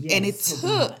speaking. Yes, and it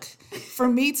took for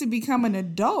me to become an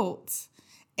adult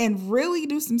and really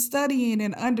do some studying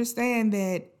and understand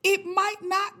that it might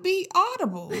not be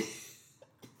audible.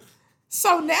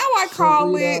 So now I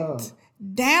call it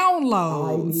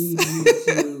downloads. I need you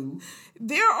to.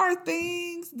 There are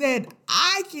things that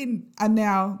I can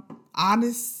now,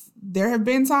 there have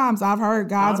been times I've heard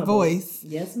God's voice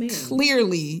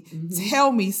clearly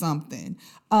tell me something.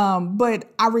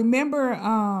 But I remember,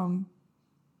 not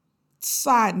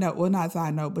side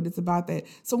note, but it's about that.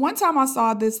 So one time I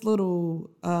saw this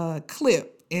little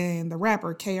clip and the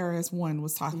rapper KRS-One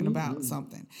was talking about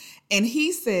something. And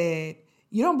he said,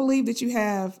 you don't believe that you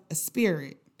have a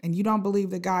spirit and you don't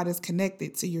believe that God is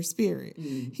connected to your spirit.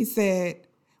 He said,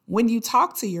 when you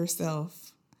talk to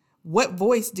yourself, what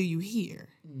voice do you hear?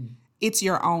 It's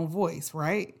your own voice,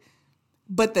 right?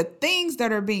 But the things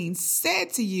that are being said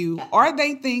to you, are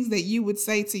they things that you would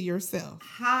say to yourself?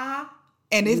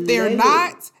 And if they're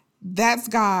not, that's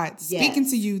God speaking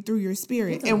to you through your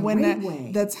spirit. And when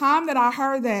the time that I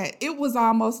heard that, it was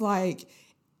almost like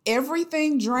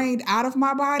everything drained out of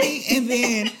my body. And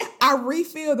then I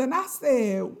refilled and I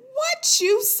said, what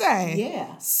you say?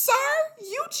 Yeah. Sir,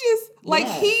 you just, like,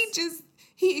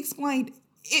 he explained,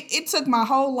 it took my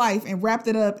whole life and wrapped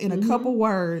it up in a couple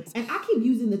words. And I keep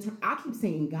using the term, I keep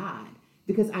saying God,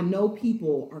 because I know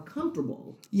people are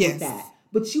comfortable with that.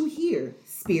 But you hear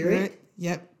spirit.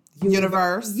 Yep.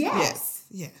 Universe. Yes.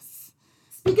 Yes.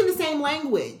 Speaking the same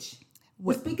language.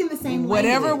 We're speaking the same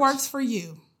whatever language. works for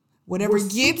you. Whatever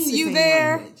gets you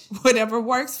there. Whatever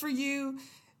works for you.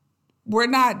 We're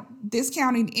not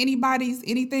discounting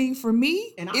anything for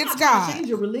me. And I'm it's not God. trying to change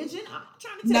your religion. I'm not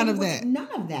trying to tell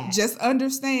none of that. Just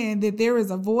understand that there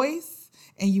is a voice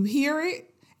and you hear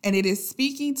it and it is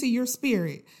speaking to your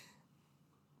spirit.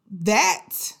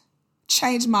 That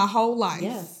changed my whole life.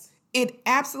 Yes. It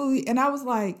absolutely, and I was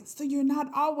like, so you're not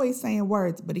always saying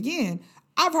words. But again,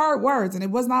 I've heard words and it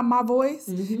was not my voice.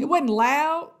 It wasn't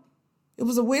loud. It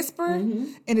was a whisper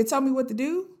and it told me what to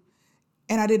do.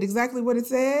 And I did exactly what it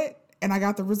said and I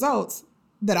got the results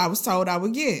that I was told I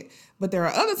would get. But there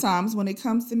are other times when it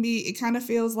comes to me, it kind of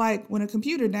feels like when a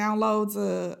computer downloads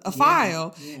a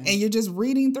file and you're just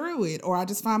reading through it. Or I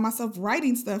just find myself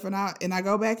writing stuff and I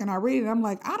go back and I read it. I'm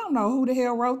like, I don't know who the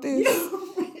hell wrote this.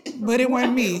 But it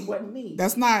wasn't me. It wasn't me.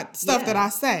 That's not stuff that I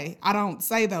say. I don't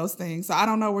say those things. So I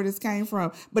don't know where this came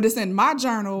from. But it's in my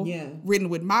journal, written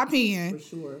with my pen. For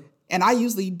sure. And I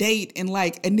usually date and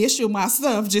like initial my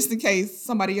stuff just in case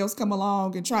somebody else come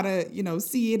along and try to,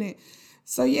 see it.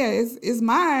 So yeah, it's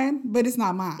mine, but it's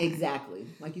not mine. Exactly.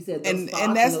 Like you said, and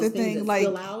that's the thing.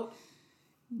 That like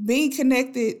being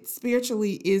connected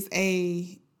spiritually is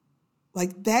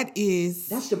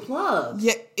that's your plug.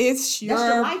 Yeah, it's your...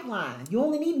 That's your lifeline. You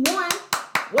only need one.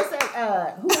 What's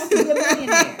that? Who wants to be a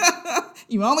millionaire?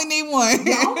 You only need one.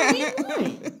 You only need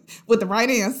one. With the right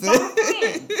answer.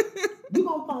 You're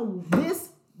going to phone this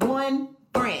one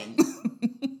friend.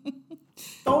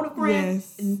 Phone a friend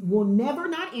and will never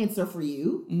not answer for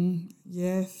you.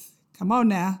 Yes. Come on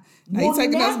now. Now you're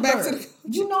taking us back to the...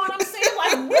 You know what I'm saying?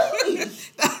 Like, really?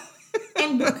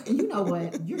 And you know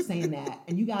what? You're saying that.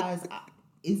 And you guys,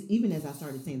 even as I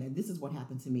started saying that, this is what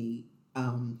happened to me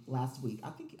last week.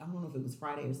 I don't know if it was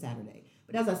Friday or Saturday.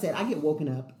 But as I said, I get woken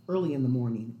up early in the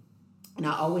morning. And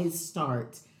I always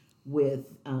start with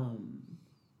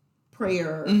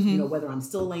prayer, whether I'm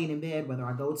still laying in bed, whether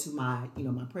I go to my,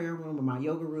 my prayer room or my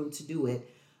yoga room to do it.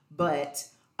 But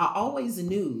I always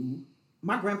knew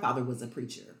my grandfather was a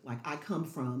preacher. Like, I come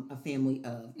from a family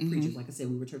of preachers. Like I said,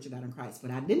 we were Church of God in Christ.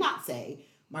 But I did not say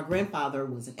my grandfather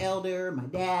was an elder. My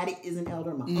dad is an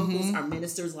elder. My uncles are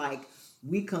ministers. Like,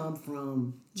 we come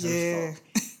from church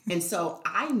folk. And so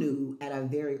I knew at a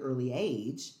very early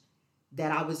age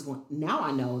that I was going, now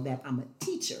I know that I'm a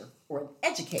teacher or an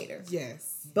educator.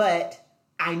 Yes. But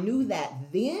I knew that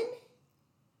then,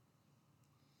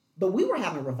 but we were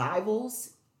having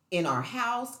revivals in our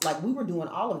house. Like, we were doing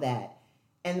all of that.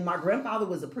 And my grandfather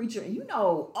was a preacher. And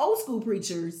old school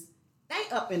preachers,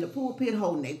 they up in the pulpit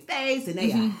holding their face and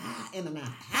they are hot and they're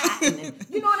hot. And then,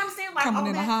 you know what I'm saying? Like, coming all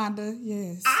in that. a Honda,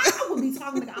 yes. I would be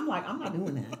talking to, I'm like, I'm not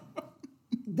doing that.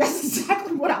 That's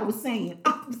exactly what I was saying.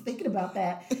 I was thinking about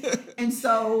that. And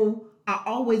so I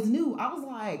always knew, I was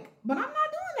like, but I'm not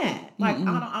doing that. Like,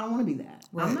 I don't want to be that.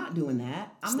 Right. I'm not doing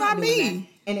that. It's not doing me. That.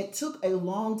 And it took a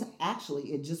long time.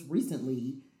 Actually, it just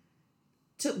recently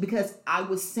took, because I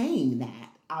was saying that.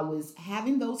 I was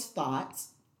having those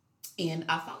thoughts, and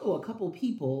I follow a couple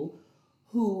people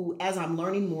who, as I'm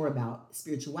learning more about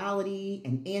spirituality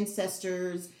and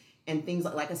ancestors and things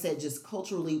like I said, just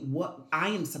culturally, what I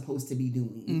am supposed to be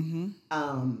doing,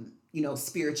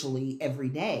 spiritually every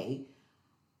day,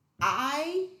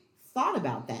 I thought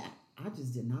about that. I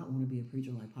just did not want to be a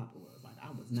preacher like Papa was. Like, I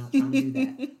was not trying to do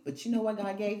that. But you know what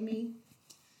God gave me?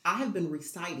 I have been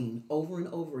reciting over and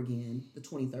over again the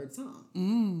 23rd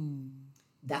Psalm.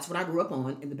 That's what I grew up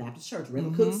on in the Baptist church.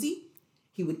 Reverend Cooksey,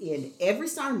 he would end every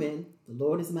sermon, the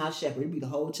Lord is my shepherd. It'd be the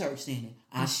whole church saying,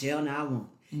 I shall not want.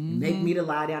 Make me to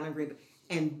lie down in green.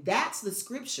 And that's the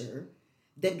scripture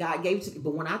that God gave to me.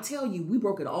 But when I tell you, we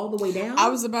broke it all the way down. I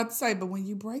was about to say, but when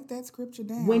you break that scripture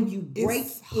down. When you break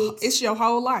it's your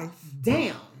whole life.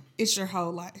 Down. it's your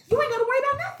whole life. You ain't got to worry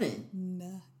about nothing.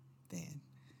 Nothing.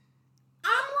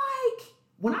 I'm like,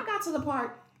 when I got to the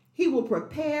part, he will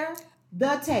prepare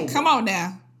the table. Come on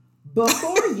now.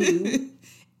 Before you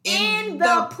in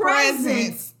the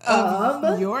presence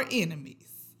of your enemies.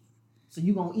 So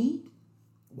you gonna eat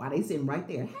while they sitting right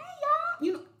there. Hey y'all,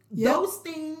 you know, those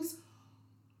things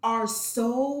are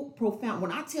so profound.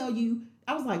 When I tell you,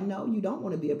 I was like, no, you don't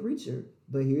want to be a preacher.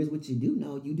 But here's what you do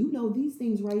know. You do know these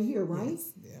things right here, right?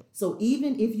 Yes. Yep. So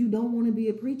even if you don't want to be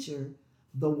a preacher,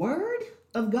 the word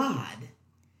of God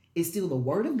is still the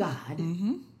word of God.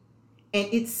 Mm-hmm. And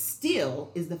it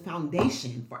still is the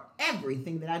foundation for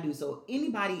everything that I do. So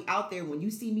anybody out there, when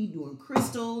you see me doing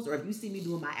crystals, or if you see me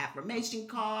doing my affirmation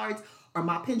cards or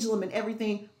my pendulum and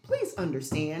everything, please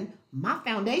understand my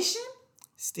foundation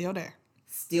still there.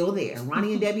 Still there.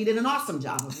 Ronnie and Debbie did an awesome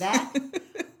job of that.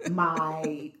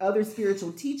 My other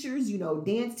spiritual teachers, you know,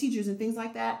 dance teachers and things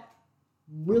like that,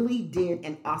 really did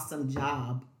an awesome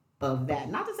job of that.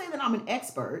 Not to say that I'm an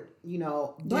expert, you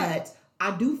know, but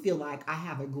I do feel like I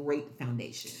have a great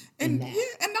foundation in that. Yeah,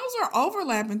 and those are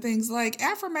overlapping things. Like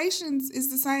affirmations is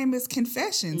the same as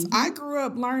confessions. Mm-hmm. I grew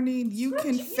up learning you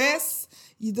confess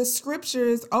the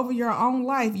scriptures over your own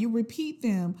life. You repeat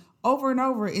them over and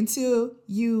over until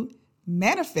you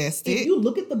manifest it. If you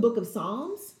look at the book of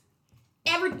Psalms,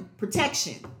 every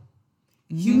protection,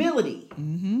 humility,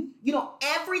 you know,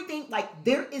 everything, like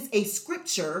there is a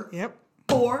scripture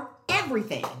for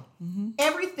everything.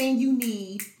 Everything you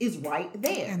need is right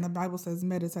there. And the Bible says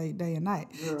meditate day and night.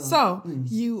 Girl. So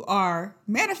you are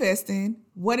manifesting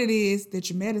what it is that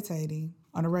you're meditating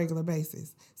on a regular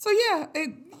basis. So yeah,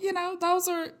 you know, those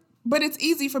are, but it's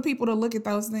easy for people to look at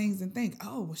those things and think,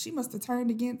 oh, well, she must have turned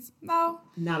against. No.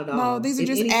 Not at all. No, these are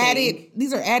just added.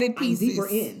 These are added pieces. I'm deeper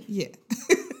in. Yeah.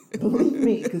 Believe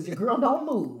me, because your girl don't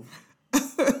move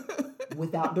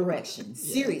without direction.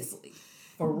 Seriously.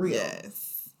 For real.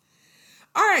 Yes.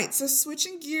 All right. So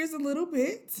switching gears a little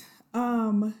bit,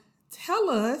 tell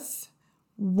us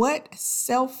what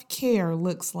self-care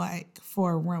looks like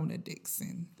for Rona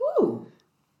Dixon. Woo.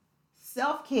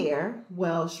 Self-care.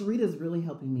 Well, Sharita's really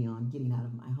helping me on getting out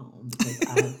of my home because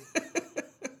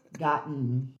I've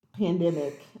gotten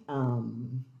pandemic,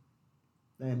 and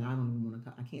I don't even want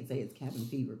to, I can't say it's cabin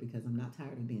fever because I'm not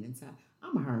tired of being inside.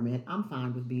 I'm a hermit. I'm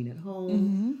fine with being at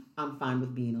home. I'm fine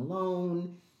with being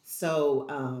alone. So,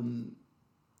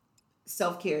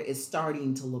 self-care is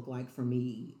starting to look like for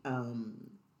me,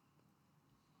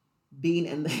 being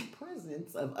in the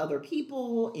presence of other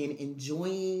people and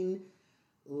enjoying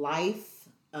life,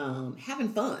 having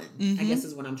fun, I guess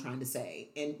is what I'm trying to say.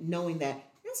 And knowing that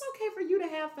it's okay for you to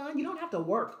have fun. You don't have to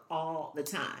work all the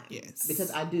time. Yes.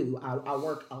 Because I do. I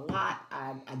work a lot.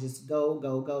 I just go.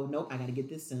 Nope, I got to get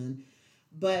this done.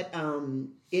 But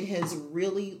it has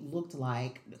really looked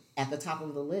like at the top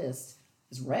of the list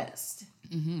is rest.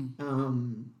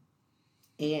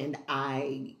 And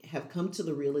I have come to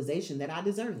the realization that I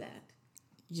deserve that.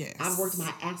 Yes. I've worked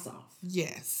my ass off.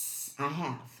 Yes. I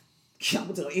have. I'm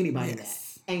going to tell anybody that.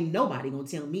 Ain't nobody going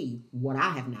to tell me what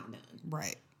I have not done.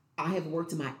 Right. I have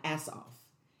worked my ass off.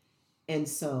 And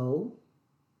so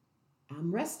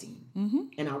I'm resting.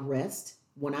 And I rest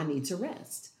when I need to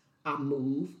rest. I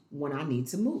move when I need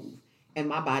to move. And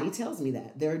my body tells me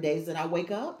that. There are days that I wake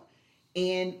up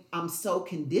and I'm so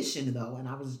conditioned though. And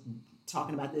I was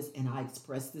talking about this and I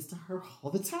express this to her all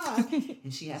the time.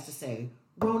 And she has to say,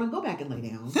 Rona, go back and lay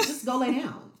down. Just go lay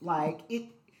down. Like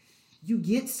you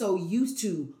get so used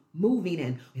to moving,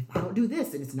 and if I don't do this,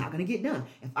 then it's not going to get done.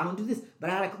 If I don't do this, but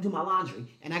I got to do my laundry,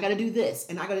 and I got to do this,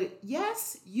 and I got to.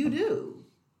 Yes, you do.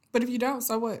 But if you don't,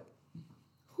 so what?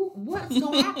 What's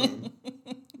going to happen?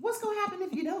 What's going to happen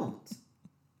if you don't?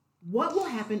 What will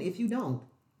happen if you don't?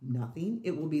 Nothing.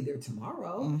 It will be there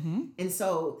tomorrow. And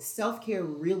so self-care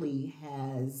really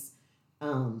has.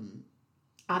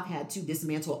 I've had to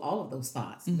dismantle all of those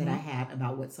thoughts that I had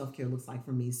about what self-care looks like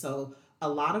for me. So a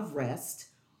lot of rest.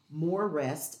 More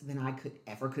rest than I could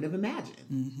have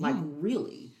imagined. Like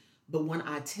really. But when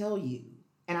I tell you,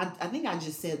 and I think I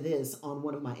just said this on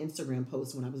one of my Instagram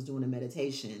posts when I was doing a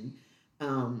meditation,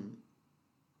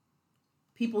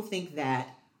 people think that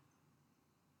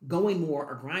going more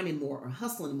or grinding more or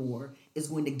hustling more is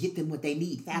going to get them what they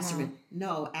need faster.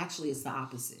 No, actually it's the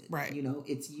opposite. Right. You know,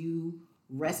 it's you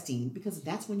resting because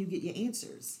that's when you get your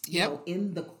answers. Yep. You know,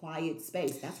 in the quiet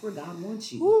space. That's where God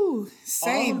wants you. Ooh,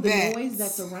 say all of the that. noise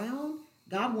that's around,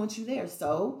 God wants you there.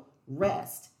 So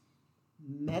rest.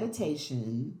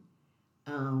 Meditation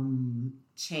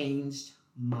changed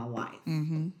my life.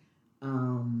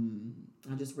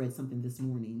 I just read something this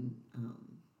morning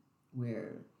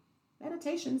where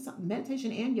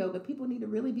meditation and yoga, people need to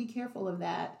really be careful of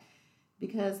that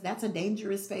because that's a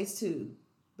dangerous space too.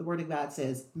 The Word of God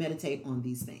says, meditate on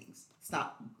these things.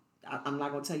 Stop. I'm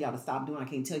not going to tell y'all to stop doing. I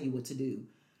can't tell you what to do.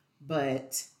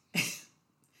 But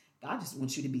God just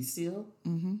wants you to be still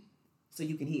so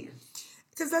you can hear.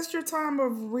 Because that's your time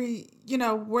of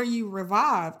where you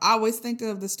revive. I always think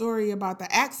of the story about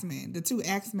the axemen, the two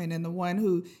axemen, and the one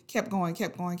who kept going,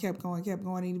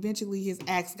 and eventually his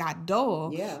axe got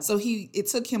dull. Yeah. So it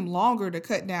took him longer to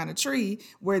cut down a tree,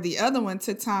 where the other one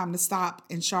took time to stop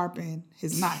and sharpen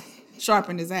his knife,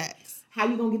 sharpen his axe. How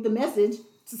you gonna get the message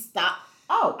to stop?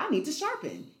 Oh, I need to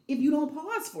sharpen. If you don't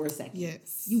pause for a second,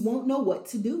 yes, you won't know what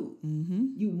to do.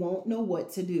 You won't know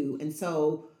what to do, and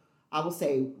so I will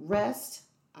say rest.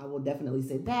 I will definitely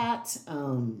say that.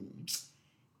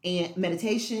 And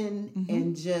meditation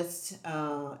and just,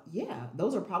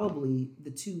 those are probably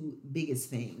the two biggest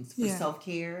things for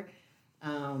self-care.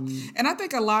 And I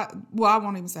think a lot, I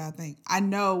won't even say I think. I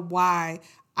know why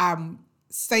I'm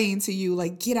saying to you,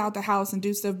 like, get out the house and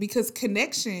do stuff, because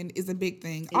connection is a big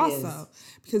thing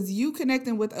because you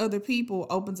connecting with other people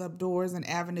opens up doors and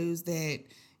avenues that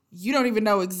you don't even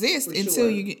know exist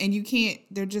you can't,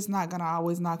 they're just not going to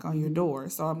always knock on your door.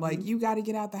 So I'm like, you got to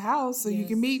get out the house so you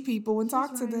can meet people and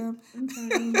talk to them. I'm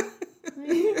trying.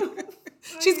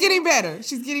 She's getting better.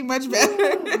 She's getting much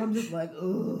better. I'm just like,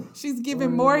 ugh. She's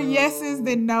giving more yeses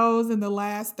than nos in the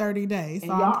last 30 days.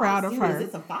 So I'm proud of her.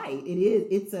 It's a fight. It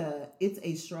is. It's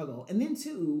a struggle. And then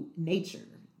too, nature.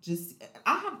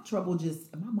 I have trouble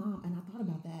my mom, and I thought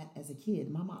about that as a kid.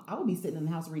 My mom, I would be sitting in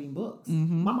the house reading books.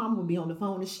 My mom would be on the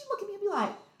phone and she'd look at me and be like,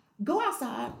 go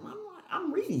outside. I'm like,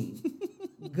 I'm reading.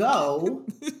 Go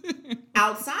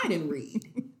outside and read.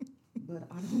 But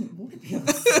I don't want to be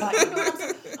outside. You know what I'm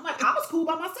saying? I'm like, I was cool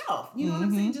by myself. You know what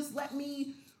I'm saying? Just let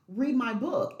me read my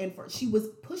book. And she was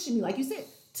pushing me, like you said,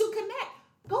 to connect.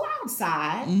 Go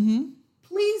outside.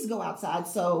 Please go outside.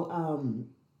 So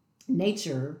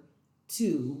nature,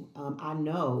 too, I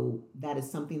know that is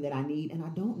something that I need, and I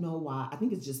don't know why. I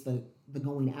think it's just the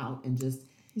going out and just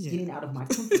getting out of my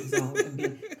comfort zone,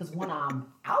 because when I'm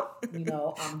out, I'm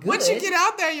good. Once you get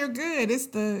out there, you're good. It's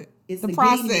the Getting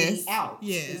process. me out.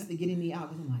 Yeah, it's the getting me out,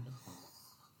 because I'm like, oh,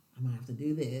 I'm gonna have to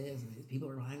do this. People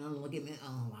are going to look at me.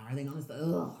 Oh, why are they gonna?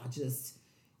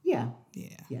 Yeah.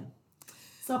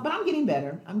 So, but I'm getting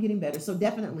better. So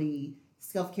definitely,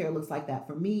 self-care looks like that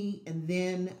for me. And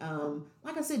then,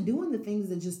 like I said, doing the things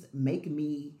that just make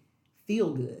me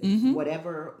feel good,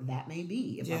 whatever that may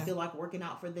be. If I feel like working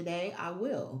out for the day, I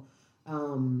will.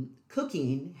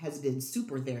 Cooking has been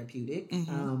super therapeutic.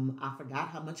 I forgot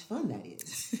how much fun that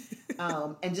is.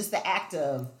 And just the act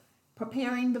of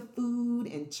preparing the food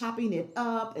and chopping it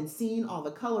up and seeing all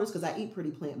the colors, because I eat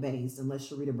pretty plant-based unless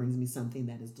Sharita brings me something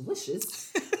that is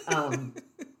delicious.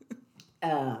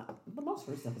 But most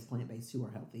of her stuff is plant-based too, or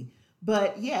healthy.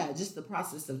 But yeah, just the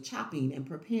process of chopping and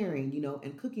preparing,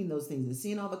 and cooking those things and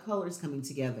seeing all the colors coming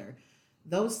together.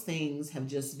 Those things have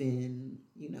just been,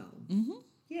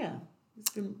 it's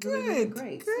been really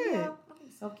great. Good. So, yeah, I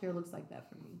think self-care looks like that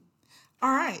for me.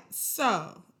 All right.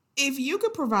 So if you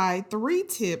could provide 3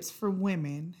 tips for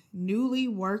women newly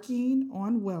working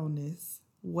on wellness,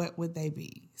 what would they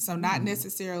be? So not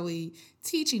necessarily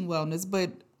teaching wellness,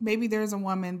 but maybe there's a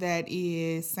woman that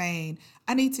is saying,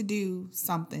 I need to do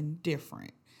something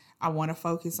different. I want to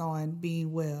focus on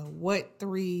being well. What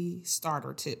 3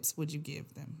 starter tips would you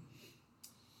give them?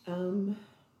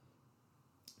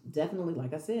 Definitely,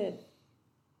 like I said,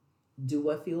 do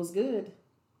what feels good.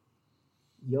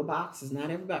 Your box is not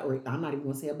everybody, or I'm not even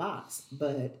going to say a box,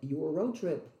 but your road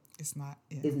trip is not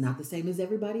the same as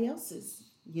everybody else's,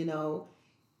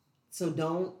 So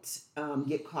don't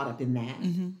get caught up in that.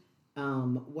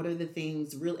 What are the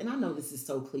things and I know this is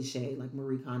so cliche, like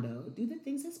Marie Kondo, do the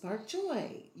things that spark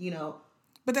joy,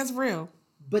 But that's real.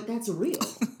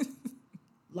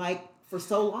 Like, for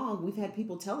so long, we've had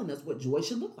people telling us what joy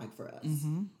should look like for us,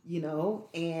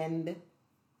 and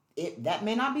that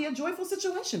may not be a joyful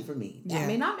situation for me. That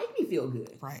may not make me feel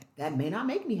good. Right. That may not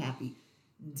make me happy.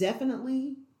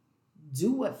 Definitely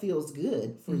do what feels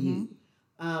good for you.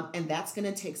 And that's going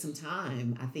to take some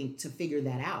time, I think, to figure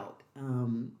that out.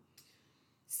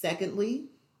 Secondly,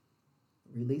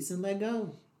 release and let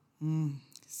go.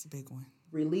 It's a big one.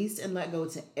 Release and let go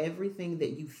to everything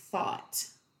that you thought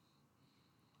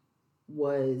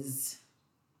was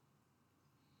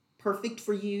perfect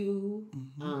for you.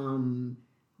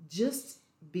 Just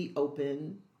be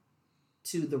open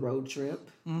to the road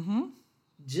trip.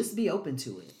 Just be open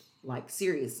to it. Like,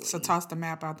 seriously. So toss the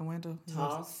map out the window.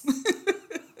 Toss.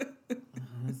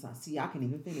 See, I can't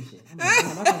even finish it. I'm like,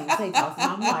 damn, I can't even say toss.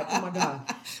 And I'm like, oh my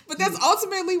God. But that's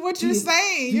ultimately what you're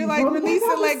saying. You're like, release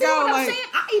and let go. What like, I'm saying?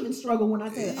 I even struggle when I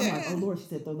say it. I'm like, oh Lord, she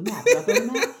said throw them out. Did I throw them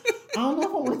out? I don't know if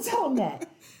I want to tell them that.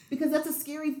 Because that's a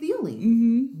scary feeling.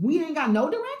 Mm-hmm. We ain't got no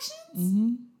directions.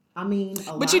 Mm-hmm. I mean,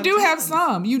 but you do have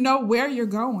some. You know where you're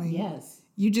going. Yes.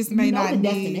 You just may not need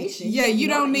destination. Yeah, you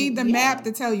don't need the map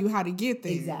to tell you how to get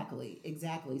there.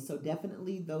 Exactly. So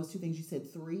definitely those two things you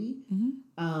said. 3.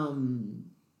 Oh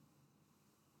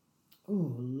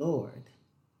Lord.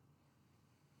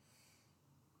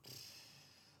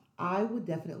 I would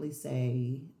definitely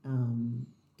say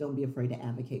don't be afraid to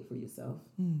advocate for yourself.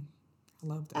 I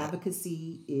love that.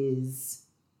 Advocacy is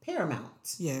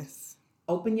paramount. Yes.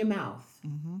 Open your mouth.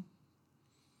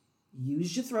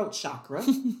 Use your throat chakra.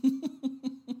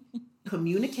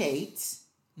 Communicate.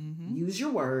 Use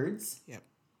your words. Yep.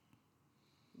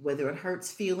 Whether it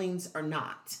hurts feelings or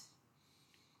not.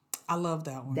 I love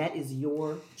that one. That is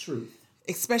your truth.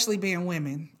 Especially being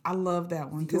women. I love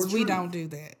that one because we don't do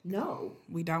that. No.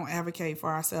 We don't advocate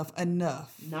for ourselves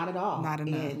enough. Not at all. Not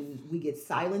enough. And we get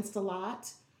silenced a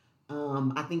lot.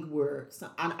 I think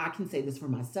I can say this for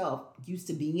myself, used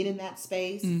to being in that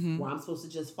space where I'm supposed to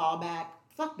just fall back.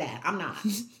 Fuck that. I'm not.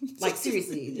 Like,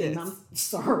 seriously. Yes. And I'm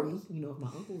sorry, if my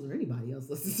uncles or anybody else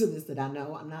listens to this that I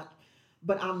know, I'm not.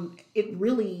 But it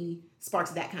really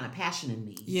sparks that kind of passion in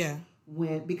me. Yeah.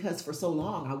 Because for so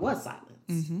long I was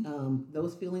silenced.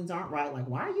 Those feelings aren't right. Like,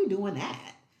 why are you doing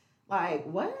that? Like,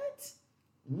 what?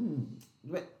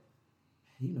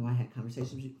 I had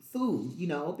conversations with food,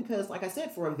 because like I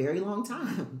said, for a very long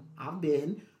time, I've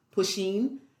been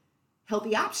pushing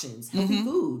healthy options, healthy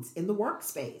foods in the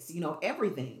workspace,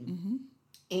 everything.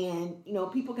 And,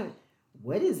 people can,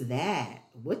 what is that?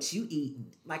 What you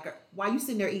eating? Like, why you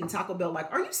sitting there eating Taco Bell?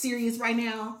 Like, are you serious right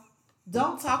now?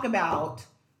 Don't talk about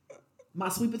my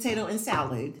sweet potato and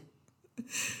salad.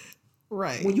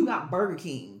 Right. When you got Burger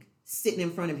King sitting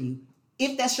in front of you.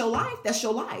 If that's your life, that's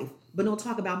your life. But don't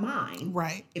talk about mine.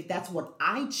 Right. If that's what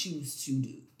I choose to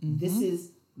do. This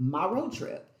is my road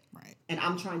trip. Right. And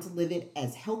I'm trying to live it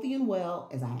as healthy and well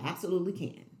as I absolutely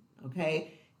can.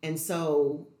 Okay? And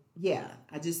so, yeah,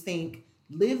 I just think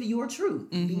live your truth.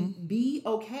 Be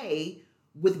okay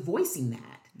with voicing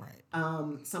that. Right.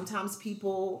 Sometimes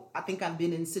people, I think I've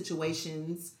been in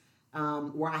situations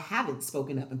where I haven't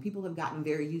spoken up and people have gotten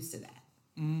very used to that.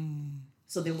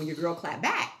 So then when your girl clap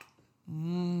back,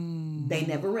 they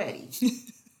never ready.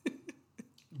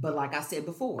 But like I said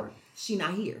before, she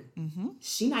not here.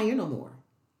 She not here no more.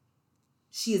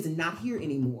 She is not here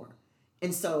anymore.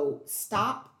 And so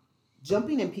stop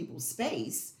jumping in people's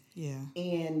space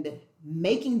and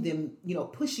making them,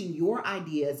 pushing your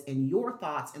ideas and your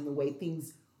thoughts and the way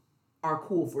things are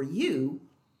cool for you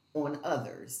on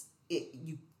others.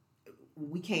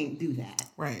 We can't do that.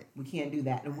 Right. We can't do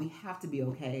that. And we have to be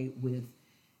okay with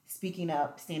speaking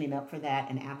up, standing up for that,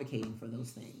 and advocating for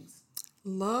those things.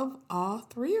 Love all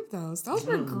 3 of those. Those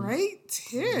were great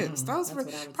tips. Those were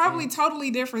probably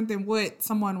totally different than what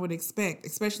someone would expect,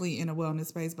 especially in a wellness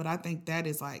space. But I think that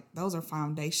is those are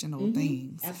foundational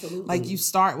things. Absolutely. Like you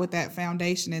start with that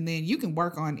foundation and then you can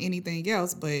work on anything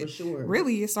else. But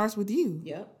really it starts with you.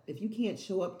 Yep. If you can't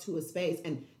show up to a space,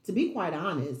 and to be quite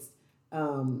honest,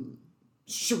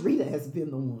 Sharita has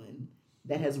been the one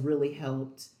that has really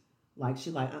helped. Like,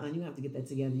 she's like, you have to get that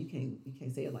together. You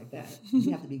can't say it like that.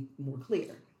 You have to be more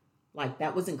clear. Like,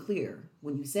 that wasn't clear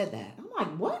when you said that. I'm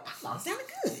like, what? I thought it sounded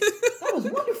good. That was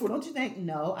wonderful. Don't you think?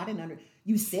 No, I didn't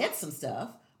you said some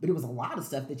stuff, but it was a lot of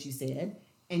stuff that you said,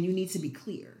 and you need to be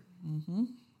clear.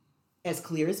 As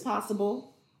clear as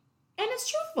possible and as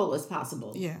truthful as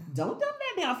possible. Yeah. Don't dumb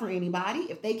that down for anybody.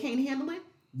 If they can't handle it,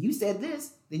 you said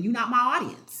this, then you're not my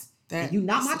audience. You're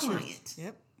not my client.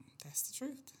 Yep. That's the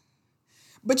truth.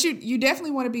 But you definitely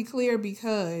want to be clear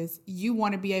because you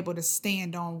want to be able to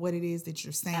stand on what it is that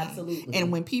you're saying. Absolutely.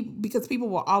 And because people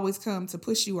will always come to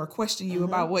push you or question you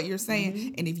about what you're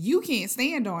saying. And if you can't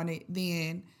stand on it,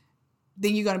 then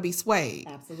you're going to be swayed.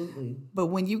 Absolutely. But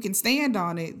when you can stand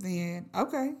on it, then,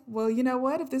 okay, well, you know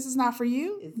what? If this is not for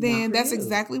you, then that's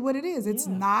exactly what it is. It's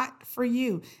not for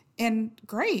you. And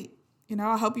great.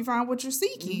 I hope you find what you're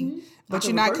seeking, but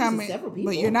you're not coming.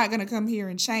 But you're not going to come here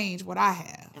and change what I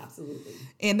have. Absolutely.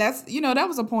 And that's that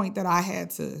was a point that I had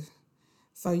to.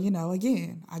 So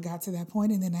again, I got to that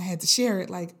point, and then I had to share it.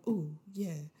 Like, ooh,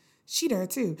 yeah, she there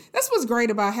too. That's what's great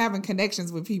about having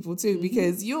connections with people too,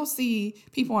 because you'll see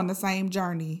people on the same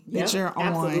journey that you're on,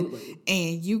 absolutely.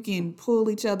 and you can pull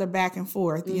each other back and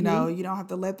forth. You know, you don't have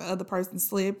to let the other person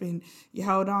slip, and you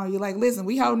hold on. You're like, listen,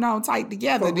 we holding on tight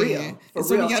together. For real. And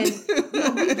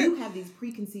we do. do have these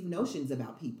preconceived notions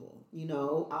about people. You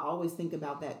know, I always think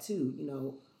about that too. You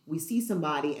know, we see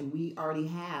somebody and we already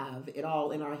have it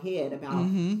all in our head about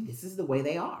this is the way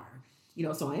they are. You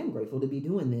know, so I am grateful to be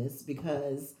doing this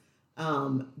because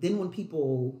then when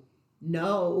people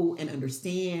know and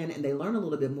understand and they learn a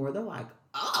little bit more, they're like,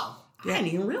 oh, I didn't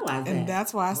even realize that. And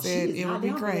that's why I said it would be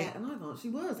great. And I thought she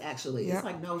was actually. It's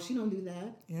like, no, she don't do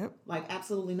that. Yep. Like,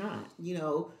 absolutely not. You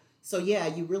know, so yeah,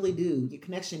 you really do. Your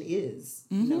connection is,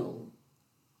 you know.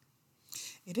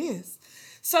 It is.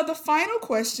 So the final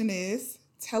question is,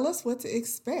 tell us what to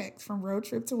expect from Road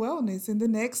Trip to Wellness in the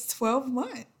next 12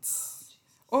 months.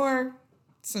 Or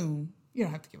soon. You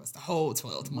don't have to give us the whole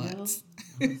 12 months.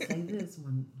 Well, I'll say this,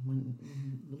 when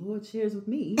the Lord shares with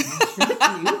me,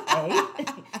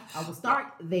 I will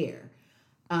start there.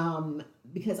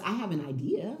 Because I have an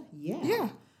idea. Yeah.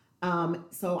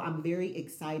 So I'm very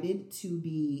excited to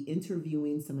be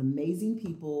interviewing some amazing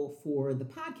people for the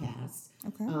podcast,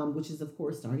 which is, of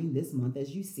course, starting this month,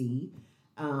 as you see.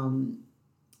 I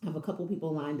have a couple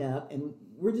people lined up, and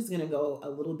we're just going to go a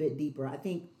little bit deeper. I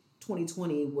think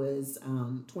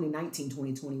 2019,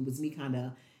 2020 was me kind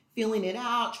of feeling it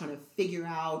out, trying to figure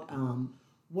out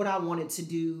what I wanted to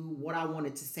do, what I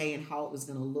wanted to say, and how it was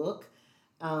going to look.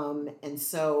 And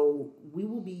so we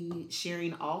will be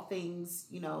sharing all things,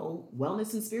 you know,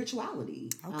 wellness and spirituality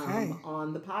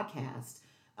on the podcast.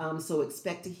 So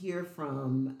expect to hear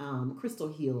from crystal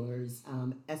healers,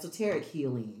 esoteric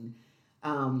healing,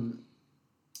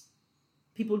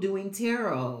 people doing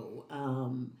tarot,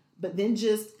 but then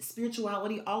just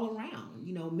spirituality all around,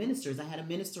 you know, ministers. I had a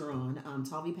minister on,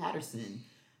 Tavi Patterson,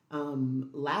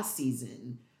 last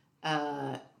season,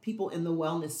 people in the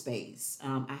wellness space.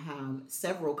 I have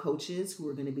several coaches who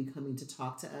are going to be coming to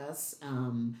talk to us.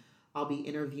 I'll be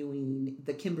interviewing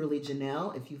the Kimberly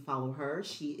Janelle. If you follow her,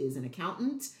 she is an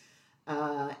accountant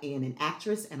and an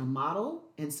actress and a model.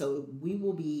 And so we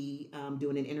will be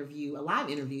doing a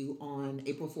live interview on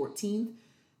April 14th,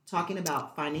 talking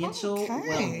about financial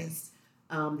wellness.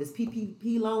 This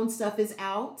PPP loan stuff is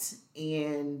out,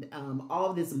 and all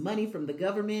of this money from the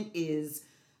government is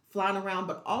flying around.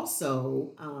 But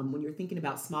also, when you're thinking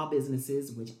about small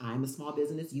businesses, which I'm a small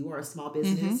business, you are a small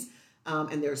business,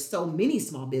 and there are so many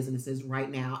small businesses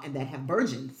right now, and that have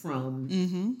burgeoned from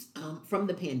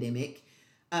the pandemic.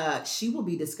 She will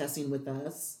be discussing with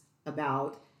us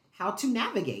about how to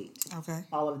navigate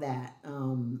all of that.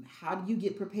 How do you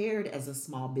get prepared as a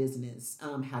small business?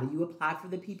 How do you apply for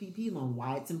the PPP loan?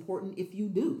 Why it's important if you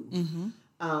do.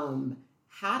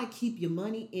 How to keep your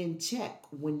money in check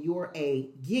when you're a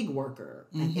gig worker,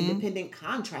 an independent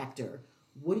contractor.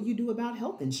 What do you do about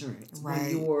health insurance when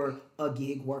you're a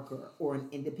gig worker or an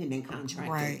independent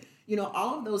contractor? You know,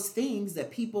 all of those things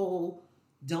that people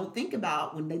don't think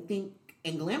about when they think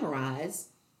and glamorize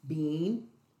being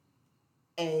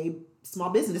a small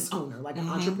business owner, like an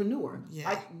entrepreneur.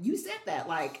 Like you said that,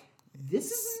 like,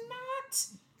 this is not,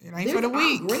 it ain't for the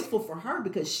weak. I'm grateful for her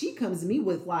because she comes to me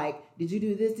with like, did you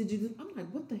do this? Did you do this? I'm like,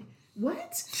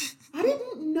 what? I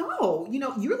didn't know. You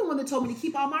know, you're the one that told me to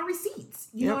keep all my receipts.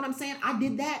 You know what I'm saying? I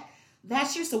did that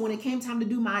last year. So when it came time to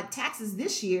do my taxes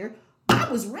this year, I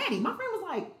was ready. My friend was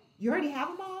like, you already have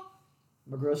them all?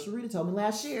 My girl Sharita told me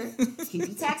last year, keep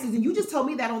your taxes. And you just told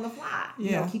me that on the fly.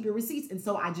 You know, keep your receipts. And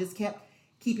so I just kept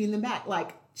keeping them back.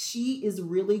 Like, she is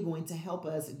really going to help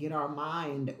us get our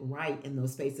mind right in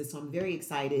those spaces. So I'm very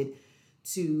excited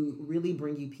to really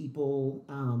bring you people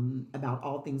about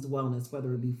all things wellness,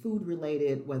 whether it be food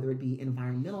related, whether it be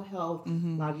environmental health. A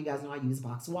lot of you guys know I use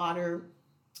Box Water.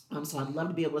 So I'd love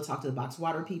to be able to talk to the Box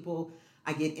Water people.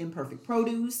 I get Imperfect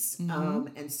Produce.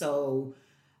 And so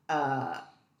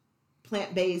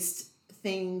plant-based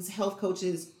things, health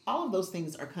coaches, all of those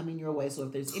things are coming your way. So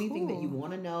if there's anything that you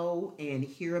want to know and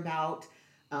hear about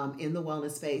in the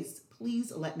wellness space,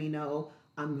 please let me know.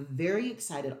 I'm very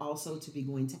excited also to be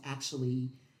going to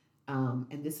actually,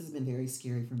 and this has been very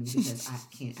scary for me because I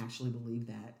can't actually believe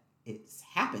that it's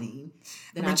happening.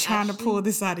 I've been trying to pull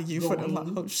this out of you for the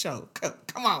whole show.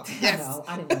 Come on. Yes. No,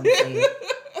 I didn't want to say it.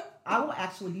 I will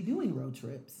actually be doing road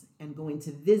trips and going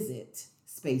to visit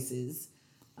spaces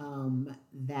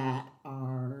that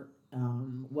are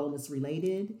wellness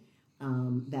related,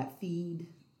 that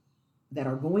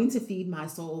are going to feed my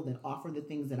soul, that offer the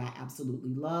things that I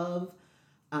absolutely love.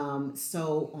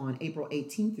 So on April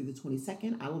 18th through the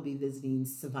 22nd, I will be visiting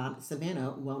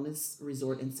Savannah Wellness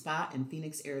Resort and Spa in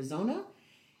Phoenix, Arizona.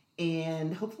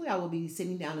 And hopefully I will be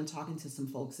sitting down and talking to some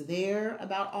folks there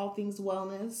about all things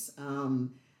wellness.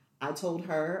 I told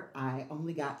her I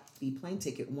only got the plane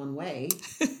ticket one way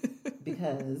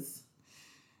because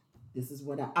this is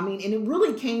what I mean, and it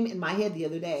really came in my head the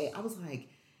other day. I was like,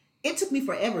 it took me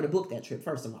forever to book that trip,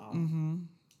 first of all. Mm-hmm.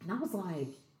 And I was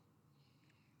like,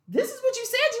 this is what you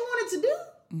said you wanted to do?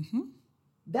 Mm-hmm.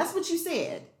 That's what you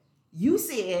said. You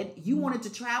said you wanted to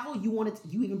travel. You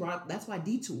even brought up, that's why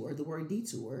detour, the word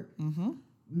detour,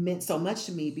 meant so much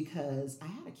to me because I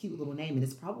had a cute little name and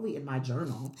it's probably in my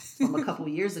journal from a couple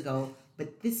years ago.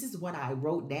 But this is what I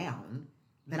wrote down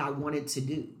that I wanted to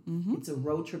do. Mm-hmm. It's a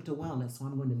road trip to wellness. So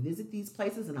I'm going to visit these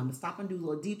places and I'm going to stop and do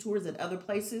little detours at other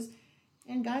places.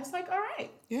 And God's like, all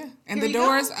right. Yeah. And the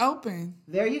door is open.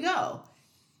 There you go.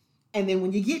 And then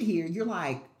when you get here, you're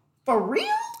like, for real?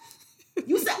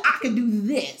 You said I could do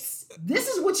this. This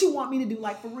is what you want me to do,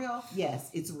 like for real? Yes,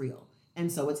 it's real. And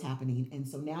so it's happening. And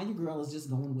so now your girl is just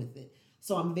going with it.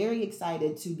 So I'm very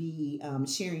excited to be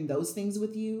sharing those things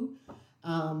with you.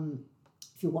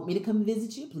 If you want me to come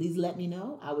visit you, please let me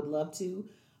know. I would love to.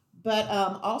 But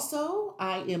also,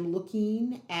 I am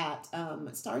looking at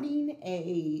starting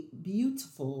a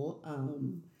beautiful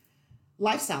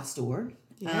lifestyle store.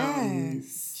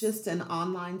 Yes. Just an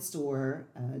online store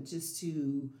just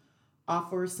to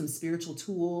offer some spiritual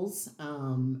tools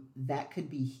that could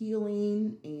be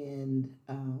healing and,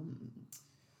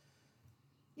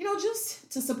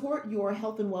 just to support your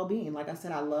health and well-being. Like I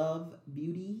said, I love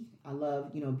beauty. I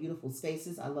love, beautiful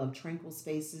spaces. I love tranquil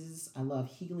spaces. I love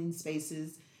healing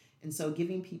spaces. And so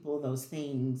giving people those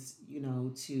things,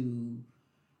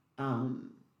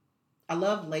 I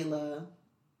love Layla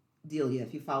Delia.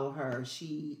 If you follow her,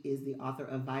 she is the author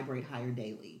of Vibrate Higher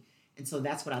Daily. And so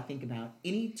that's what I think about.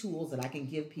 Any tools that I can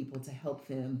give people to help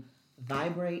them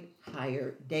vibrate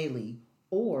higher daily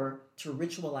or to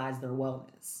ritualize their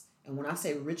wellness. And when I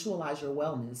say ritualize your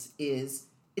wellness, it's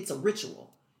a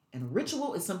ritual. And a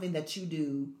ritual is something that you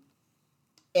do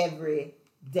every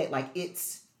day. Like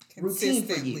it's routine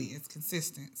for you. It's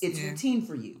consistent. It's routine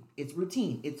for you. It's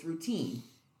routine. It's routine.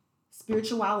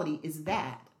 Spirituality is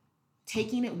that.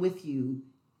 Taking it with you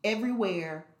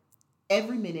everywhere,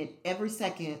 every minute, every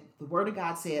second. The Word of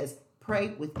God says, pray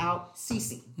without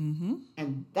ceasing. Mm-hmm.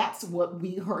 And that's what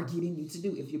we are getting you to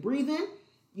do. If you're breathing,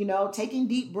 taking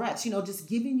deep breaths, just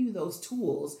giving you those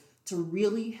tools to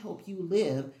really help you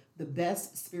live the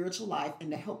best spiritual life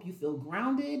and to help you feel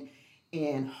grounded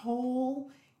and whole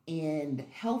and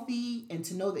healthy and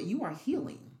to know that you are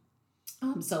healing.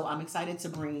 So I'm excited to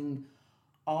bring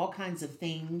all kinds of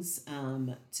things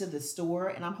to the store,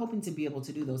 and I'm hoping to be able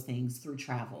to do those things through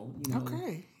travel,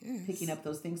 Okay. Yes. Picking up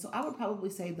those things. So I would probably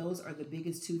say those are the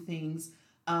biggest two things.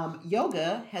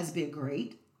 Yoga has been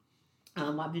great.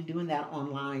 I've been doing that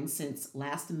online since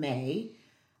last May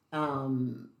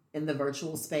in the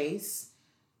virtual space,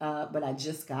 but I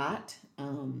just got,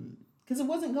 because it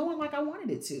wasn't going like I wanted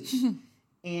it to.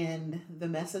 And the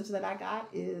message that I got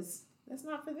is, that's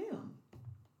not for them.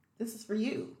 This is for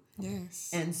you.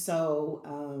 Yes. And so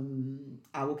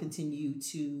I will continue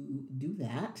to do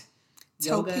that.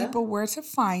 Tell people where to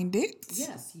find it.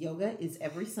 Yes. Yoga is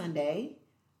every Sunday.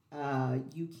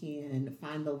 You can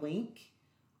find the link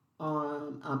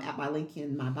at my link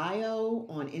in my bio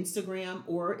on Instagram,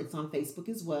 or it's on Facebook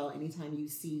as well. Anytime you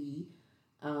see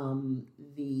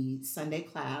the Sunday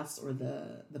class or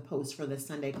the post for the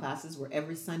Sunday classes, we're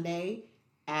every Sunday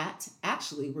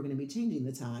we're going to be changing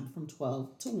the time from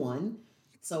 12 to 1.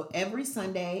 So every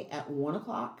Sunday at 1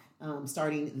 o'clock,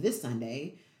 starting this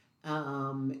Sunday,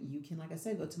 you can, like I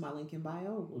said, go to my link in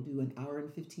bio. We'll do an hour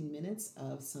and 15 minutes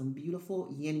of some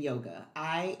beautiful yin yoga.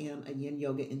 I am a yin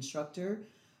yoga instructor.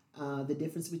 The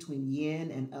difference between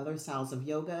yin and other styles of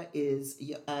yoga is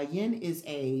yin is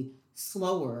a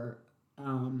slower,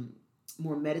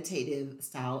 more meditative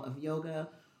style of yoga.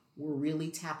 We're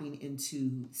really tapping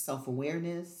into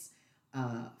self-awareness,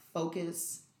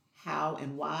 focus, how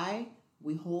and why.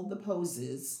 We hold the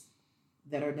poses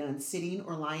that are done sitting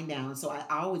or lying down. So I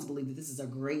always believe that this is a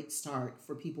great start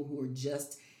for people who are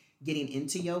just getting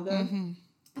into yoga. Mm-hmm.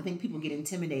 I think people get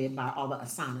intimidated by all the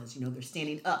asanas. They're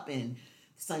standing up and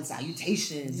sun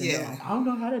salutations. And they're like, I don't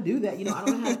know how to do that. I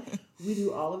don't know how to. We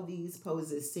do all of these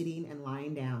poses sitting and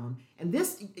lying down. And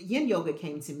this yin yoga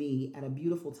came to me at a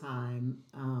beautiful time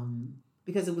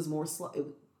because it was more slow.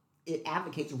 It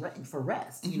advocates for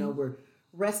rest. Mm-hmm. We're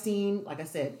resting, like I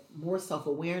said, more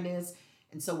self-awareness.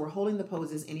 And so we're holding the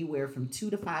poses anywhere from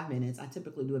 2 to 5 minutes. I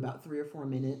typically do about 3 or 4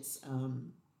 minutes.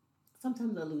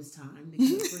 Sometimes I lose time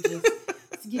because we're just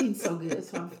it's getting so good.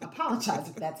 So I apologize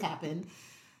if that's happened.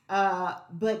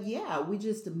 But yeah, we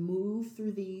just move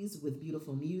through these with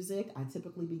beautiful music. I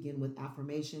typically begin with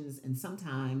affirmations, and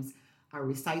sometimes I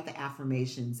recite the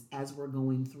affirmations as we're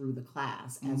going through the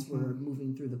class, as we're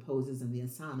moving through the poses and the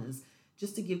asanas,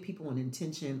 just to give people an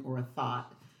intention or a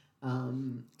thought.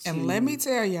 And let me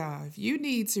tell y'all, if you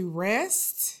need to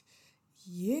rest,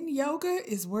 yin yoga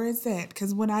is where it's at.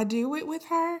 Because when I do it with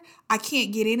her, I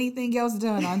can't get anything else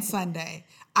done on Sunday.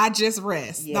 I just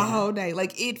rest the whole day.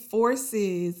 Like, it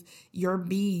forces your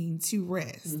being to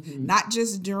rest. Not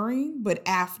just during, but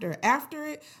after. After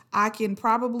it, I can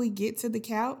probably get to the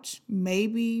couch,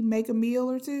 maybe make a meal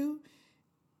or two.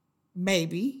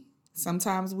 Maybe.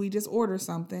 Sometimes we just order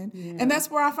something. Yeah. And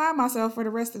that's where I find myself for the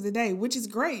rest of the day, which is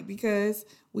great because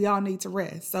we all need to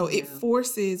rest. So it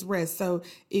forces rest. So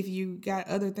if you got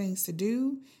other things to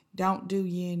do, don't do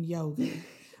yin yoga.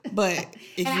 But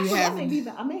if you have...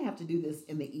 I may have to do this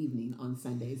in the evening on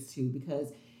Sundays too,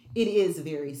 because it is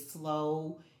very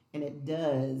slow and it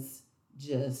does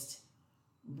just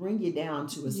bring you down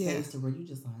to a space to where you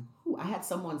just like, whew. I had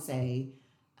someone say,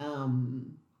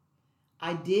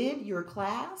 I did your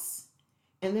class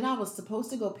and then I was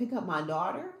supposed to go pick up my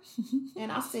daughter.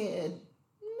 And I said,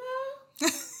 no, I'm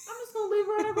just going to leave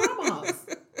her at her grandma's.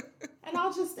 And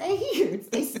I'll just stay here.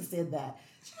 Stacy said that.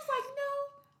 She was like, no,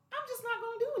 I'm just not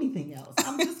going to do anything else.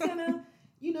 I'm just going to,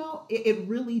 it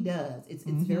really does. It's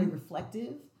very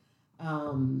reflective.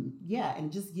 And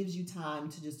it just gives you time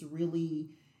to just really,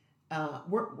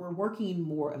 we're working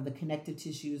more of the connective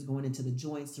tissues going into the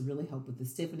joints to really help with the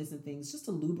stiffness and things, just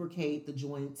to lubricate the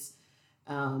joints.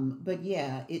 But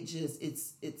yeah,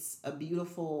 it's a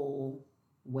beautiful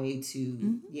way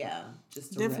to,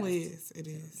 just to definitely rest, is. It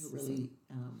is to really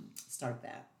start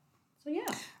that. So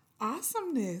yeah.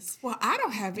 Awesomeness. Well, I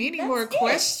don't have any more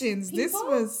questions. This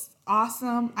was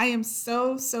awesome. I am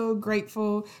so, so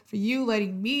grateful for you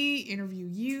letting me interview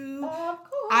you. Of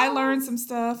course. I learned some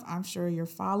stuff. I'm sure your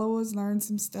followers learned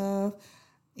some stuff.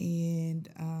 And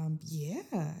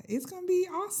it's gonna be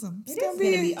awesome. It's gonna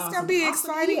be an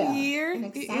exciting year. An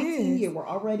exciting year. We're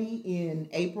already in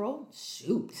April.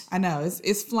 Shoot. I know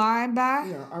it's flying by.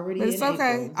 We are already but in it's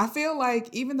okay. April. I feel like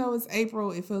even though it's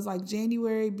April, it feels like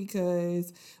January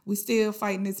because we still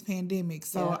fighting this pandemic.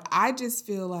 So I just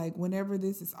feel like whenever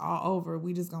this is all over,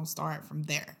 we just gonna start from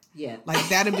there. Yeah. Like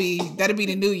that'll be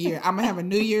the new year. I'm gonna have a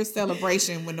New Year's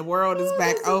celebration when the world is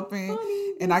back open.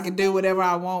 And I can do whatever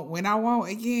I want when I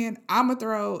want. Again, I'm going to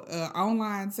throw an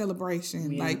online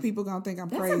celebration. Yeah. Like, people going to think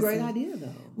I'm crazy. That's a great idea,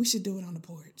 though. We should do it on the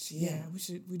porch. Yeah.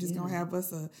 We just going to have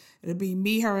us it'll be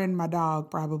me, her, and my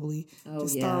dog, probably.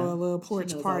 Just throw a little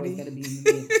porch party.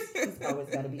 It's always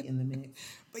got to be in the mix.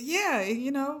 But yeah,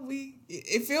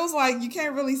 it feels like you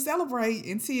can't really celebrate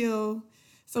until...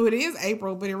 So it is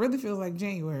April, but it really feels like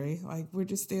January. Like, we're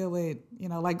just still at,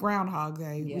 like Groundhog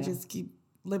Day. Yeah. We just keep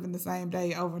living the same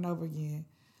day over and over again.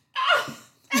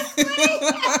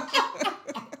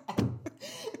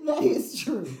 That is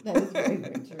true. That is very,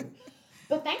 very true.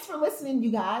 But thanks for listening,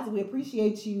 you guys. We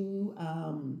appreciate you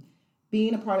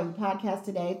being a part of the podcast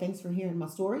today. Thanks for hearing my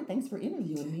story. Thanks for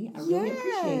interviewing me. I really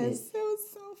appreciate it. It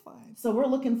was so fun. So we're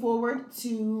looking forward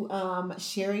to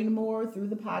sharing more through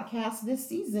the podcast this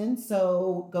season.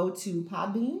 So go to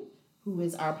Podbean, who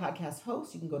is our podcast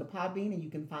host. You can go to Podbean and you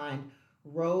can find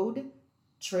Road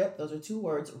Trip, those are 2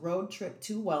 words, Road Trip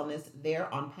to Wellness,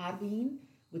 there on Podbean,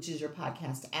 which is your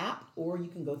podcast app, or you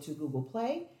can go to Google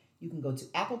Play, you can go to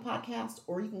Apple Podcast,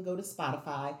 or you can go to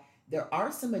Spotify. There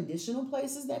are some additional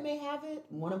places that may have it.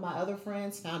 One of my other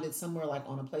friends found it somewhere like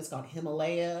on a place called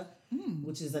Himalaya,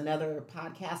 which is another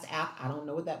podcast app. I don't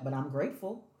know what that, but I'm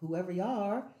grateful. Whoever y'all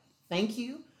are, thank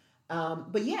you.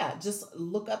 But yeah, just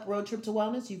look up Road Trip to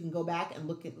Wellness. You can go back and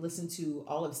listen to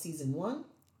all of season 1.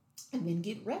 And then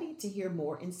get ready to hear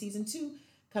more in season 2.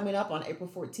 Coming up on April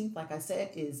 14th, like I said,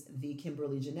 is the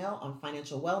Kimberly Janelle on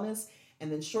financial wellness.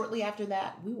 And then shortly after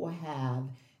that, we will have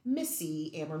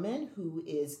Missy Ammerman, who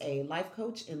is a life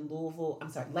coach in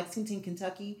Lexington,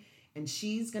 Kentucky. And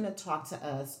she's going to talk to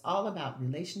us all about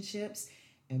relationships.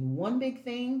 And one big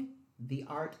thing, the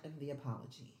art of the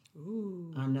apology.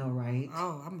 Ooh. I know, right?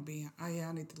 Oh, I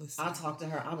need to listen. I talked to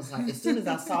her. I was like, as soon as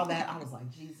I saw that, I was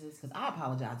like, Jesus, because I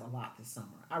apologized a lot this summer.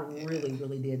 I really,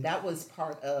 really did. That was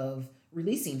part of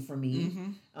releasing for me,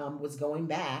 was going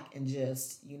back and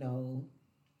just,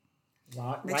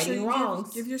 righting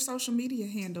wrongs. Give your social media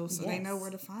handle so they know where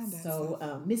to find us.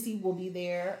 So Missy will be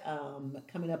there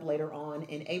coming up later on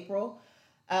in April.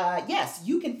 Yes,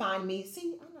 you can find me.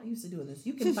 See, I'm not used to doing this.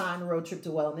 You can find Road Trip to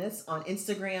Wellness on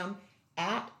Instagram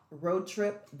at Road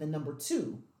Trip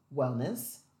 2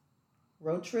 Wellness.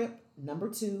 Road Trip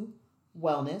 2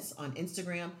 Wellness on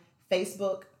Instagram,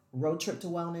 Facebook, Road Trip to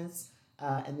Wellness,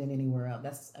 and then anywhere else.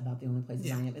 That's about the only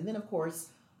places I am. And then, of course,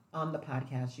 on the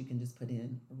podcast, you can just put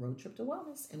in Road Trip to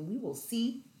Wellness, and we will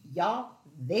see y'all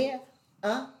there.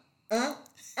 Let's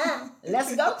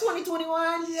go,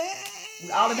 2021. Yeah.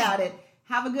 We're all about it.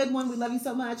 Have a good one. We love you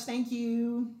so much. Thank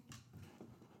you.